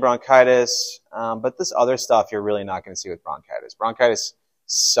potentially in bronchitis, but this other stuff you're really not going to see with bronchitis. Bronchitis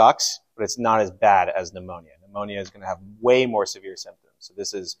sucks, but it's not as bad as pneumonia. Pneumonia is going to have way more severe symptoms. So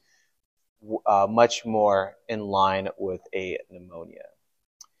this is much more in line with a pneumonia.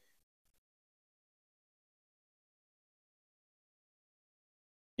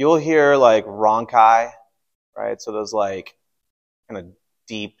 You'll hear like rhonchi, right? So those like kind of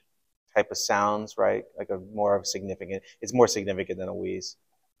deep type of sounds, right? Like a more of significant, it's more significant than a wheeze.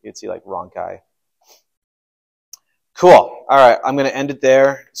 You'd see like rhonchi. Cool. All right, I'm going to end it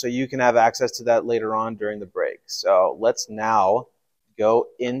there so you can have access to that later on during the break. So let's now go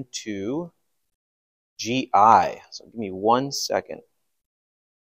into GI. So give me 1 second.